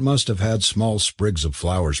think it must have had small sprigs of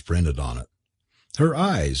flowers printed on it." "Her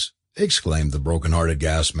eyes," exclaimed the broken-hearted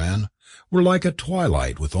gasman, "were like a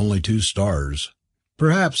twilight with only 2 stars.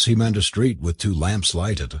 Perhaps he meant a street with 2 lamps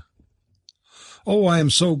lighted." "Oh, I am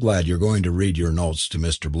so glad you're going to read your notes to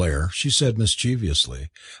Mr. Blair," she said mischievously.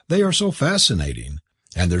 "They are so fascinating,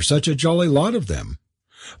 and there's such a jolly lot of them."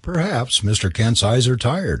 "Perhaps Mr. Kent's eyes are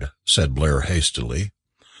tired," said Blair hastily.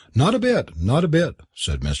 "Not a bit, not a bit,"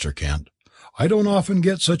 said Mr. Kent. "I don't often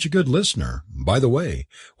get such a good listener. By the way,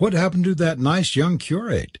 what happened to that nice young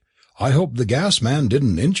curate? I hope the gas man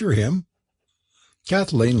didn't injure him."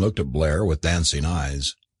 Kathleen looked at Blair with dancing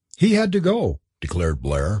eyes. "He had to go," declared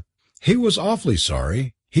Blair. "He was awfully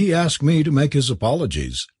sorry. He asked me to make his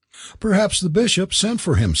apologies." "Perhaps the bishop sent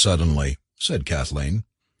for him suddenly," said Kathleen.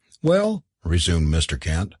 "Well," resumed Mr.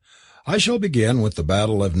 Kent, "I shall begin with the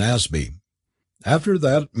Battle of Naseby. After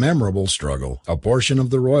that memorable struggle, a portion of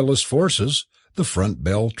the royalist forces, the front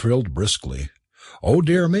bell trilled briskly. Oh,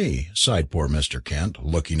 dear me," sighed poor Mr. Kent,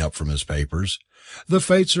 looking up from his papers. "The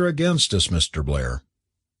fates are against us, Mr. Blair."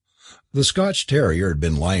 The Scotch terrier had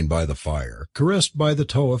been lying by the fire, caressed by the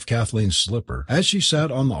toe of Kathleen's slipper, as she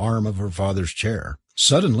sat on the arm of her father's chair.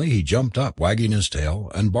 Suddenly he jumped up, wagging his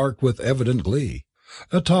tail, and barked with evident glee.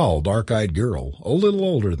 A tall, dark-eyed girl, a little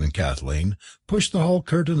older than Kathleen, pushed the hall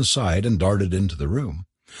curtain aside and darted into the room.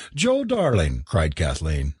 "Joe, darling," cried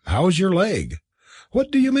Kathleen, "how's your leg?"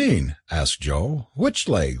 "What do you mean?" asked Joe. "Which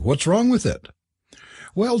leg? What's wrong with it?"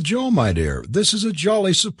 "Well, Joe, my dear, this is a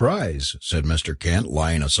jolly surprise," said Mr. Kent,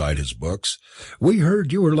 laying aside his books. "We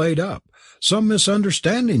heard you were laid up. Some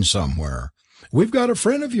misunderstanding somewhere. We've got a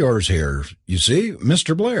friend of yours here, you see,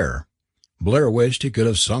 Mr. Blair." Blair wished he could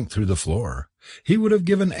have sunk through the floor. He would have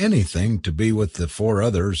given anything to be with the 4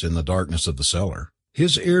 others in the darkness of the cellar.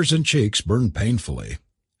 His ears and cheeks burned painfully.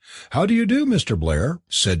 "How do you do, Mr. Blair?"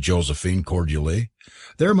 said Josephine cordially.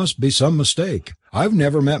 "There must be some mistake. I've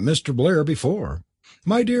never met Mr. Blair before."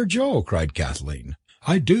 "My dear Joe," cried Kathleen,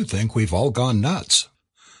 "I do think we've all gone nuts.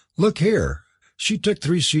 Look here." She took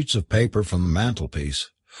 3 sheets of paper from the mantelpiece.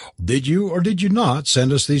 "Did you or did you not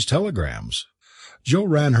send us these telegrams?" Joe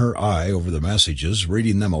ran her eye over the messages,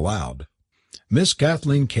 reading them aloud. "Miss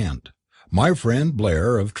Kathleen Kent. My friend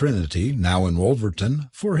Blair of Trinity, now in Wolverton,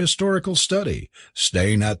 for historical study,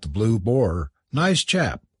 staying at the Blue Boar. Nice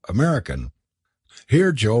chap. American."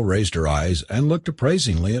 Here Joe raised her eyes and looked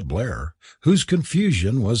appraisingly at Blair, whose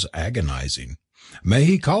confusion was agonizing. "May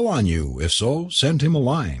he call on you? If so, send him a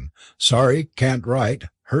line. Sorry, can't write.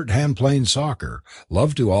 Hurt hand playing soccer.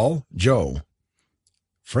 Love to all. Joe."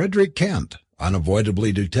 "Frederick Kent,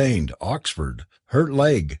 unavoidably detained, Oxford. Hurt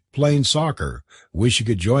leg, playing soccer. Wish you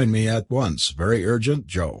could join me at once. Very urgent.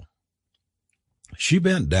 Joe." She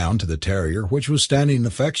bent down to the terrier, which was standing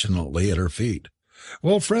affectionately at her feet.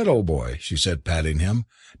 "Well, Fred, old boy," she said, patting him,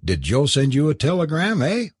 "did Joe send you a telegram,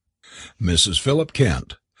 eh?" "Mrs. Philip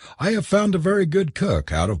Kent. I have found a very good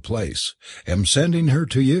cook out of place. Am sending her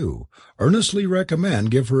to you. Earnestly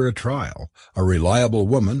recommend give her a trial. A reliable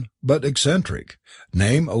woman, but eccentric.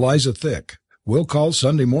 Name Eliza Thick. Will call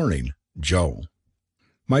Sunday morning. Joe."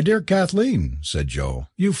 "My dear Kathleen," said Joe,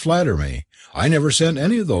 "you flatter me. I never sent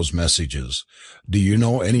any of those messages. Do you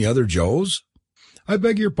know any other Joes?" "I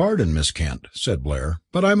beg your pardon, Miss Kent," said Blair,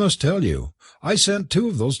 "but I must tell you. I sent 2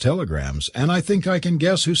 of those telegrams, and I think I can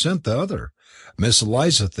guess who sent the other. Miss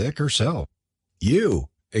Eliza Thick herself." "You!"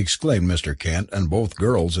 exclaimed Mr. Kent and both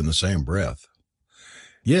girls in the same breath.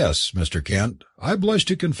 "Yes, Mr. Kent, I blush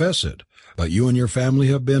to confess it, but you and your family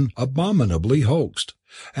have been abominably hoaxed,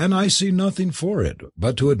 and I see nothing for it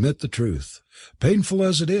but to admit the truth. Painful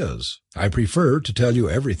as it is, I prefer to tell you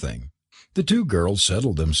everything." The 2 girls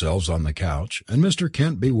settled themselves on the couch, and Mr.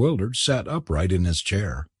 Kent, bewildered, sat upright in his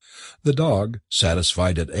chair. The dog,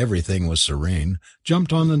 satisfied that everything was serene,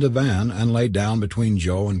 jumped on the divan and lay down between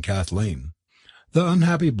Joe and Kathleen. The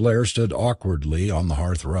unhappy Blair stood awkwardly on the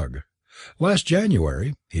hearth rug. "Last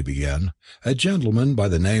January," he began, "a gentleman by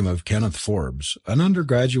the name of Kenneth Forbes, an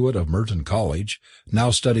undergraduate of Merton College,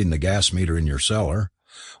 now studying the gas meter in your cellar,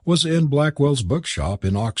 was in Blackwell's bookshop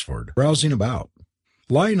in Oxford, browsing about.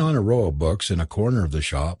 Lying on a row of books in a corner of the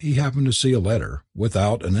shop, he happened to see a letter,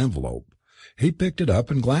 without an envelope. He picked it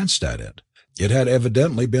up and glanced at it. It had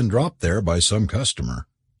evidently been dropped there by some customer.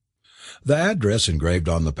 The address engraved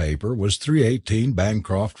on the paper was 318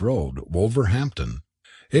 Bancroft Road, Wolverhampton.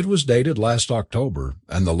 It was dated last October,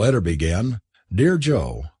 and the letter began, 'Dear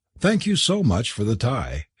Joe, thank you so much for the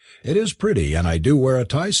tie. It is pretty, and I do wear a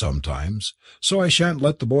tie sometimes, so I shan't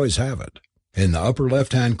let the boys have it.' In the upper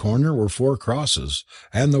left-hand corner were 4 crosses,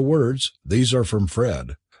 and the words, 'These are from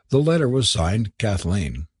Fred.' The letter was signed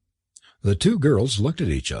Kathleen." The two girls looked at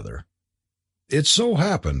each other. "It so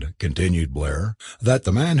happened," continued Blair, "that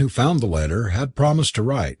the man who found the letter had promised to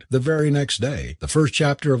write, the very next day, the first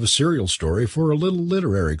chapter of a serial story for a little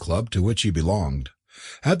literary club to which he belonged.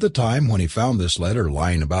 At the time when he found this letter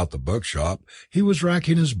lying about the bookshop, he was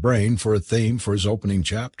racking his brain for a theme for his opening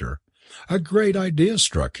chapter. A great idea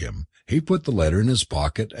struck him. He put the letter in his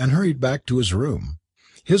pocket and hurried back to his room.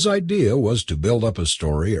 His idea was to build up a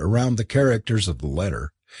story around the characters of the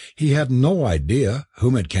letter. He had no idea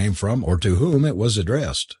whom it came from or to whom it was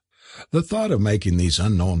addressed. The thought of making these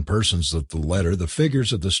unknown persons of the letter the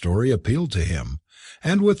figures of the story appealed to him,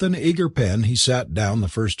 and with an eager pen he sat down the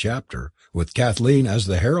first chapter, with Kathleen as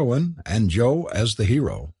the heroine and Joe as the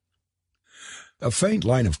hero." A faint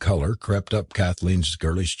line of colour crept up Kathleen's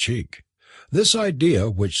girlish cheek. This idea,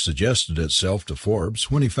 which suggested itself to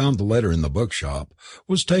Forbes when he found the letter in the bookshop,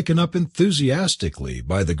 was taken up enthusiastically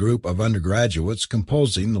by the group of undergraduates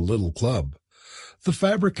composing the little club. The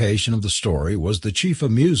fabrication of the story was the chief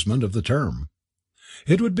amusement of the term.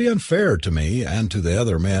 It would be unfair to me and to the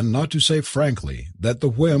other men not to say frankly that the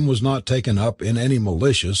whim was not taken up in any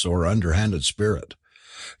malicious or underhanded spirit.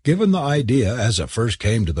 Given the idea as it first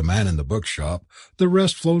came to the man in the bookshop, the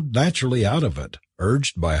rest flowed naturally out of it,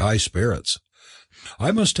 urged by high spirits.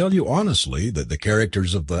 I must tell you honestly that the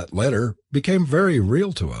characters of that letter became very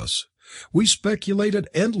real to us. We speculated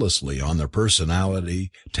endlessly on their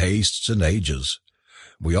personality, tastes, and ages.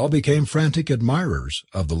 We all became frantic admirers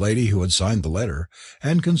of the lady who had signed the letter,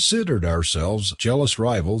 and considered ourselves jealous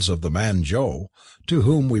rivals of the man Joe, to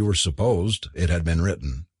whom we were supposed it had been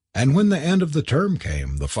written. And when the end of the term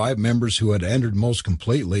came, the 5 members who had entered most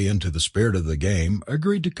completely into the spirit of the game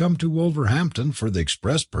agreed to come to Wolverhampton for the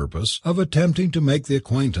express purpose of attempting to make the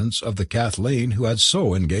acquaintance of the Kathleen who had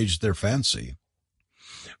so engaged their fancy.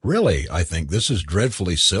 "Really, I think this is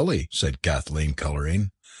dreadfully silly," said Kathleen,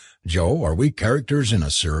 colouring. "Joe, are we characters in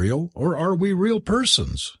a serial, or are we real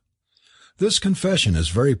persons?" "This confession is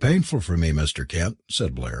very painful for me, Mr. Kent,"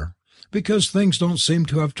 said Blair, "because things don't seem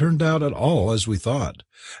to have turned out at all as we thought,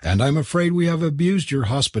 and I'm afraid we have abused your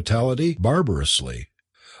hospitality barbarously.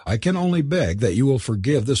 I can only beg that you will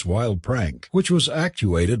forgive this wild prank, which was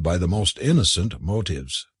actuated by the most innocent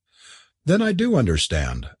motives." "Then I do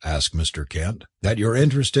understand," asked Mr. Kent, "that your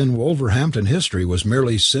interest in Wolverhampton history was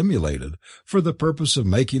merely simulated, for the purpose of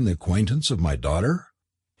making the acquaintance of my daughter?"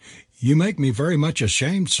 "You make me very much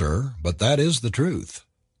ashamed, sir, but that is the truth."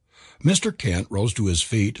 Mr. Kent rose to his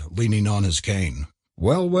feet, leaning on his cane.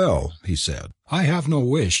 "Well, well," he said, "I have no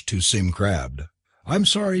wish to seem crabbed. I'm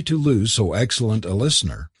sorry to lose so excellent a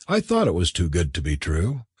listener. I thought it was too good to be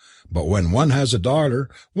true. But when one has a daughter,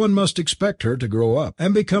 one must expect her to grow up,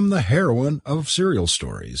 and become the heroine of serial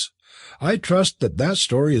stories. I trust that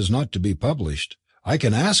story is not to be published. I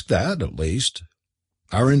can ask that, at least."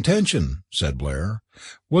 "Our intention," said Blair,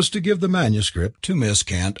 "was to give the manuscript to Miss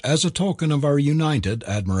Kent as a token of our united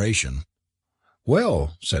admiration."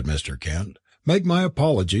 "Well," said Mr. Kent, "make my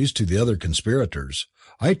apologies to the other conspirators.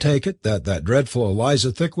 I take it that dreadful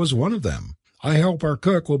Eliza Thick was one of them. I hope our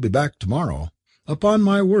cook will be back tomorrow. Upon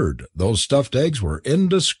my word, those stuffed eggs were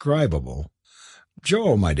indescribable.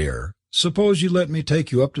 Joe, my dear, suppose you let me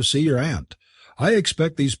take you up to see your aunt. I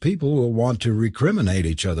expect these people will want to recriminate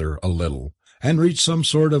each other a little, and reach some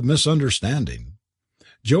sort of misunderstanding."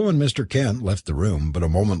 Joe and Mr. Kent left the room, but a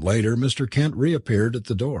moment later Mr. Kent reappeared at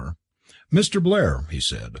the door. "Mr. Blair," he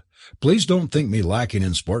said, "please don't think me lacking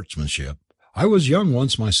in sportsmanship. I was young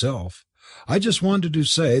once myself. I just wanted to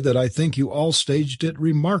say that I think you all staged it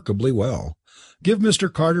remarkably well. Give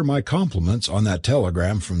Mr. Carter my compliments on that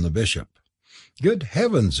telegram from the Bishop." "Good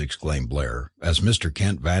heavens!" exclaimed Blair, as Mr.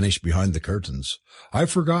 Kent vanished behind the curtains. "I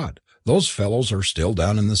forgot. Those fellows are still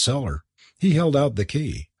down in the cellar." He held out the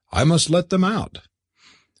key. "I must let them out."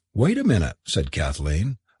 "Wait a minute," said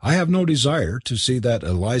Kathleen. I have no desire to see that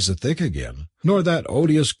Eliza Thick again, nor that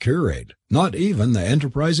odious curate, not even the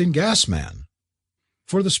enterprising gas man."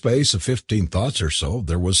 For the space of 15 thoughts or so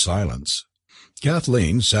there was silence.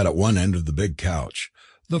 Kathleen sat at one end of the big couch,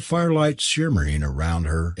 the firelight shimmering around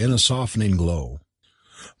her in a softening glow.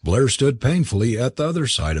 Blair stood painfully at the other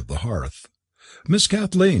side of the hearth. "Miss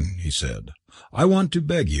Kathleen," he said, "I want to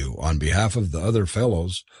beg you, on behalf of the other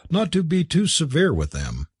fellows, not to be too severe with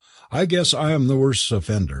them. I guess I am the worst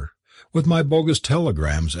offender, with my bogus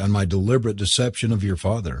telegrams and my deliberate deception of your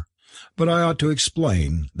father. But I ought to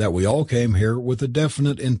explain that we all came here with a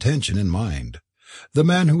definite intention in mind. The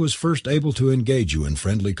man who was first able to engage you in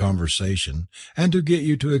friendly conversation, and to get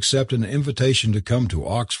you to accept an invitation to come to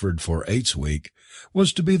Oxford for Eights Week,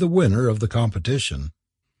 was to be the winner of the competition."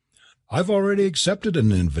 "I've already accepted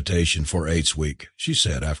an invitation for Eights Week," she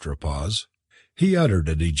said after a pause. He uttered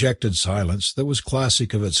a dejected silence that was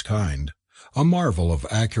classic of its kind, a marvel of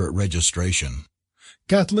accurate registration.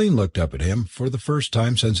 Kathleen looked up at him for the first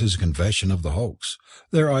time since his confession of the hoax.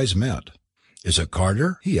 Their eyes met. "Is it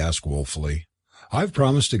Carter?" he asked woefully. "I've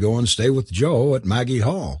promised to go and stay with Joe at Maggie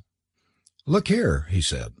Hall." "Look here," he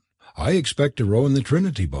said, "I expect to row in the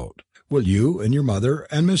Trinity boat. Will you and your mother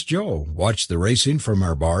and Miss Joe watch the racing from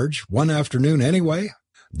our barge one afternoon anyway?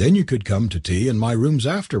 Then you could come to tea in my rooms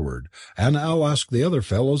afterward, and I'll ask the other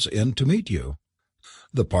fellows in to meet you."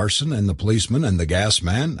 "The parson and the policeman and the gas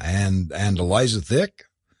man and Eliza Thick?"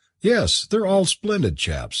 "Yes, they're all splendid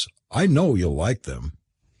chaps. I know you'll like them."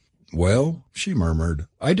 "Well," she murmured,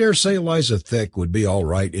 "I dare say Eliza Thick would be all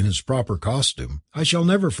right in his proper costume. I shall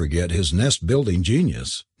never forget his nest-building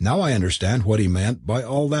genius. Now I understand what he meant by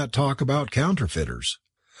all that talk about counterfeiters."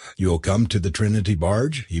 "You'll come to the Trinity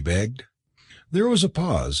barge?" he begged. There was a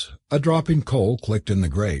pause. A dropping coal clicked in the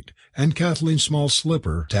grate, and Kathleen's small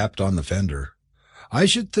slipper tapped on the fender. "I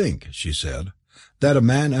should think," she said, "that a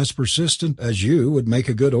man as persistent as you would make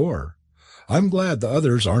a good oar. I'm glad the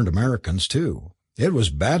others aren't Americans, too. It was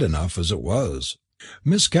bad enough as it was."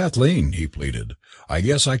 "Miss Kathleen," he pleaded, "I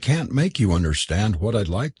guess I can't make you understand what I'd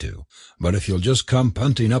like to, but if you'll just come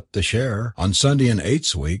punting up the Cher on Sunday in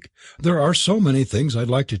Eights Week, there are so many things I'd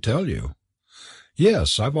like to tell you."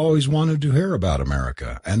 "Yes, I've always wanted to hear about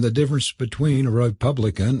America, and the difference between a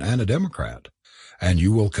Republican and a Democrat." "And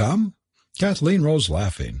you will come?" Kathleen rose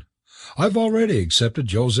laughing. "I've already accepted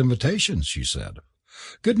Joe's invitation," she said.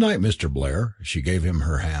 "Good night, Mr. Blair." She gave him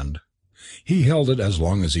her hand. He held it as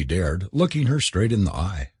long as he dared, looking her straight in the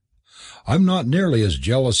eye. "I'm not nearly as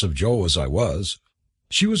jealous of Joe as I was."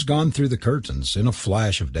 She was gone through the curtains in a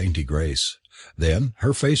flash of dainty grace. Then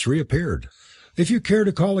her face reappeared. "If you care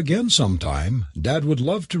to call again sometime, Dad would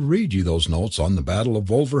love to read you those notes on the Battle of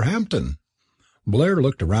Wolverhampton." Blair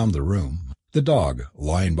looked around the room. The dog,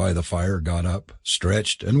 lying by the fire, got up,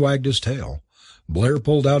 stretched, and wagged his tail. Blair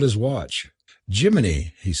pulled out his watch.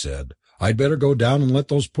 "Jiminy," he said, "I'd better go down and let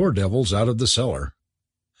those poor devils out of the cellar."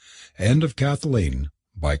 End of Kathleen,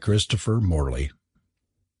 by Christopher Morley.